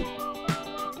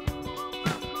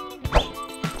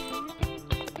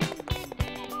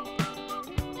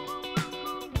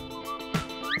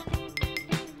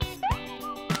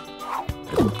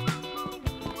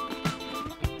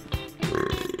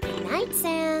 Good night,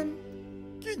 Sam.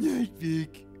 Good night,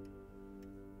 Vic.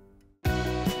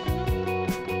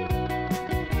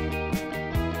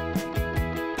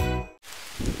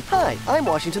 Hi, I'm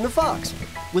Washington the Fox.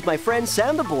 With my friend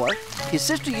Sam the Boar, his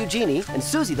sister Eugénie, and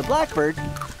Suzie the Blackbird,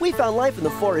 we found life in the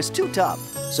forest too tough,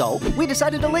 so we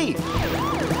decided to leave.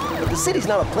 But the city's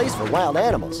not a place for wild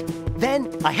animals.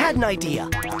 Then I had an idea.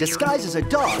 Disguised as a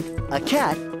dog, a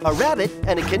cat, a rabbit,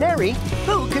 and a canary,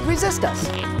 who could resist us?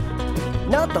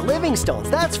 Not the Livingstones,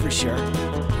 that's for sure.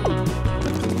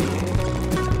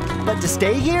 But to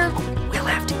stay here, we'll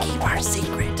have to keep our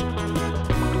secret.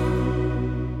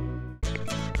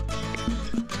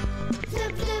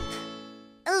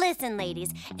 Listen,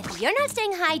 ladies, if you're not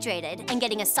staying hydrated and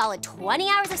getting a solid 20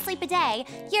 hours of sleep a day,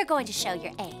 you're going to show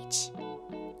your age.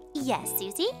 Yes,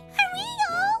 Suzie? Are we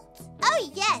old?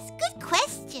 Oh, yes. Good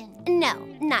question. No,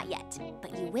 not yet,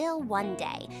 but you will one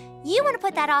day. You want to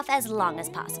put that off as long as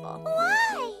possible.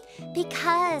 Why?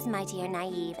 Because, my dear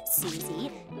naive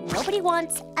Suzie, nobody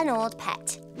wants an old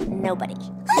pet. Nobody.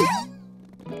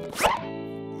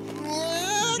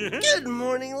 Good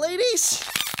morning, ladies.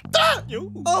 Ah!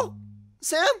 Oh,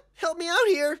 Sam, help me out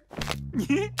here.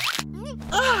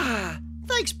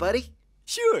 Thanks, buddy.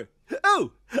 Sure.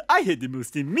 Oh, I had the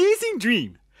most amazing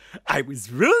dream. I was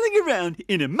rolling around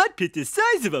in a mud pit the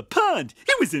size of a pond.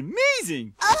 It was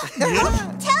amazing.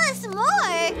 Tell us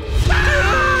more.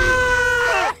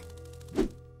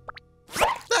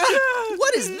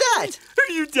 What is that?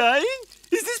 Are you dying?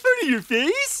 Is this part of your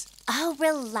face? Oh,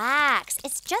 relax.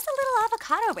 It's just a little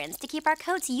avocado rinse to keep our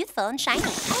coats youthful and shiny.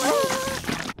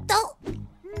 Oh.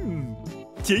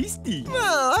 Tasty.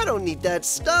 Oh, I don't need that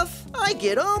stuff. I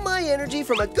get all my energy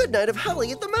from a good night of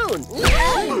howling at the moon.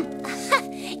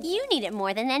 You need it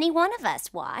more than any one of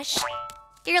us, Wash.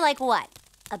 You're like what?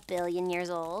 1 billion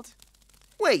years old?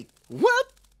 Wait,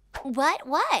 what? What?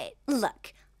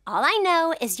 Look, all I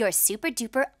know is you're super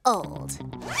duper old.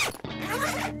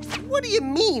 What do you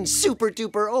mean, super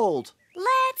duper old?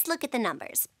 Let's look at the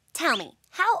numbers. Tell me,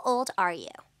 how old are you?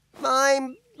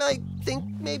 I think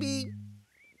maybe...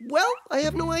 Well, I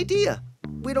have no idea.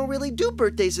 We don't really do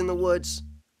birthdays in the woods.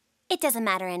 It doesn't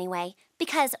matter anyway,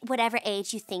 because whatever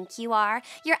age you think you are,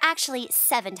 you're actually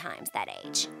 7 times that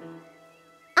age.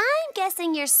 I'm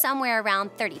guessing you're somewhere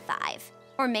around 35,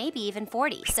 or maybe even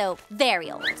 40, so very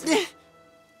old.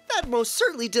 That most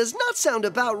certainly does not sound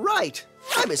about right.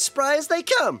 I'm as spry as they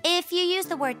come. If you use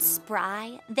the word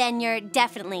spry, then you're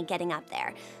definitely getting up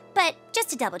there. But just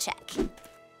to double check.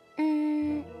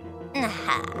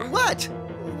 What?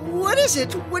 What is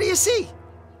it? What do you see?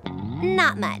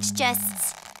 Not much,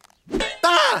 just...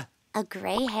 Ah! A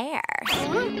gray hair.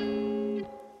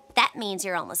 That means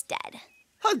you're almost dead.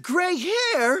 A gray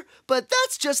hair? But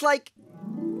that's just like...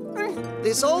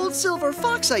 this old silver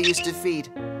fox I used to feed.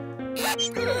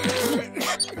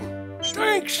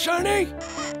 Thanks, Sonny.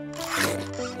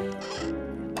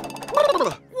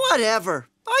 Whatever.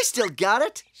 I still got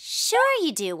it. Sure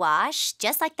you do, Wash.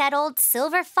 Just like that old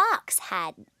silver fox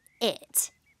had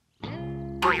it.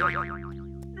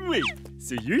 Wait,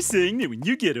 so you're saying that when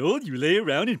you get old, you lay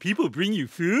around and people bring you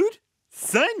food?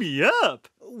 Sign me up!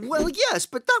 Well, yes,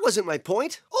 but that wasn't my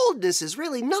point. Oldness is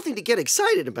really nothing to get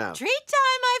excited about. Treat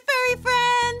time, my furry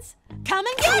friends! Come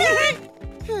and get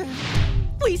it!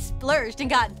 We splurged and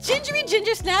got gingery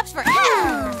ginger snaps for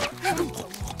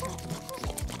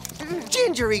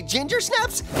Gingery ginger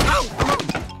snaps? Ow!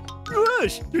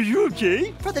 Gosh, are you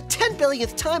okay? For the 10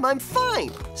 billionth time, I'm fine.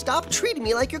 Stop treating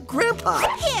me like your grandpa.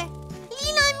 Here,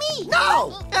 lean on me.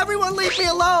 No! Everyone leave me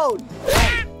alone!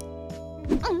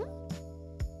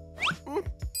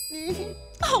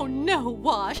 Oh no,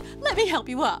 Wash. Let me help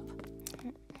you up.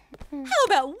 How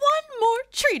about one more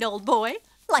treat, old boy?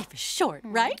 Life is short,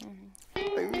 right?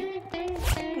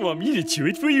 Want me to chew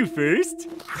it for you first?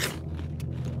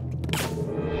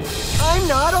 I'm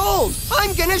not old!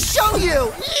 I'm gonna show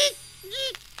you!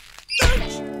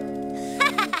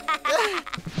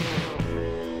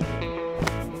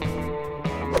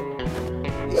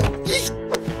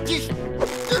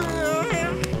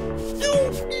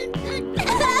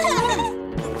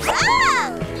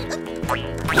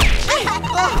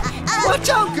 Watch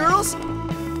out, girls!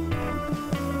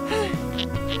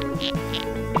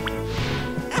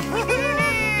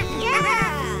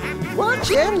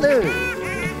 Watch and learn.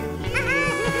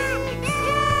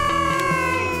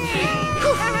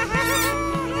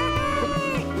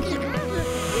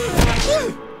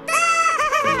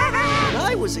 When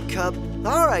I was a cub,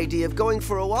 our idea of going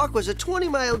for a walk was a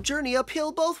 20-mile journey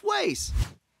uphill both ways.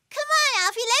 Come on,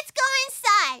 Alfie, let's go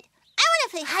inside. I want to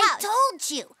play house. I told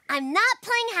you, I'm not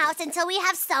playing house until we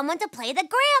have someone to play the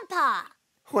grandpa.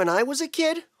 When I was a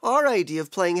kid, our idea of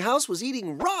playing house was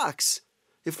eating rocks.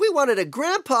 If we wanted a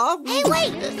grandpa, Hey,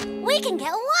 wait! We can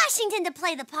get Washington to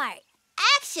play the part.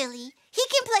 Actually, he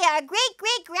can play our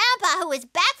great-great-grandpa who is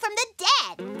back from the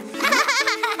dead.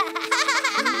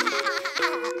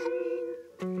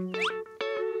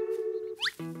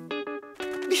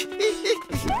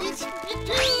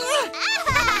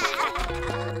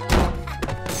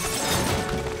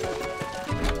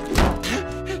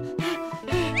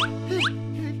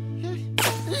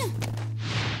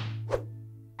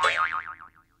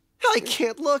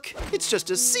 Look, it's just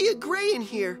a sea of gray in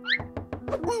here.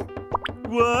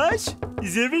 Wash,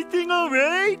 is everything all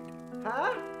right?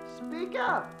 Huh? Speak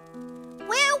up.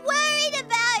 We're worried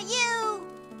about you.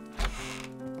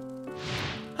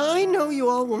 I know you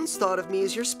all once thought of me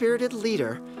as your spirited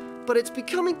leader, but it's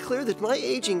becoming clear that my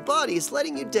aging body is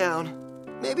letting you down.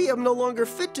 Maybe I'm no longer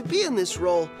fit to be in this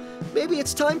role. Maybe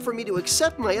it's time for me to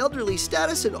accept my elderly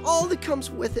status and all that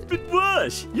comes with it. But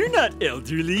Wash, you're not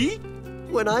elderly.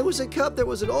 When I was a cub, there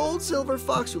was an old silver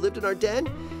fox who lived in our den.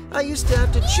 I used to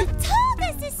have to chew. You told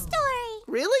us this story.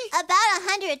 Really? About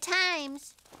 100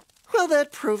 times. Well,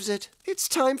 that proves it. It's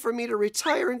time for me to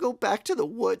retire and go back to the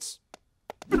woods.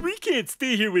 But we can't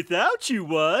stay here without you,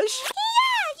 Wash.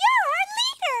 Yeah, you're our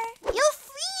leader. You'll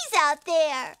freeze out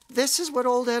there. This is what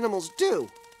old animals do.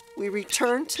 We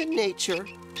return to nature.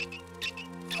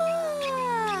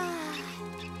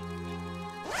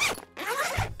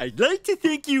 I'd like to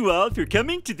thank you all for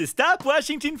coming to the Stop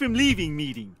Washington from Leaving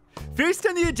meeting. First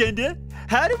on the agenda,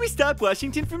 how do we stop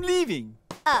Washington from leaving?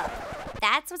 Oh,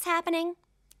 that's what's happening?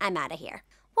 I'm out of here.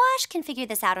 Wash can figure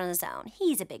this out on his own.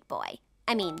 He's a big boy.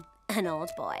 I mean, an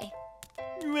old boy.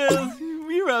 Well,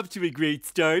 we're off to a great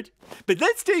start. But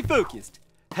let's stay focused.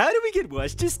 How do we get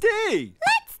Wash to stay?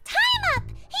 Let's tie him up.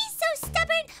 He's so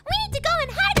stubborn, we need to go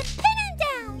and hide and pin him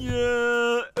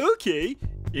down. Okay.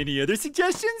 Any other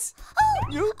suggestions? Oh,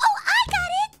 I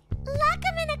got it. Lock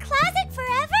him in a closet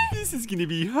forever? This is gonna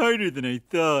be harder than I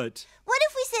thought. What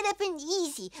if we set up an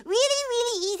easy,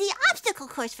 really easy obstacle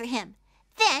course for him?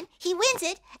 Then he wins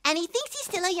it, and he thinks he's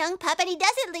still a young pup, and he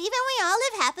doesn't leave, and we all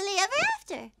live happily ever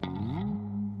after.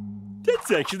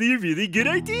 That's actually a really good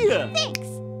idea. Thanks.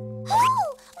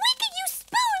 Oh, we could use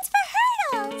spoons for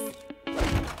hurdles.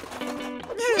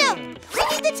 No, we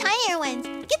need the tinier ones.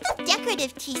 Get the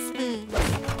decorative teaspoons.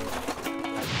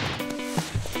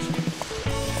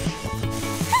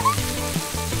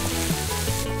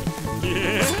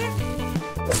 Yeah?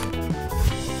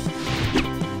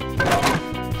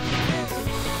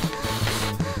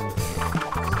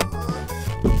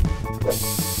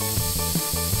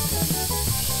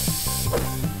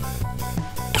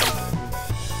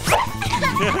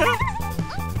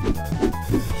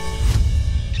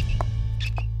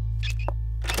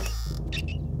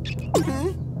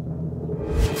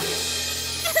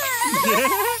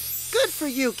 Good for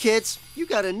you, kids. You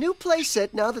got a new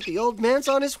playset now that the old man's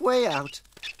on his way out.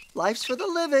 Life's for the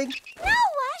living. No,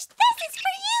 Wash, this is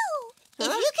for you. If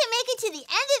you can make it to the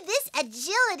end of this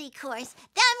agility course,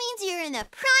 that means you're in the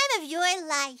prime of your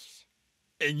life.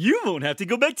 And you won't have to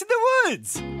go back to the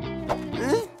woods.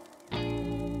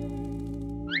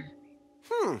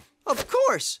 Of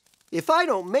course. If I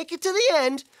don't make it to the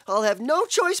end, I'll have no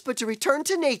choice but to return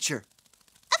to nature.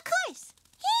 Of course.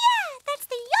 Yeah, that's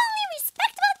the only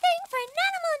respectable thing for an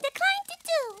animal inclined to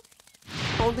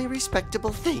do. Only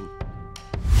respectable thing.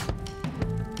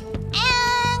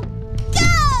 And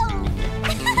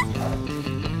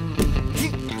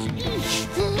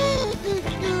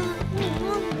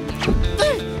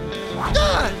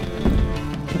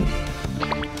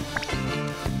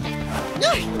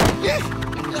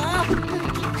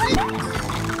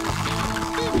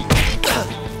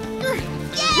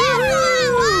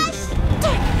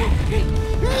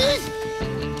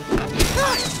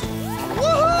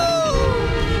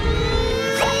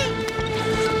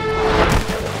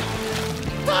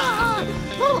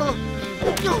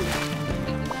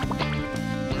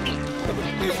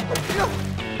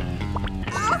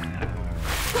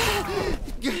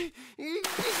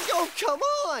Oh, come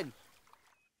on!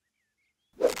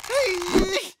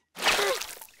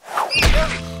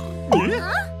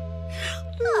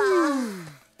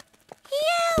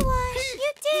 yeah, Wash,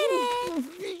 you did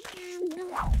it.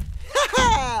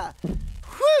 Ha-ha!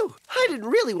 Whew! I didn't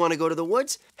really want to go to the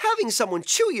woods. Having someone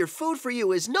chew your food for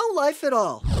you is no life at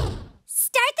all.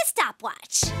 Start the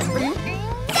stopwatch.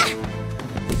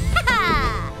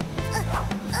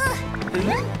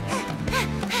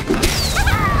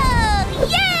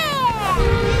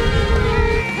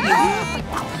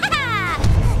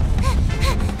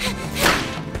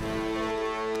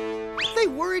 They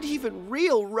weren't even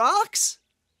real rocks.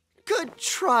 Good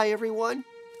try, everyone.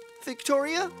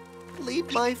 Victoria,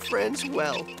 lead my friends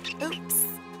well. Oops.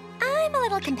 I'm a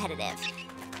little competitive.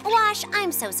 Wash,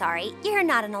 I'm so sorry. You're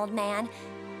not an old man.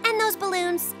 And those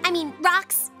balloons,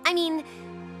 rocks, I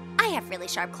have really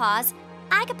sharp claws.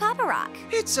 I could pop a rock.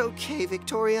 It's okay,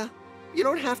 Victoria. You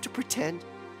don't have to pretend.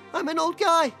 I'm an old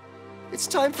guy. It's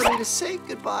time for me to say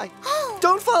goodbye.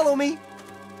 Don't follow me.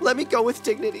 Let me go with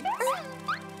dignity.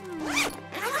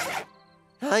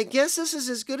 I guess this is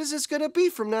as good as it's gonna be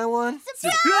from now on.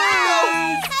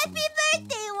 Surprise! Happy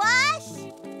birthday, Wash!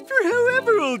 For however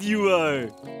however old you are.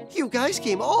 You guys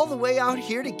came all the way out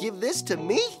here to give this to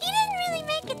me? You didn't really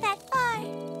make it that far.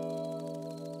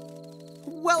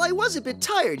 Well, I was a bit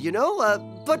tired, you know.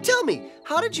 But tell me,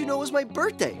 how did you know it was my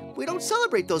birthday? We don't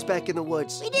celebrate those back in the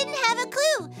woods. We didn't have a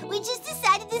clue. We just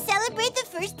decided to celebrate the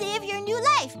first day of your new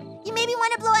life. You maybe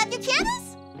want to blow out your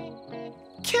candles?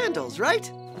 Candles,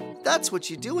 right? That's what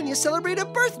you do when you celebrate a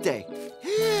birthday.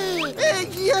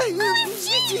 OMG!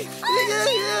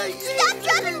 Stop,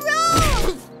 drop, and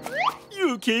roll!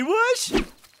 You okay, Wash?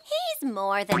 He's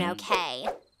more than okay.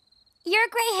 Your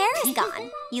gray hair is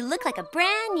gone. You look like a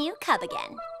brand new cub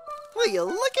again. Will you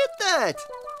look at that?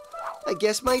 I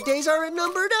guess my days aren't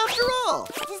numbered after all.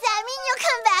 Does that mean you'll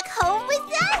come back home with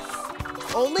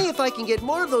us? Only if I can get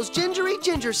more of those gingery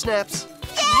ginger snaps.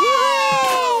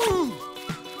 Yay!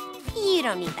 You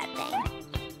don't need that thing.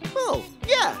 Oh,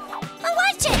 yeah. Oh,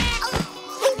 watch it!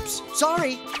 Oops,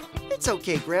 sorry. It's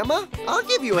okay, Grandma. I'll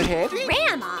give you a hand.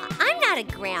 Grandma? I'm not a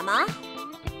grandma.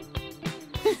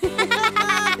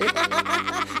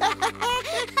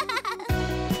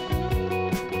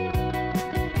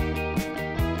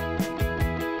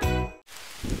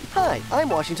 Hi, I'm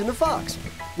Washington the Fox.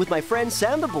 With my friend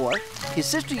Sam the Boar, his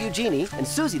sister Eugénie, and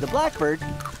Suzie the Blackbird,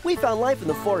 we found life in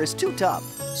the forest too tough.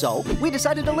 So we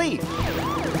decided to leave.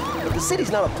 But the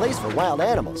city's not a place for wild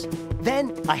animals.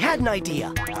 Then I had an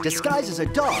idea. Disguised as a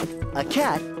dog, a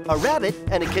cat, a rabbit,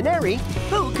 and a canary,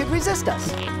 who could resist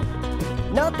us?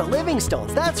 Not the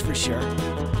Livingstones, that's for sure.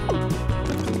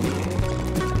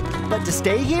 But to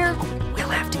stay here, we'll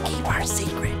have to keep our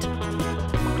secret.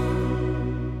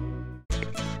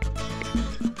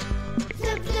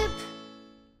 Flip, flip.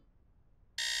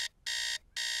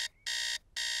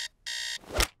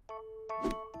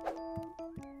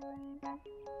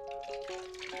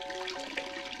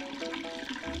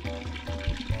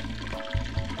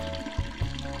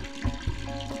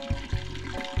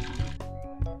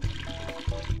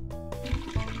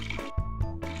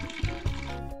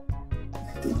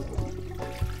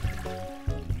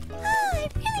 I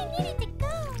really needed to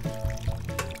go.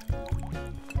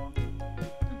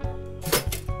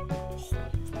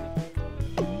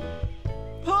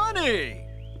 Honey!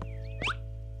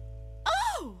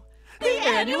 Oh, the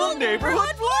annual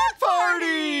neighborhood block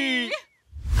party!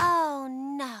 Oh,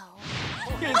 no.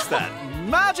 It's that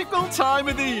magical time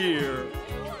of the year.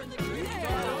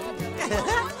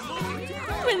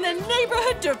 When the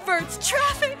neighborhood diverts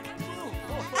traffic,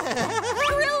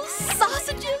 grills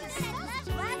sausages,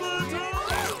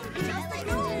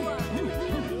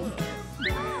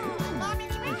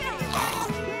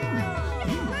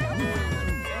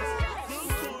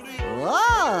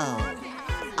 Whoa!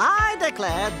 I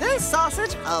declare this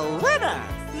sausage a winner!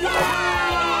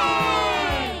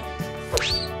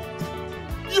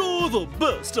 You're the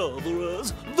best,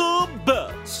 Alvarez. The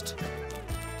best.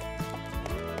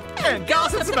 And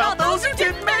gossips about those who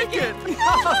didn't make it.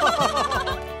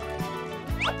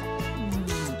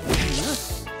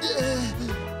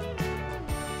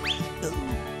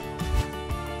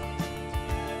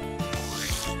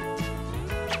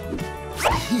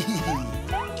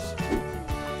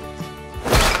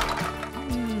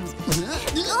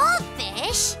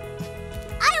 Goldfish?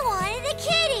 I wanted a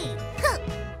kitty. Huh.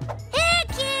 Here,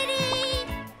 kitty.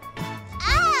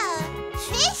 Ah,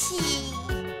 fishy.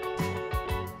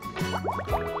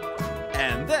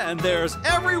 And then there's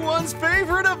everyone's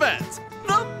favorite event,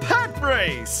 the pet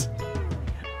race.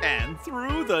 And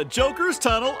through the Joker's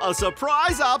Tunnel, a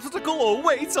surprise obstacle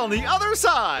awaits on the other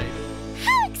side.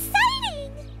 How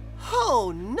exciting!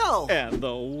 Oh, no. And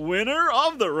the winner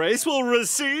of the race will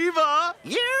receive a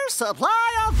Year's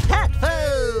supply of pet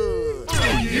food!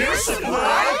 A year's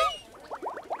supply?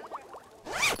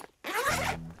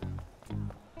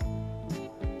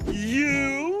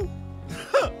 You?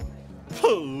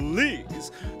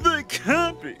 Please, they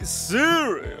can't be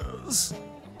serious.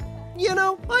 You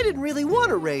know, I didn't really want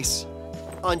to race.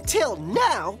 Until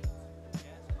now.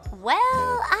 Well,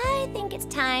 I think it's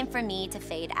time for me to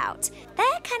fade out.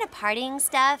 That kind of partying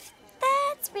stuff,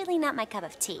 that's really not my cup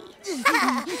of tea.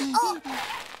 Oh,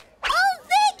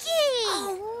 Vicky!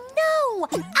 Oh, no!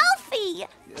 Alfie!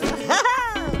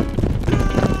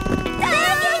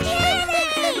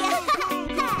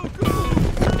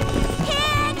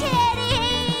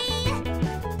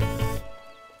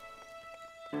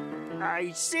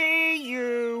 I see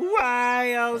you,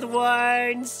 wild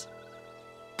ones.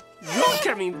 You're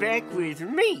coming back with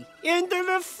me into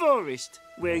the forest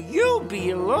where you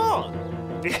belong.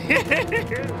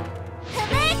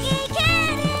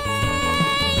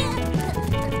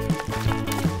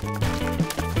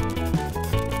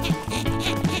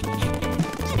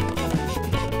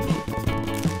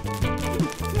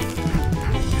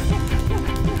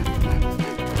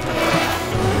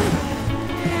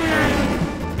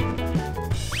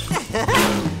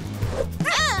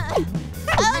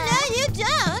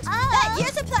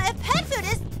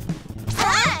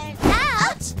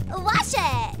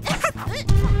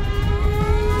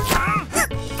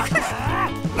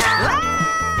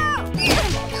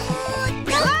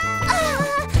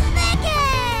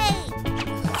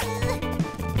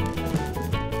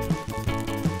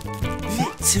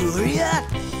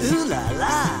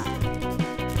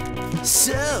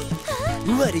 So,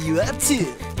 what are you up to?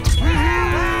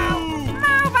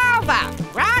 Move over!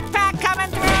 Rock pack coming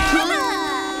through!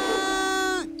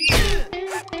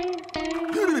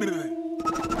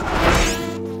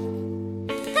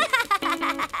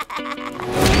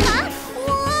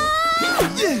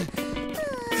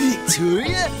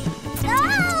 Victoria?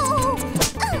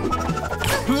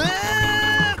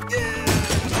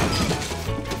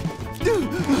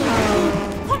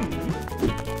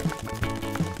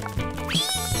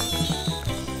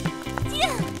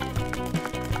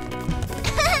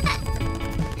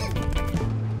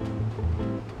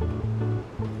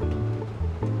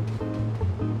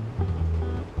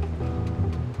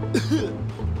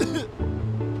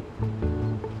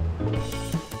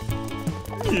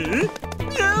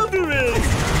 Alvarez!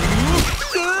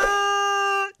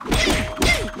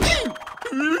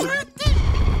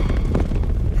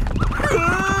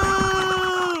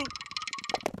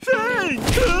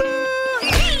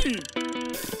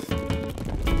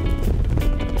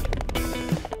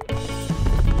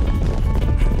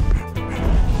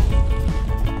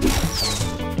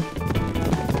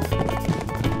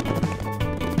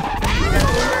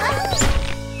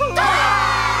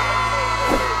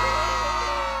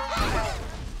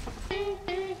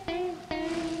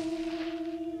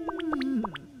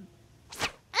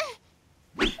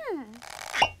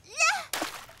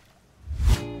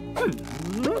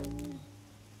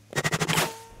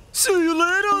 See you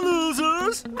later,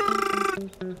 losers!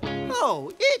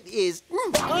 Oh, it is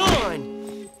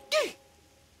on!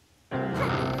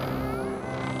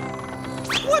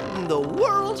 What in the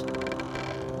world?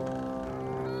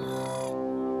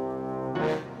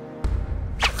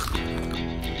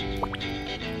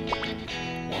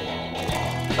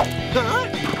 Huh?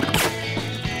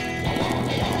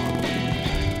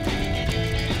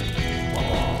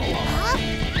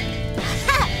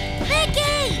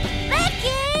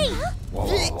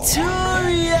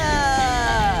 Victoria!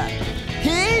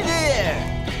 Hey there!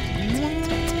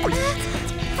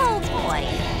 Oh boy.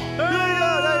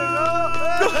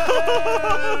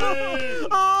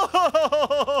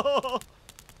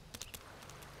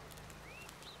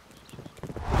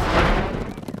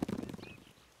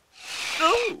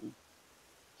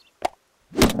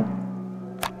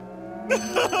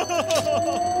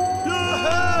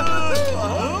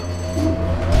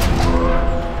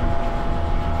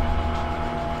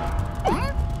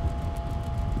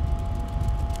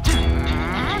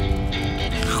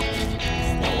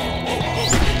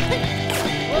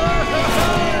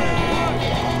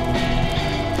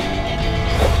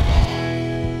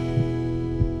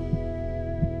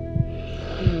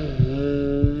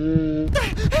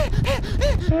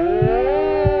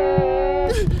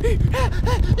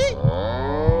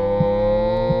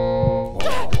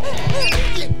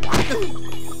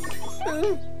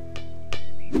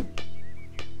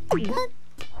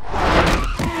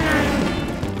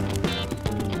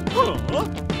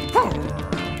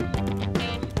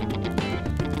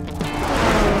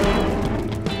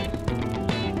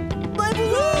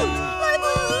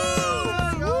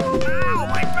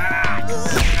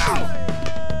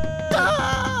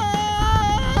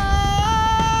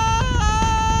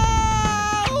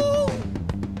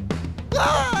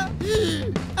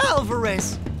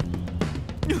 Alvarez!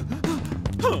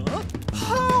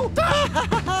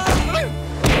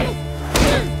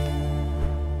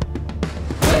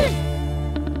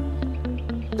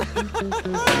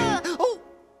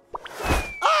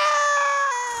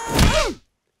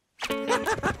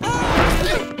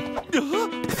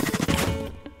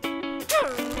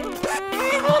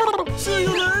 See you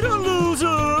later,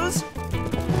 losers!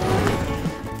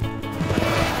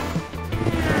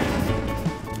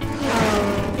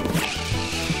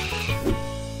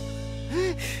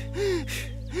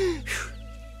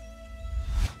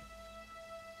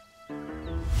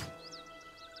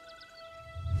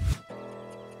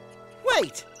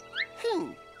 Wait!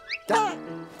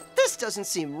 This doesn't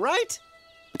seem right.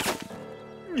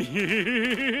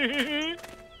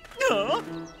 Huh?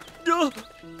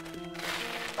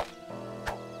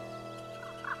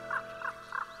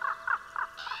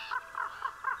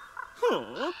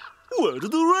 Where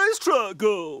did the racetrack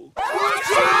go?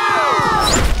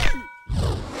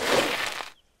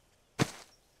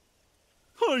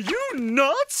 Are you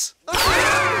nuts?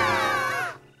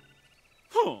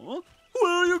 Huh?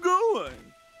 Where are you going?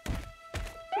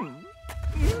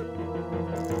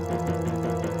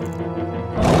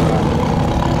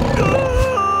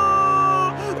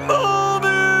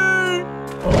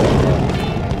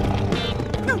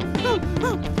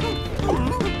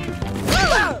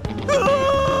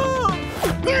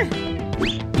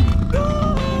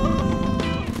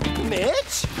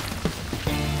 Mitch?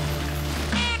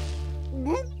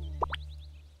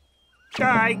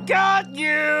 I got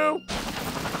you!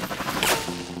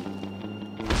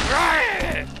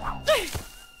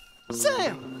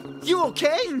 Sam, you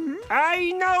okay?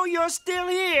 I know you're still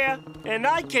here, and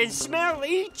I can smell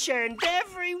each and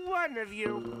every one of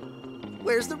you.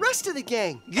 Where's the rest of the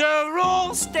gang? You're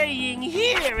all staying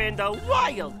here in the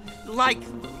wild, like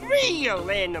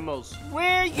real animals,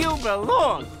 where you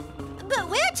belong. But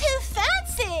we're too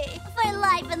fancy for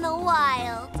life in the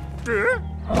wild.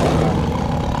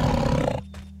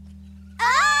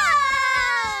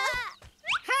 Ah!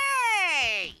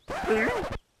 Hey! Hey!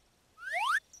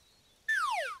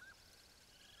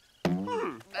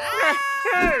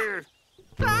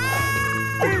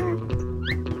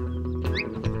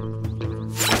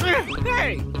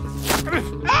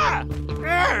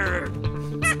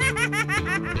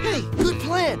 Hey, good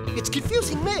plan. It's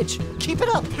confusing Mitch. Keep it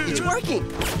up. It's working.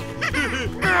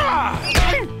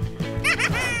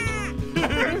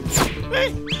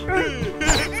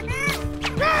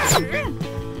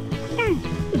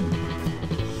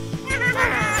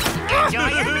 Enjoy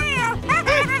your meal!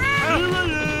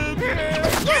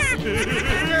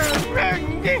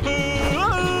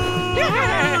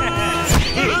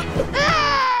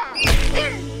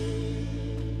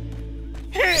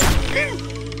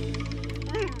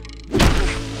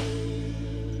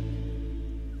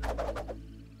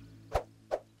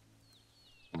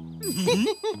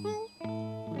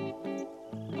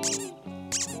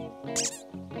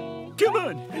 Come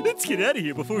on, let's get out of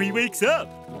here before he wakes up.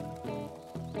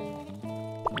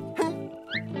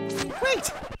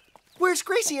 Wait! Where's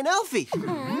Gracie and Alfie?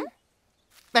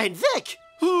 And Vic!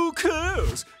 Who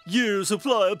cares? You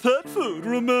supply pet food,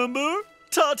 remember?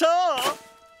 Ta-ta!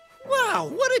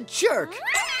 Wow, what a jerk!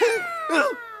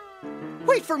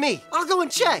 Wait for me. I'll go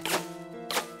and check.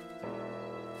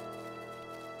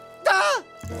 Ah!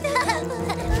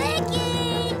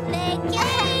 Vicky! Vicky!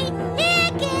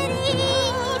 Here, kitty!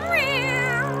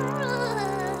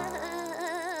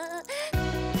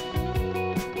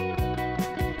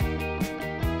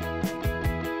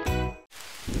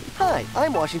 Hi,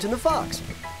 I'm Washington the Fox.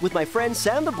 With my friend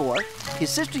Sam the boar, his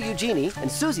sister Eugénie, and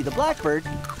Suzie the blackbird,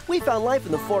 we found life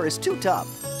in the forest too tough,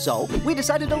 so we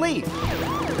decided to leave.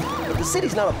 But the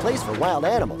city's not a place for wild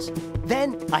animals.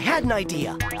 Then I had an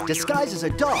idea. Disguised as a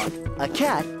dog, a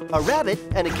cat, a rabbit,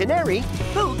 and a canary,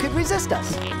 who could resist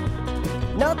us?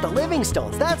 Not the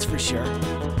Livingstones, that's for sure.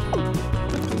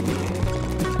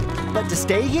 But to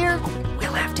stay here,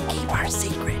 we'll have to keep our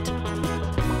secret.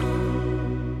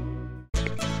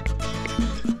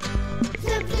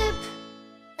 Flip, flip.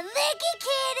 Vicky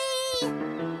kitty!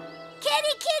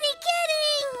 Kitty, kitty, kitty!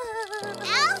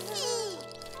 Alfie!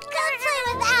 Come play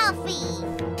with Alfie!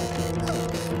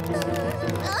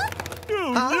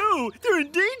 Oh no, they're in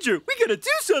danger. We gotta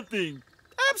do something.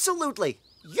 Absolutely.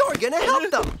 You're gonna help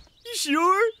them. You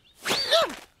sure?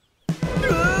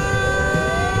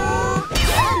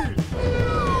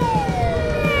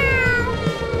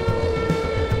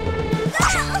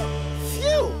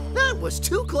 Phew, that was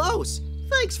too close.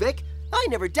 Thanks, Vic. I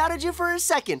never doubted you for a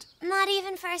second. Not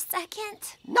even for a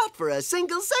second. Not for a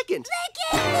single second.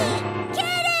 Vicky!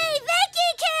 Kitty! Vicky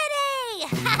kitty!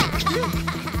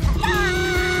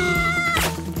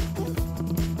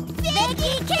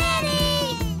 Vicky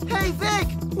kitty! Hey, Vic,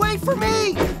 wait for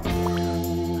me!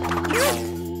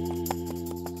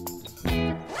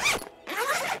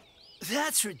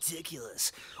 That's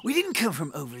ridiculous. We didn't come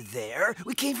from over there.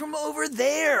 We came from over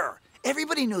there.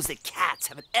 Everybody knows that cats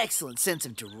have an excellent sense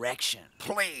of direction.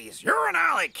 Please, you're an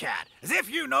alley cat. As if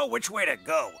you know which way to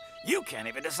go. You can't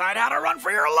even decide how to run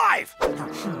for your life.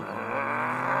 Guys,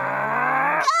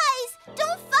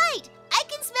 don't fight! I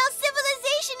can smell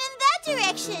civilization in that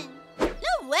direction.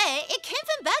 No way, it came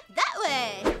from back that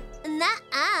way.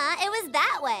 Nuh-uh, it was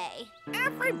that way.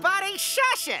 Everybody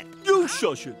shush it! You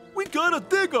shush it. We gotta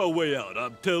dig our way out,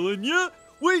 I'm telling you.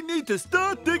 We need to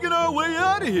start digging our way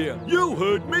out of here. You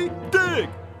heard me. Dig.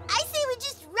 I say we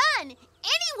just run.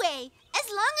 Anyway, as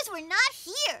long as we're not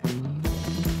here.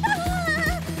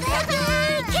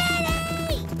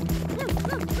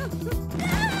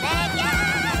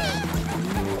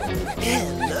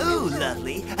 Hello,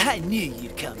 lovely. I knew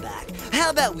you'd come back.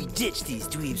 How about we ditch these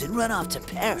dweebs and run off to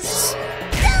Paris?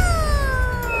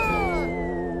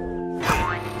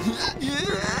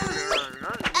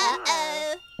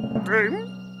 Uh-oh.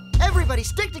 Everybody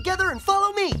stick together and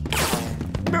follow me.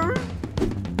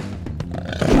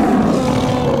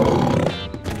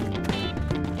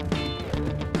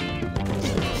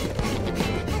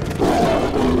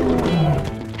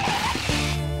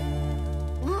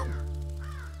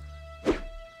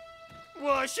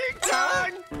 What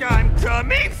Washington, I'm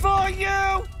coming for you!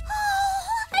 Oh,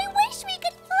 I wish we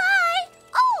could fly.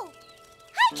 Oh,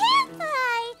 I can't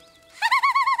fly.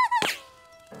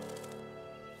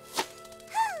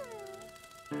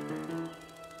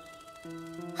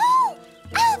 Oh,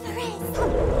 Alvarez!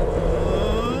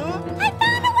 I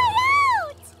found a way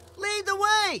out! Lead the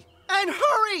way! And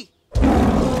hurry!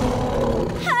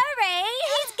 Hurry!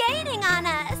 He's gaining on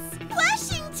us!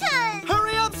 Washington!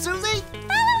 Hurry up, Suzie!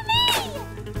 Follow me!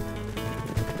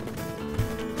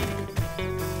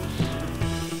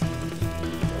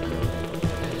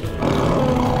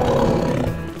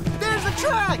 There's the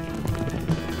track!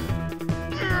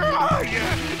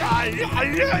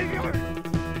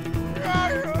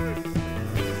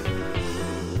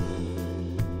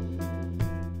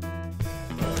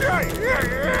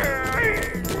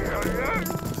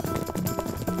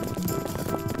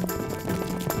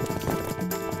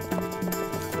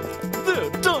 They're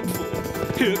done for.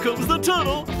 Here comes the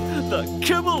tunnel. The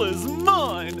kibble is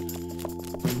mine.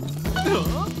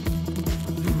 Huh?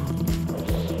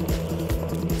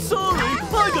 Sorry,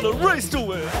 I got a race to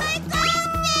win.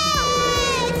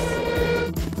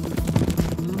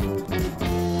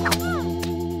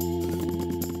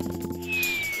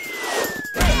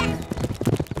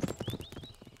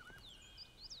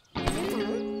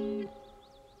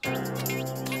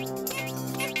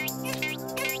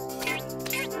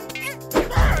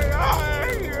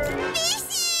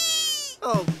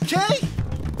 Okay,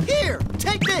 here,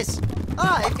 take this.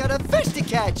 I've got a fish to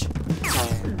catch.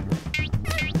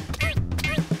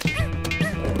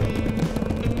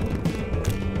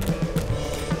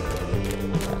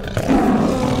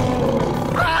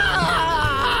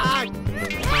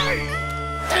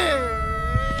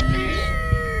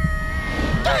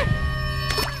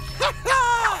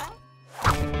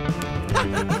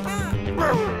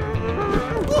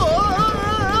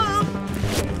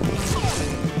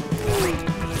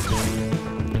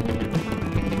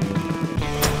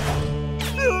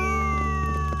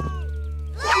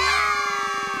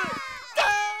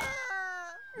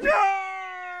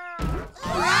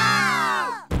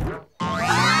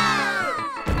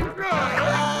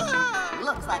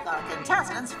 Looks like our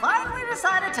contestants finally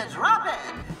decided to drop in.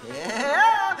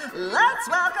 Yeah, let's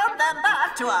welcome them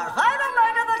back to our final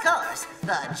leg of the course,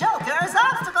 the Joker's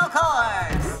Obstacle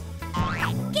Course.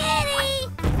 Giddy!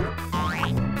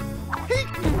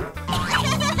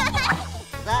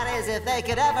 That is, if they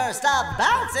could ever stop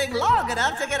bouncing long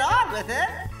enough to get on with it.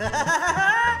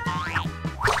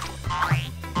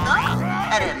 Oh,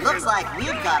 and it looks like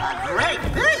we've got a great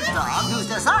big dog who's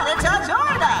decided to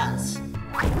join us.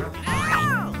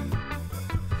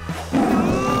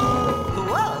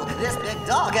 Whoa, this big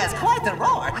dog has quite the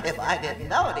roar, if I didn't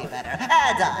know any better. And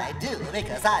I do,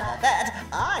 because I'm a vet.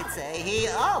 I'd say he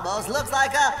almost looks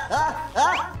like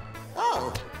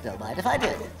oh, don't mind if I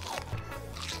do.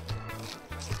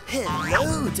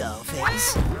 Hello,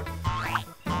 dolphins.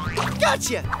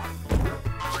 Gotcha!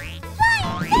 Flying bear!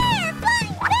 Flying bear!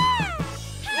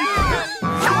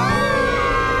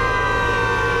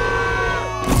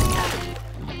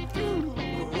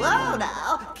 Whoa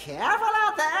now, careful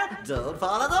out there. Don't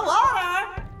fall in the water.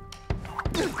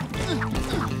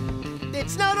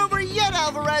 It's not over yet,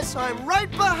 Alvarez. I'm right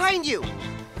behind you.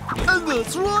 And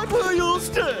that's right where you'll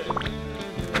stay.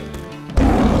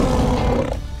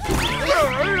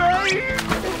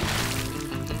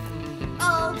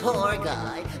 Oh, poor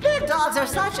guy. Big dogs are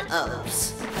such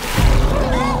oafs.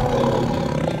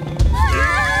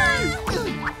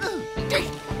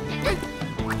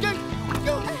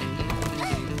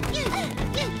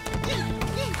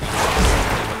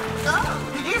 Oh,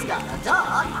 he's not a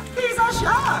dog. He's a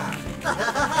shark.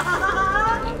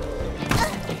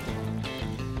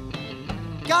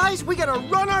 Guys, we gotta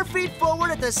run our feet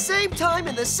forward at the same time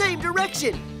in the same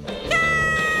direction.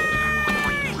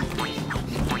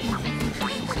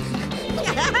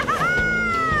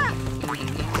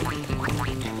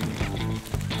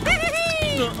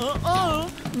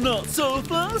 Not so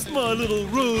fast, my little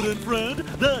rodent friend.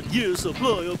 That year's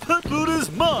supply of pet food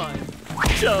is mine.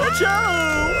 Ciao,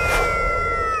 ciao!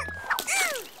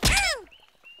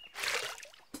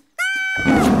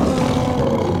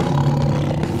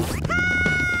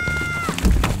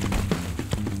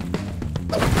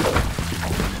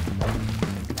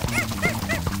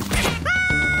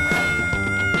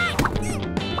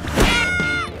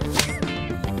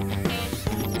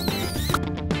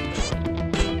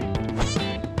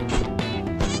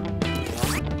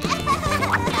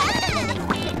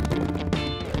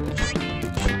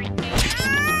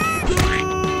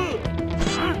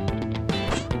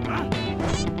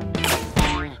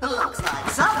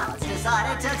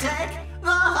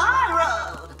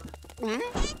 Hang in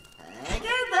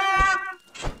there.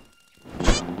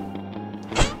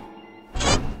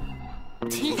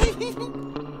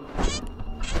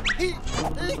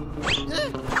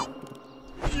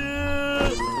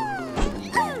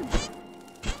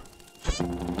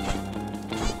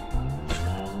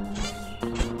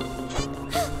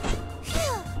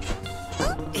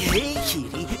 Hey,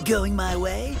 cutie, going my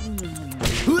way?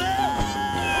 Ooh,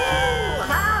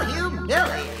 how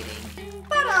humiliating,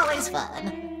 but always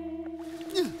fun.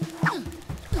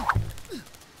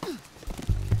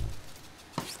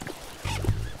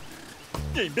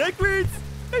 I'm backwards,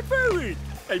 I'm forward.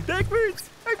 I'm backwards,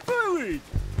 I'm forward.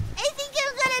 I think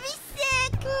I'm gonna be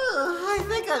sick. Ooh, I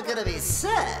think I'm gonna be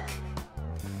sick.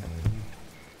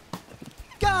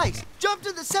 Guys, jump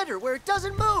to the center where it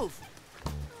doesn't move.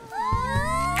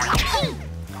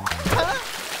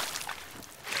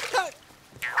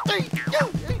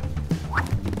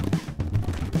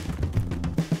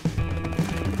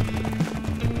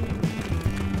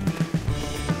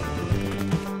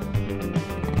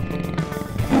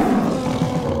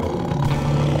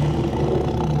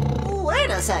 Wait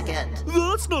a second.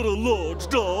 That's not a large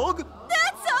dog.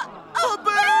 That's a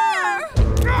bear!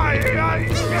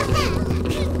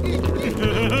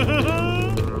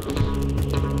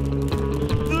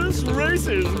 This race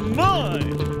is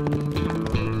mine.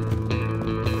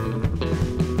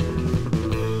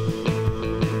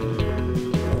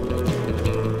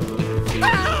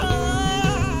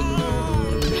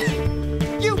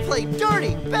 You play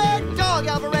dirty. Bad dog,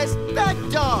 Alvarez. Bad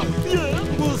dog. Yeah,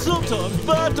 well, sometimes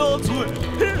bad dogs win.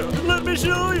 Here, let me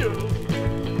show you.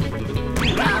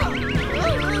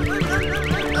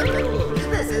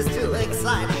 This is too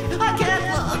exciting. I can't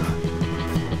look.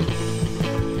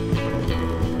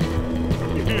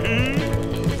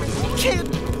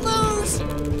 Can't lose.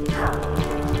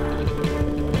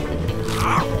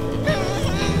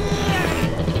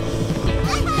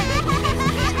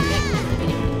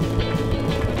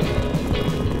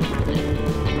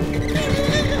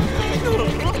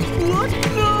 What?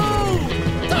 No!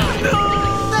 No!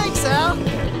 Thanks, Al.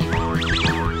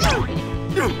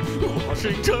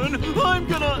 Washington, I'm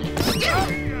gonna...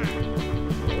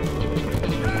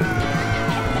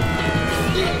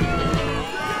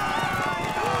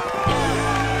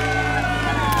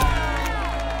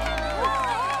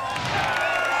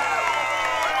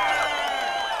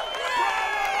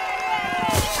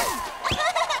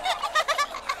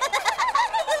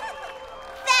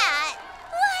 That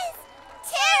was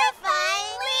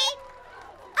terrifyingly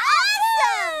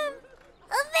awesome!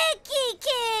 Vicky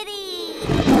Kitty!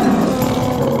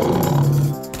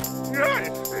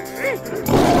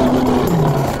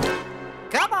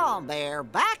 Come on, Bear.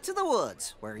 Back to the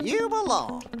woods, where you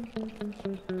belong.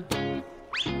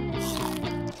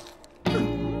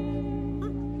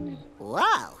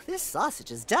 Wow, this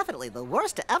sausage is definitely the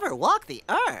worst to ever walk the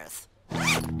earth.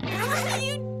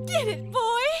 You did it,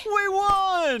 boy! We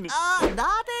won!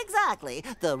 Not exactly.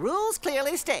 The rules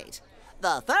clearly state,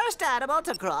 the first animal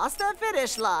to cross the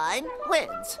finish line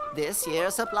wins. This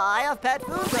year's supply of pet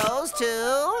food goes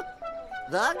to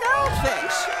the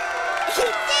goldfish. You did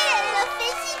it, little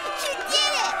fishy! You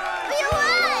did it! We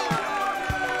won!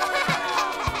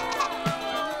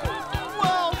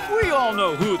 Well, we all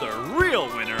know who the real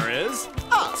winner is.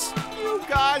 Us. You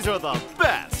guys are the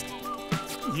best.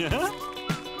 Yeah?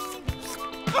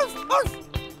 Arf, arf.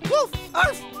 Woof,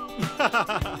 arf.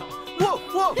 Woof,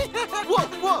 woof,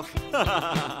 woof, woof.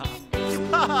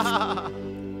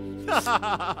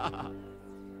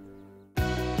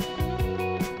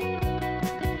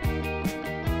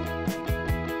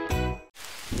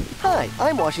 Hi,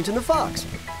 I'm Washington the Fox.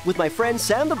 With my friend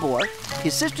Sam the boar,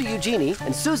 his sister Eugénie,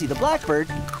 and Suzie the blackbird,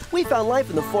 we found life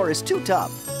in the forest too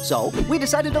tough, so we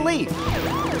decided to leave.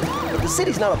 But the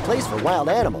city's not a place for wild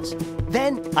animals.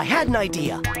 Then I had an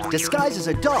idea. Disguised as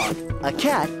a dog, a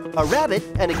cat, a rabbit,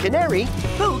 and a canary,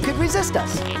 who could resist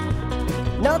us?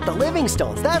 Not the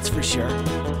Livingstones, that's for sure.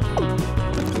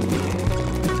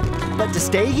 But to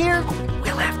stay here,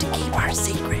 we'll have to keep our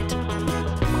secret.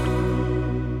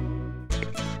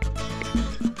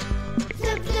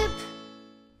 Flip, flip.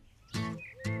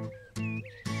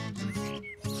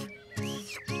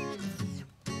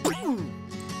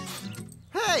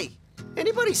 Hey,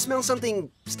 anybody smell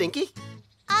something stinky?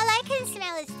 All I can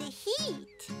smell is the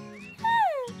heat.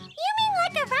 You mean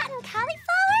like a rotten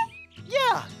cauliflower?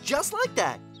 Yeah, just like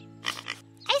that.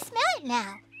 I smell it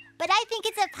now, but I think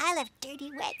it's a pile of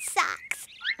dirty, wet socks.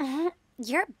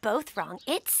 You're both wrong.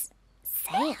 It's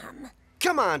Sam.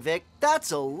 Come on, Vic,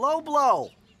 that's a low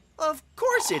blow. Of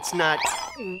course it's not.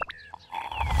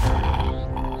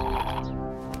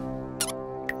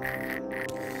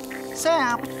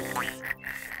 Sam.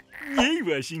 Hey,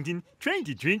 Washington. Trying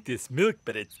to drink this milk,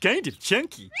 but it's kind of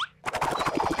chunky.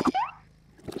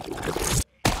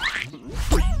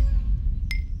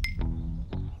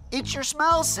 It's your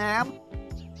smell, Sam.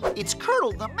 It's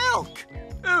curdled the milk.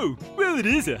 Oh, well, it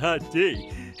is a hot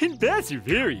day, and baths are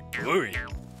very boring.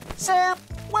 Sam,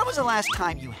 when was the last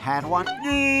time you had one?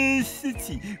 Let's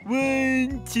see.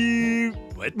 1, 2...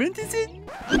 What month is it?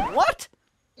 What?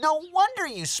 No wonder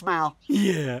you smell.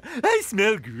 Yeah, I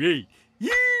smell great.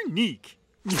 Unique.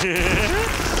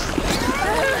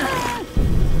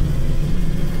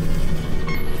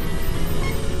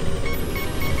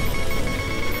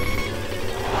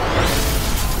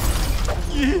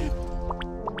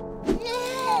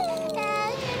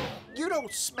 You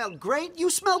don't smell great,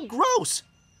 you smell gross.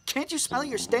 Can't you smell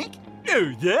your stink?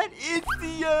 Oh, that is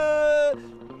the,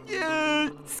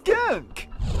 skunk.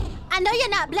 I know you're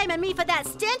not blaming me for that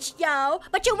stench, yo,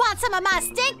 but you want some of my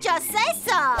stink, just say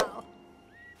so.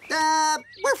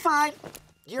 We're fine.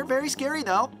 You're very scary,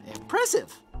 though.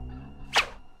 Impressive.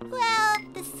 Well,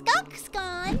 the skunk's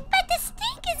gone, but the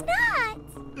stink is not.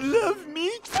 Love me,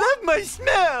 love my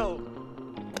smell.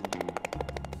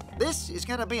 This is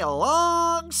gonna be a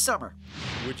long summer.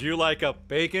 Would you like a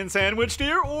bacon sandwich,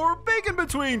 dear, or bacon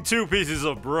between 2 pieces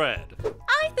of bread?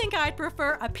 I think I'd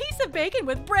prefer a piece of bacon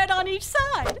with bread on each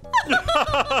side.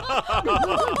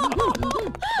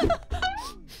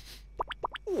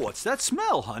 What's that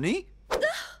smell, honey?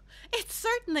 It's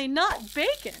certainly not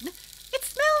bacon. It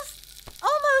smells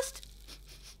almost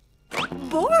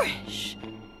boorish.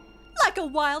 Like a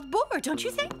wild boar, don't you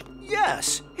think?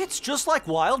 Yes, it's just like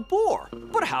wild boar.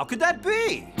 But how could that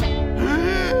be?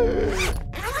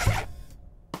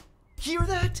 Hear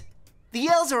that? The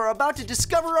elves are about to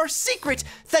discover our secret,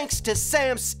 thanks to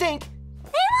Sam's stink.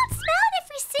 They won't smell it if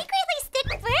we secretly stick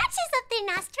branches up their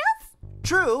nostrils.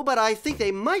 True, but I think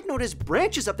they might notice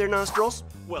branches up their nostrils.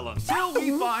 Well, until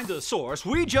we find the source,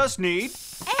 we just need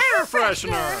air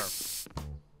freshener.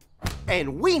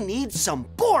 And we need some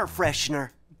boar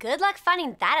freshener. Good luck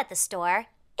finding that at the store.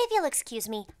 If you'll excuse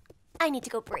me, I need to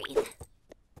go breathe.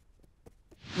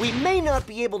 We may not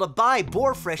be able to buy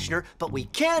boar freshener, but we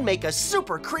can make a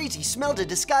super crazy smell to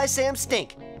disguise Sam's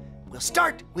stink. We'll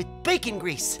start with bacon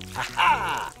grease.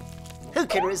 Ha-ha! Who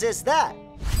can resist that?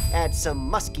 Add some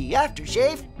musky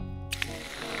aftershave.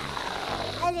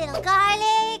 A little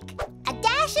garlic, a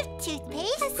dash of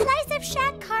toothpaste, a slice of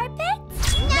shag carpet.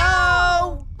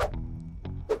 No!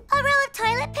 A roll of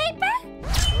toilet paper.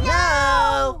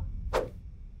 No!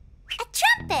 A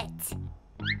trumpet.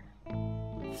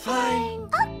 Fine.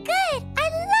 Oh, good. I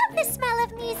love the smell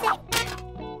of music.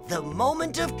 The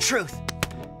moment of truth.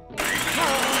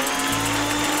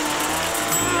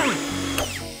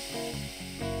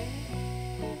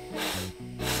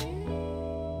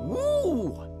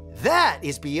 Woo! That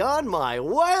is beyond my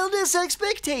wildest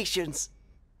expectations.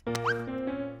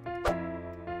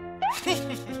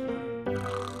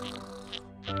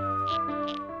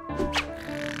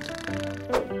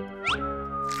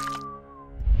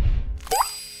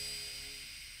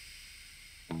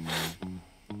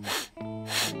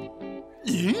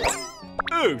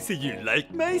 Oh, so you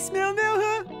like my smell now,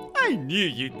 huh? I knew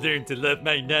you'd learn to love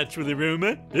my natural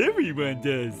aroma. Everyone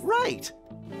does. Right.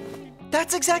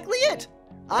 That's exactly it.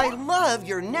 I love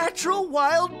your natural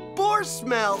wild boar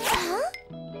smell. Huh?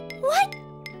 What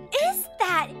is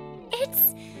that?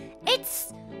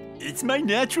 It's my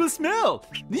natural smell.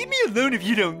 Leave me alone if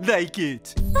you don't like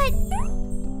it. But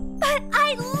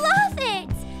I love it.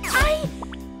 I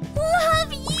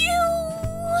love you.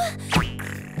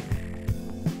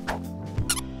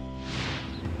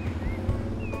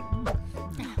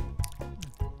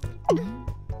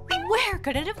 Where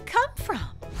could it have come from?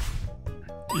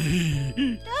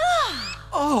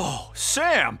 Oh,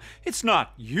 Sam, it's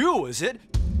not you, is it?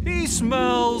 He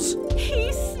smells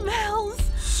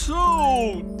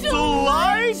so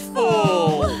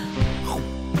delightful.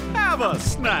 Have a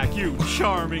snack, you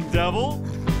charming devil.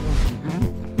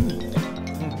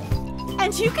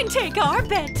 And you can take our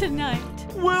bed tonight.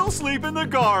 We'll sleep in the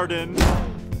garden.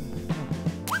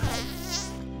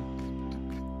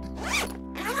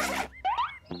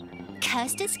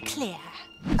 Coast is clear.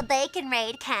 A bacon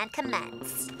raid can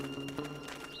commence.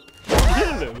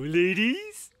 Hello,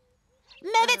 ladies.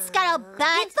 Move it,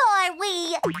 Scuttlebutt. Before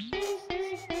we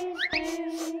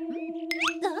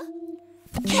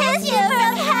kiss you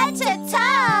from head to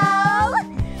toe.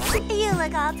 You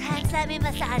look all tense. Let me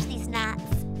massage these knots.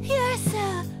 You're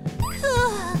so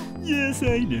cool. Yes,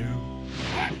 I know.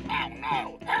 Oh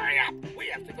no! Hurry up! We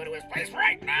have to go to his place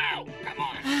right now! Come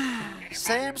on!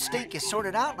 Sam's stink is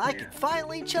sorted out and I can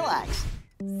finally chillax.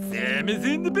 Sam is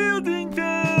in the building,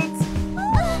 fans.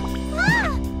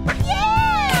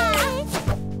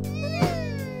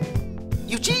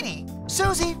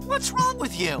 What's wrong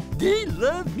with you? They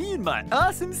love me and my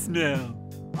awesome smell.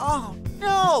 Oh,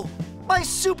 no! My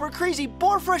super crazy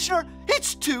boar freshener,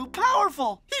 it's too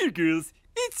powerful. Here, girls,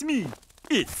 it's me.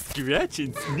 It's Scratch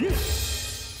and Sniff.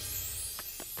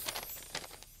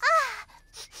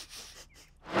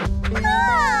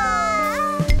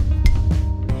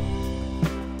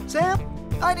 Sam,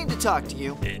 I need to talk to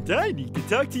you. And I need to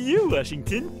talk to you,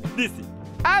 Washington. Listen,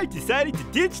 I decided to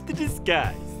ditch the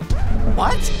disguise.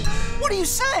 What? What are you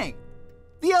saying?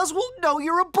 The elves will know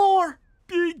you're a boar.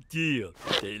 Big deal.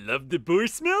 They love the boar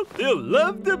smell, they'll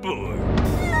love the boar.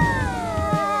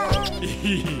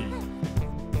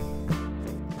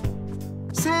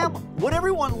 Sam, what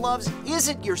everyone loves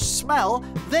isn't your smell.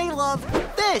 They love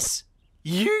this.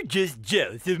 You're just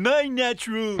jealous of my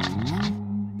natural...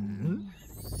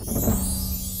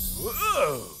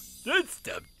 Whoa, that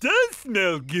stuff does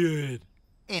smell good.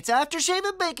 It's aftershave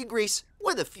and bacon grease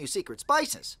with a few secret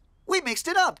spices. We mixed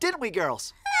it up, didn't we,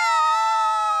 girls?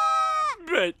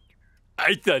 But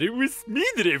I thought it was me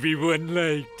that everyone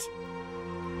liked.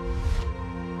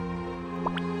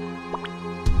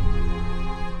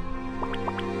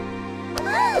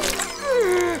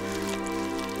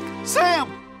 Sam,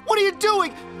 what are you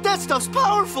doing? That stuff's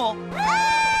powerful.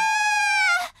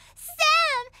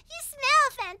 Sam, you smell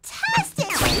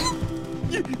fantastic.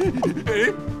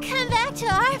 Come back to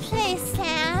our place,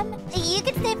 Sam. You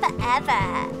can stay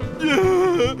forever.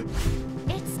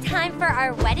 It's time for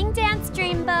our wedding dance,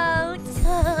 Dreamboat.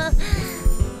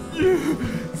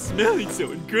 Smelling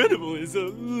so incredible is a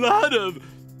lot of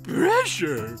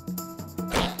pressure.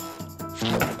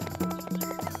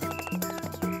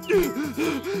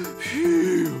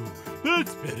 Phew,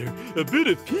 that's better. A bit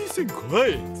of peace and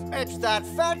quiet. It's that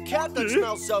fat cat that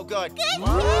smells so good. Good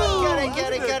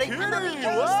Get it.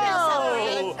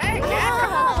 Wow. Hey, cat,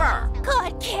 come over.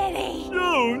 Good kitty.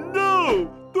 No!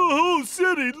 The whole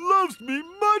city loves me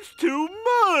much too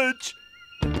much!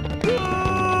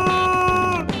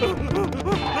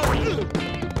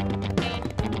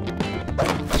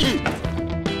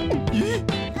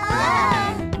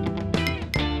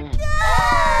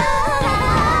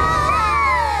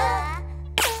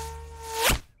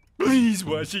 Please,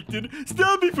 Washington,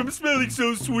 stop me from smelling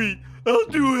so sweet. I'll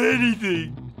do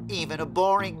anything. Even a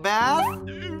boring bath?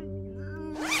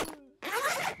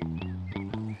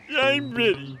 I'm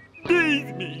ready.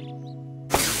 Bathe me.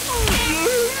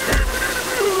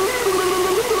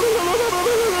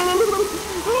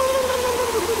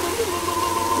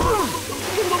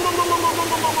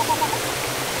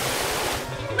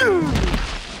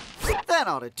 That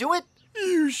ought to do it.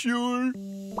 You sure?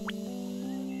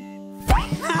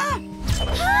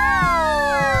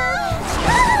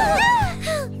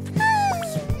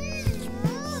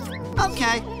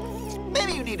 Okay,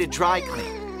 maybe you need a dry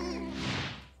clean.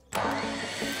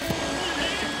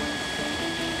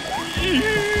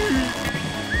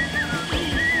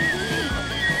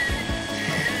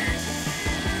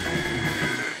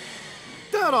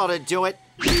 That ought to do it.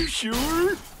 You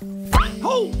sure?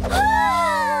 Oh!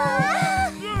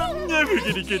 I'm never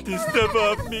gonna get this stuff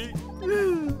off me.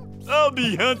 I'll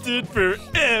be hunted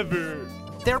forever.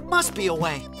 There must be a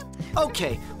way.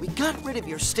 Okay, we got rid of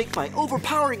your stink by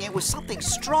overpowering it with something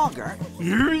stronger.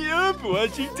 Hurry up,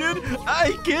 Washington.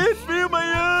 I can't feel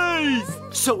my eyes.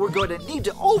 So we're going to need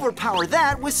to overpower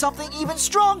that with something even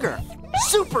stronger.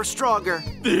 Super stronger.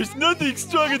 There's nothing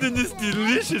stronger than this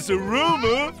delicious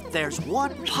aroma. There's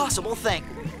one possible thing,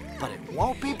 but it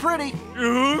won't be pretty.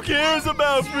 Who cares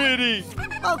about pretty?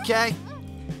 Okay.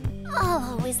 I'll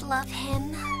always love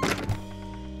him.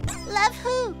 Love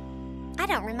who? I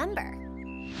don't remember.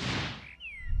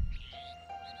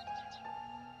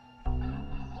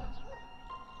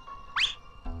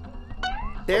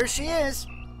 There she is.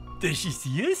 Does she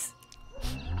see us?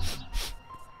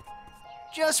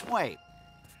 Just wait.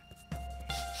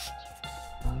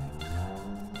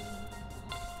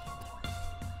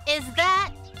 Is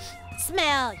that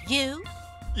smell you?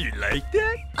 You like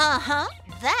that? Uh-huh.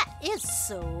 That is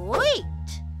sweet.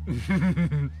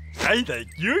 I like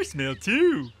your smell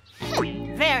too.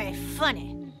 Very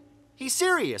funny. He's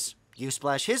serious. You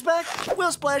splash his back,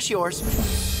 we'll splash yours.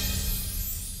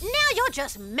 Now you're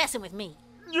just messing with me.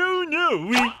 No,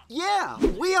 we... Yeah,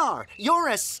 we are. You're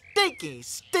a stinky,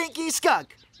 stinky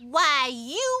skunk. Why,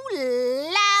 you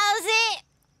lousy...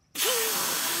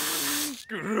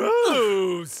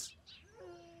 Gross.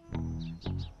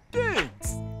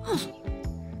 Thanks.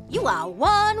 You are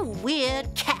one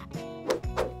weird cat.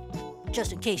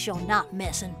 Just in case you're not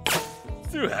messing.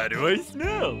 So how do I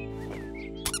smell?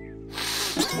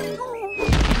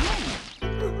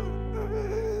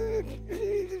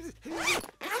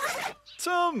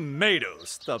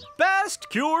 Tomatoes, the best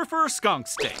cure for skunk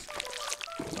stink.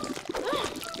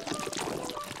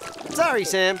 Sorry,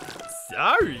 Sam.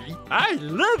 Sorry? I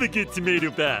love a good tomato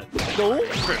bath. So,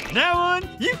 from now on,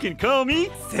 you can call me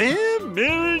Sam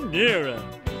Marinara.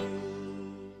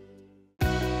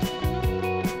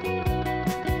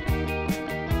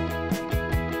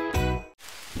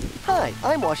 Hi,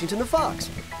 I'm Washington the Fox.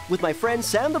 With my friend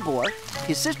Sam the Boar,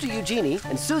 his sister Eugénie,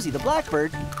 and Suzie the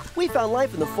Blackbird, we found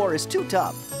life in the forest too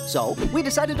tough. So, we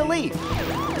decided to leave.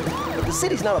 But the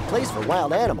city's not a place for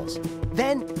wild animals.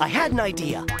 Then, I had an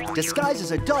idea. Disguised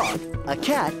as a dog, a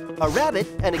cat, a rabbit,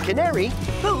 and a canary,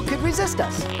 who could resist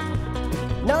us?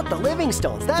 Not the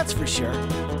Livingstones, that's for sure.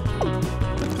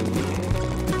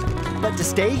 But to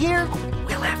stay here,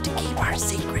 we'll have to keep our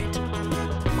secret.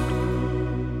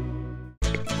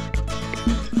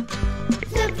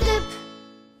 Flip, flip.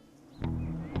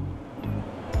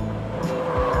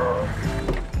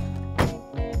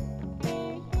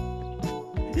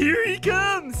 Here he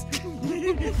comes!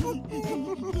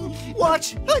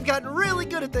 Watch, I've gotten really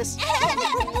good at this.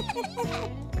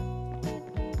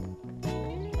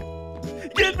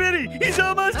 Get ready, he's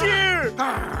almost here! You're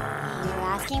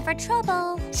asking for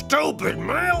trouble. Stupid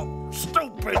mail!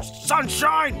 Stupid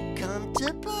sunshine! Come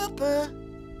to Papa.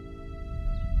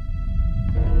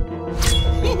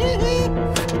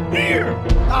 Here!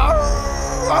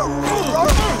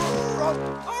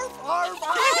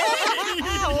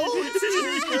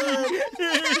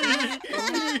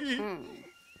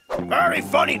 Very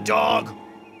funny, dog.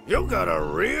 You got a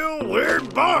real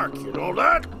weird bark, you know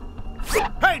that?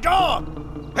 Hey,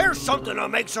 dog! Here's something to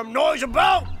make some noise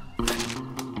about.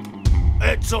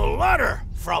 It's a letter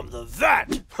from the vet.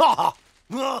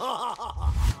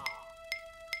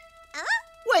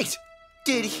 Wait,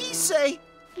 did he say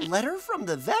letter from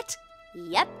the vet?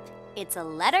 Yep, it's a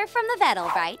letter from the vet,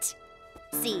 all right.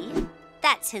 See,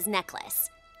 that's his necklace.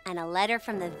 And a letter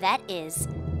from the vet is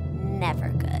never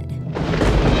good.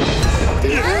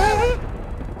 Maybe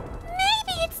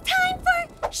it's time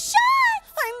for shots!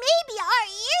 Or maybe our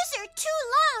ears are too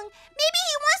long. Maybe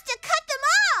he wants to cut them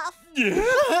off.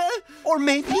 Or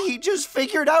maybe he just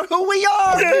figured out who we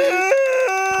are.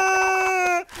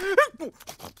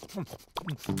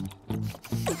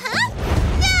 Huh?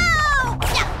 No!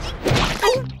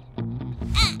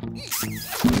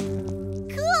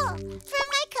 Cool, from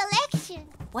my collection.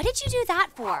 What did you do that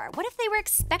for? What if they were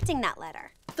expecting that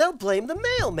letter? They'll blame the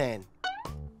mailman.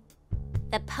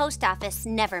 The post office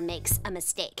never makes a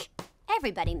mistake.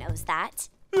 Everybody knows that.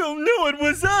 Oh no, it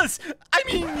was us! I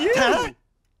mean you! Huh?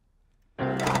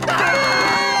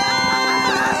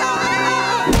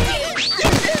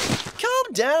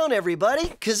 Calm down, everybody,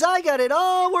 'cause I got it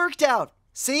all worked out.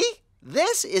 See?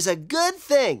 This is a good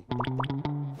thing.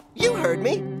 You heard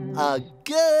me. A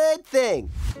good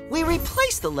thing. We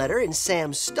replaced the letter in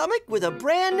Sam's stomach with a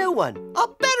brand new one. A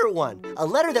better one. A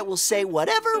letter that will say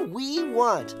whatever we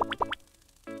want.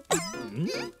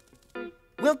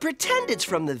 We'll pretend it's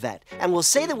from the vet, and we'll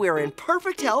say that we are in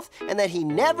perfect health and that he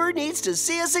never needs to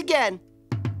see us again.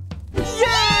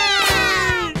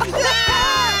 Yay!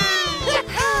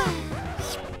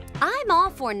 I'm all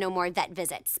for no more vet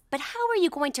visits, but how are you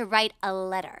going to write a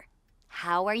letter?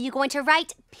 How are you going to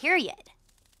write period?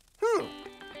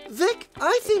 Vic,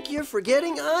 I think you're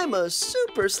forgetting I'm a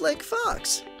super slick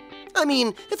fox. I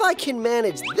mean, if I can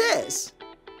manage this,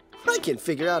 I can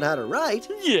figure out how to write.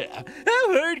 Yeah,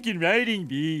 how hard can writing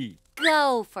be?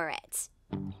 Go for it.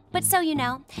 But so you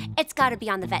know, it's got to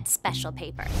be on the vet's special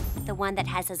paper. The one that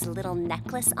has his little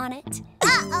necklace on it.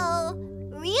 Uh-oh.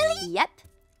 Really? Yep.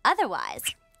 Otherwise,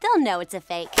 they'll know it's a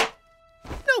fake.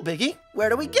 No biggie. Where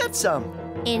do we get some?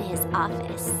 In his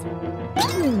office.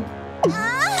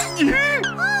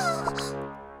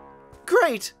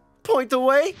 Great. Point the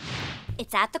way.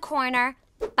 It's at the corner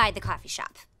by the coffee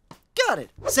shop. Got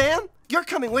it. Sam, you're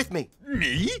coming with me.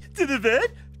 Me? To the vet?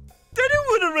 I don't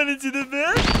want to run into the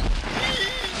vet.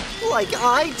 Like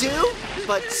I do,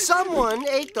 but someone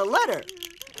ate the letter.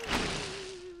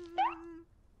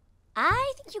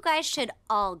 I think you guys should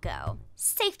all go.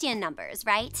 Safety in numbers,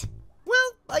 right?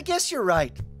 Well, I guess you're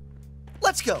right.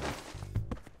 Let's go.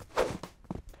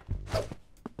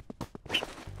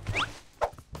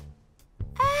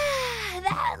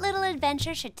 That little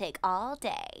adventure should take all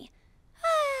day.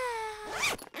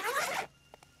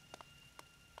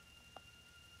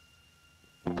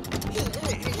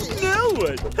 Now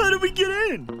what? How do we get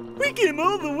in? We came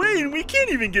all the way and we can't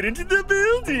even get into the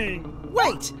building.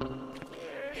 Wait.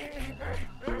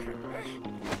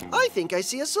 I think I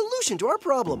see a solution to our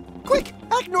problem. Quick,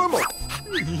 act normal.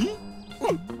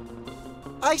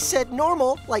 I said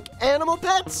normal, like animal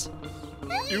pets.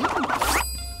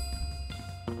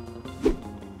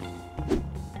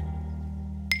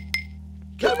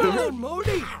 on,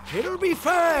 Moldy. It'll be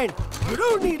fine. You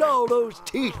don't need all those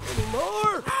teeth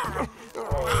anymore. That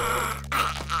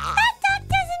dog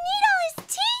doesn't need all his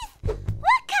teeth.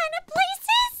 What kind of place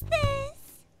is this?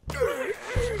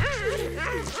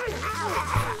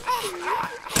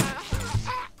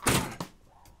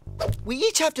 We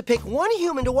each have to pick one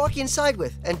human to walk inside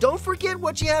with, and don't forget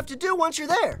what you have to do once you're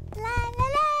there.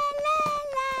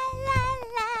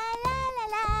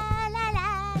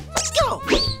 Let's go!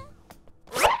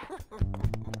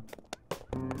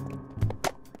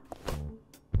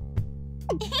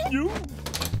 You?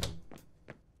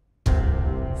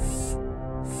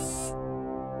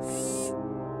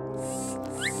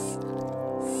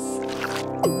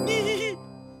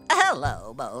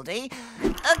 Hello, Moldy.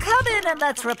 Come in and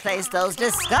let's replace those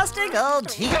disgusting old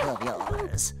teeth of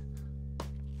yours.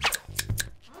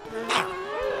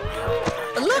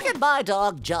 Look at my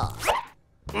dog, John.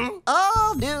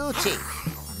 All new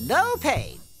teeth. No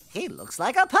pain. He looks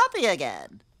like a puppy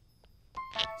again.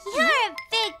 You're a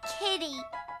big kitty.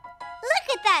 Look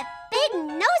at that big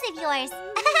nose of yours.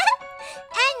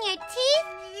 And your teeth,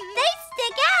 they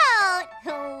stick out.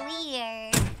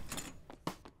 Weird.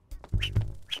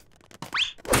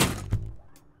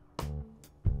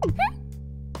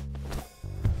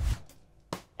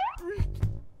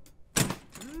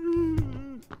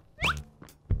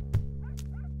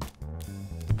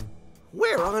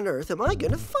 Where on earth am I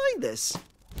gonna find this?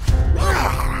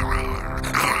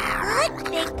 Look,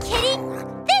 big kitty.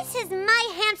 This is my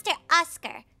hamster,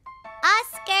 Oscar.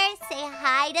 Oscar, say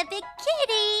hi to Big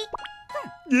Kitty.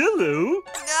 Hello.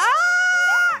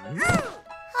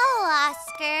 Oh,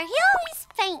 Oscar, he always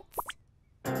faints.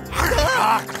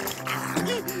 Meow.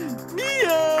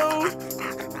 Meow.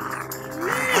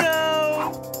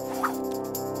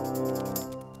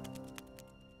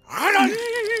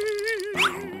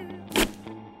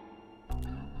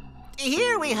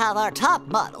 Here we have our top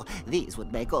model. These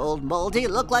would make old Moldy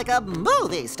look like a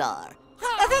movie star.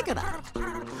 Think about it.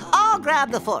 I'll grab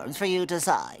the forms for you to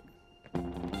sign.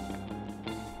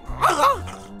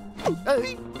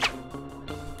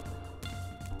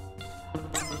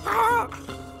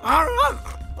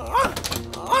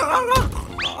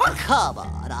 Come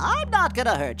on, I'm not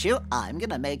gonna hurt you. I'm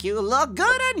gonna make you look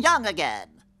good and young again.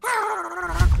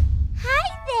 Hi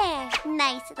there,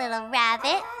 nice little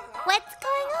rabbit. What's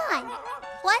going on?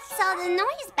 What's all the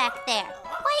noise back there?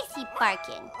 Why is he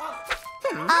barking?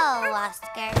 Oh,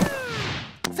 Oscar.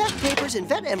 Vet papers and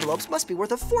vet envelopes must be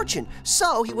worth a fortune,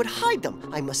 so he would hide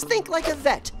them. I must think like a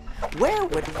vet. Where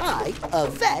would I, a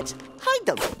vet, hide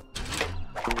them?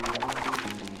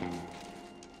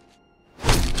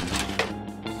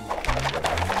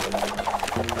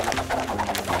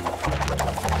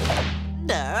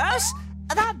 Nurse,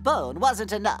 that bone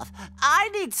wasn't enough. I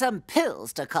need some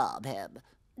pills to calm him.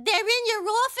 They're in your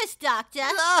office, Doctor.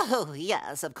 Oh,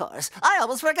 yes, of course. I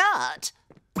almost forgot.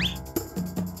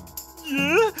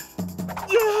 Yeah.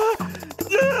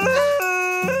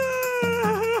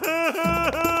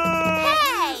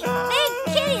 Hey, Big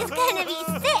Kitty's gonna be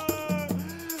sick.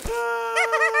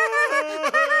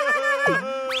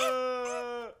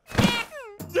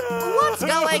 What's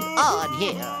going on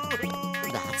here?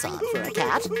 That's odd for a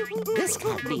cat. This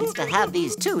cat needs to have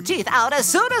these 2 teeth out as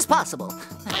soon as possible.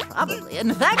 They're probably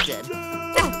infected.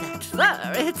 That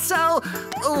fur, it's so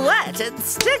wet and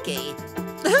sticky.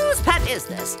 Whose pet is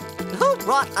this? Who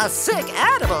brought a sick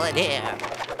animal in here?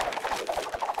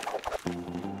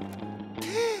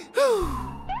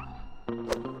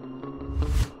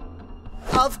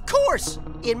 Of course!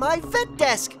 In my vet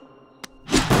desk!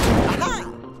 Aha!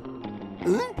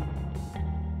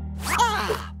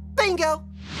 Ah! Bingo!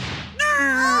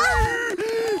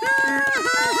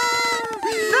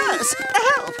 Nurse,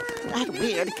 help! That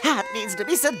weird cat needs to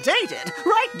be sedated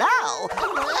right now.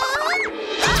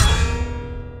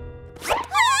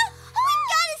 We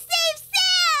gotta save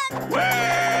Sam!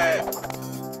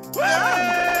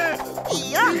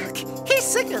 Yuck! He's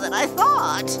sicker than I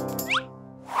thought.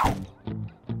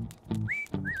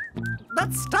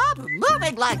 But stop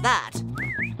moving like that.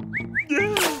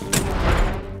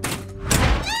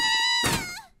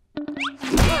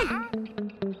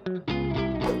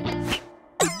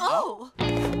 Oh!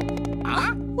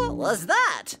 What was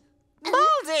that?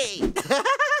 Moldy!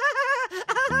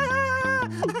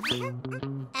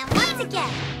 And once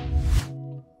again.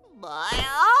 My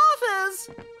office!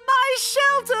 My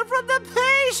shelter from the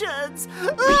patients!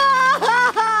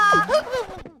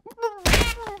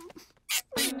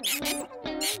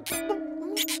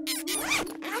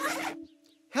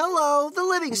 Hello, the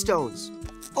Livingstones.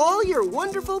 All your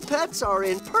wonderful pets are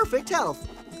in perfect health.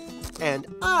 And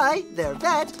I, their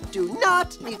vet, do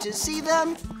not need to see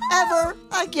them ever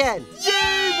again.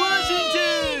 Yay,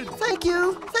 Washington! Thank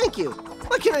you, thank you.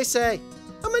 What can I say?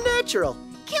 I'm a natural.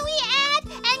 Can we add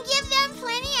and give them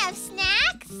plenty of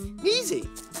snacks? Easy.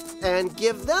 And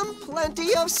give them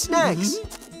plenty of snacks.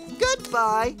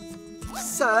 Goodbye.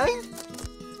 Signed,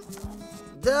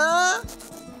 the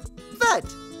vet.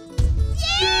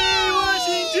 Yay,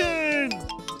 Washington!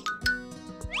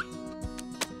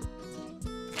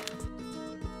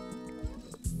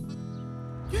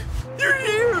 You're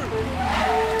here!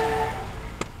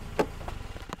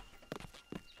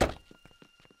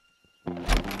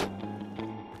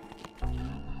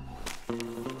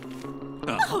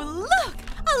 Oh, look!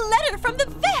 A letter from the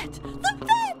vet! The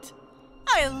vet!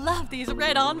 I love these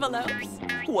red envelopes.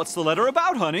 What's the letter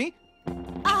about, honey?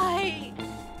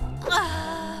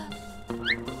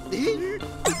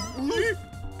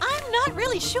 I'm not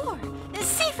really sure.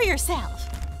 See for yourself.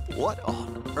 What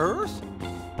on earth?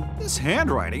 This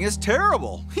handwriting is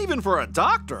terrible, even for a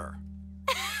doctor.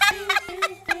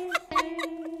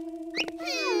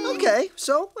 Okay,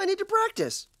 so I need to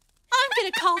practice. I'm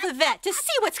gonna call the vet to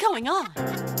see what's going on.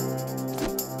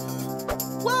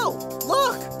 Whoa,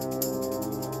 look!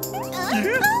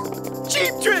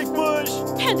 Cheap trick, Mush!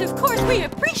 And of course, we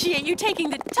appreciate you taking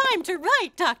the time to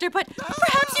write, Doctor, but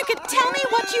perhaps you could tell me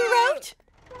what you wrote?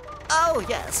 Oh,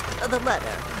 yes, the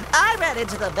letter. I ran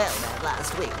into the mailman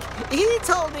last week. He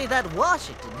told me that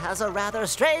Washington has a rather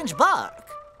strange bark.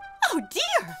 Oh,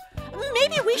 dear!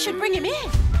 Maybe we should bring him in.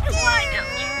 Why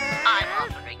don't you? I'm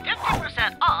offering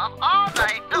 50% off all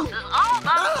diagnoses all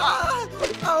about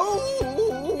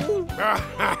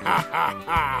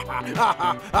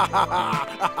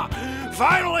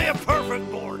Finally a perfect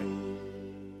morning.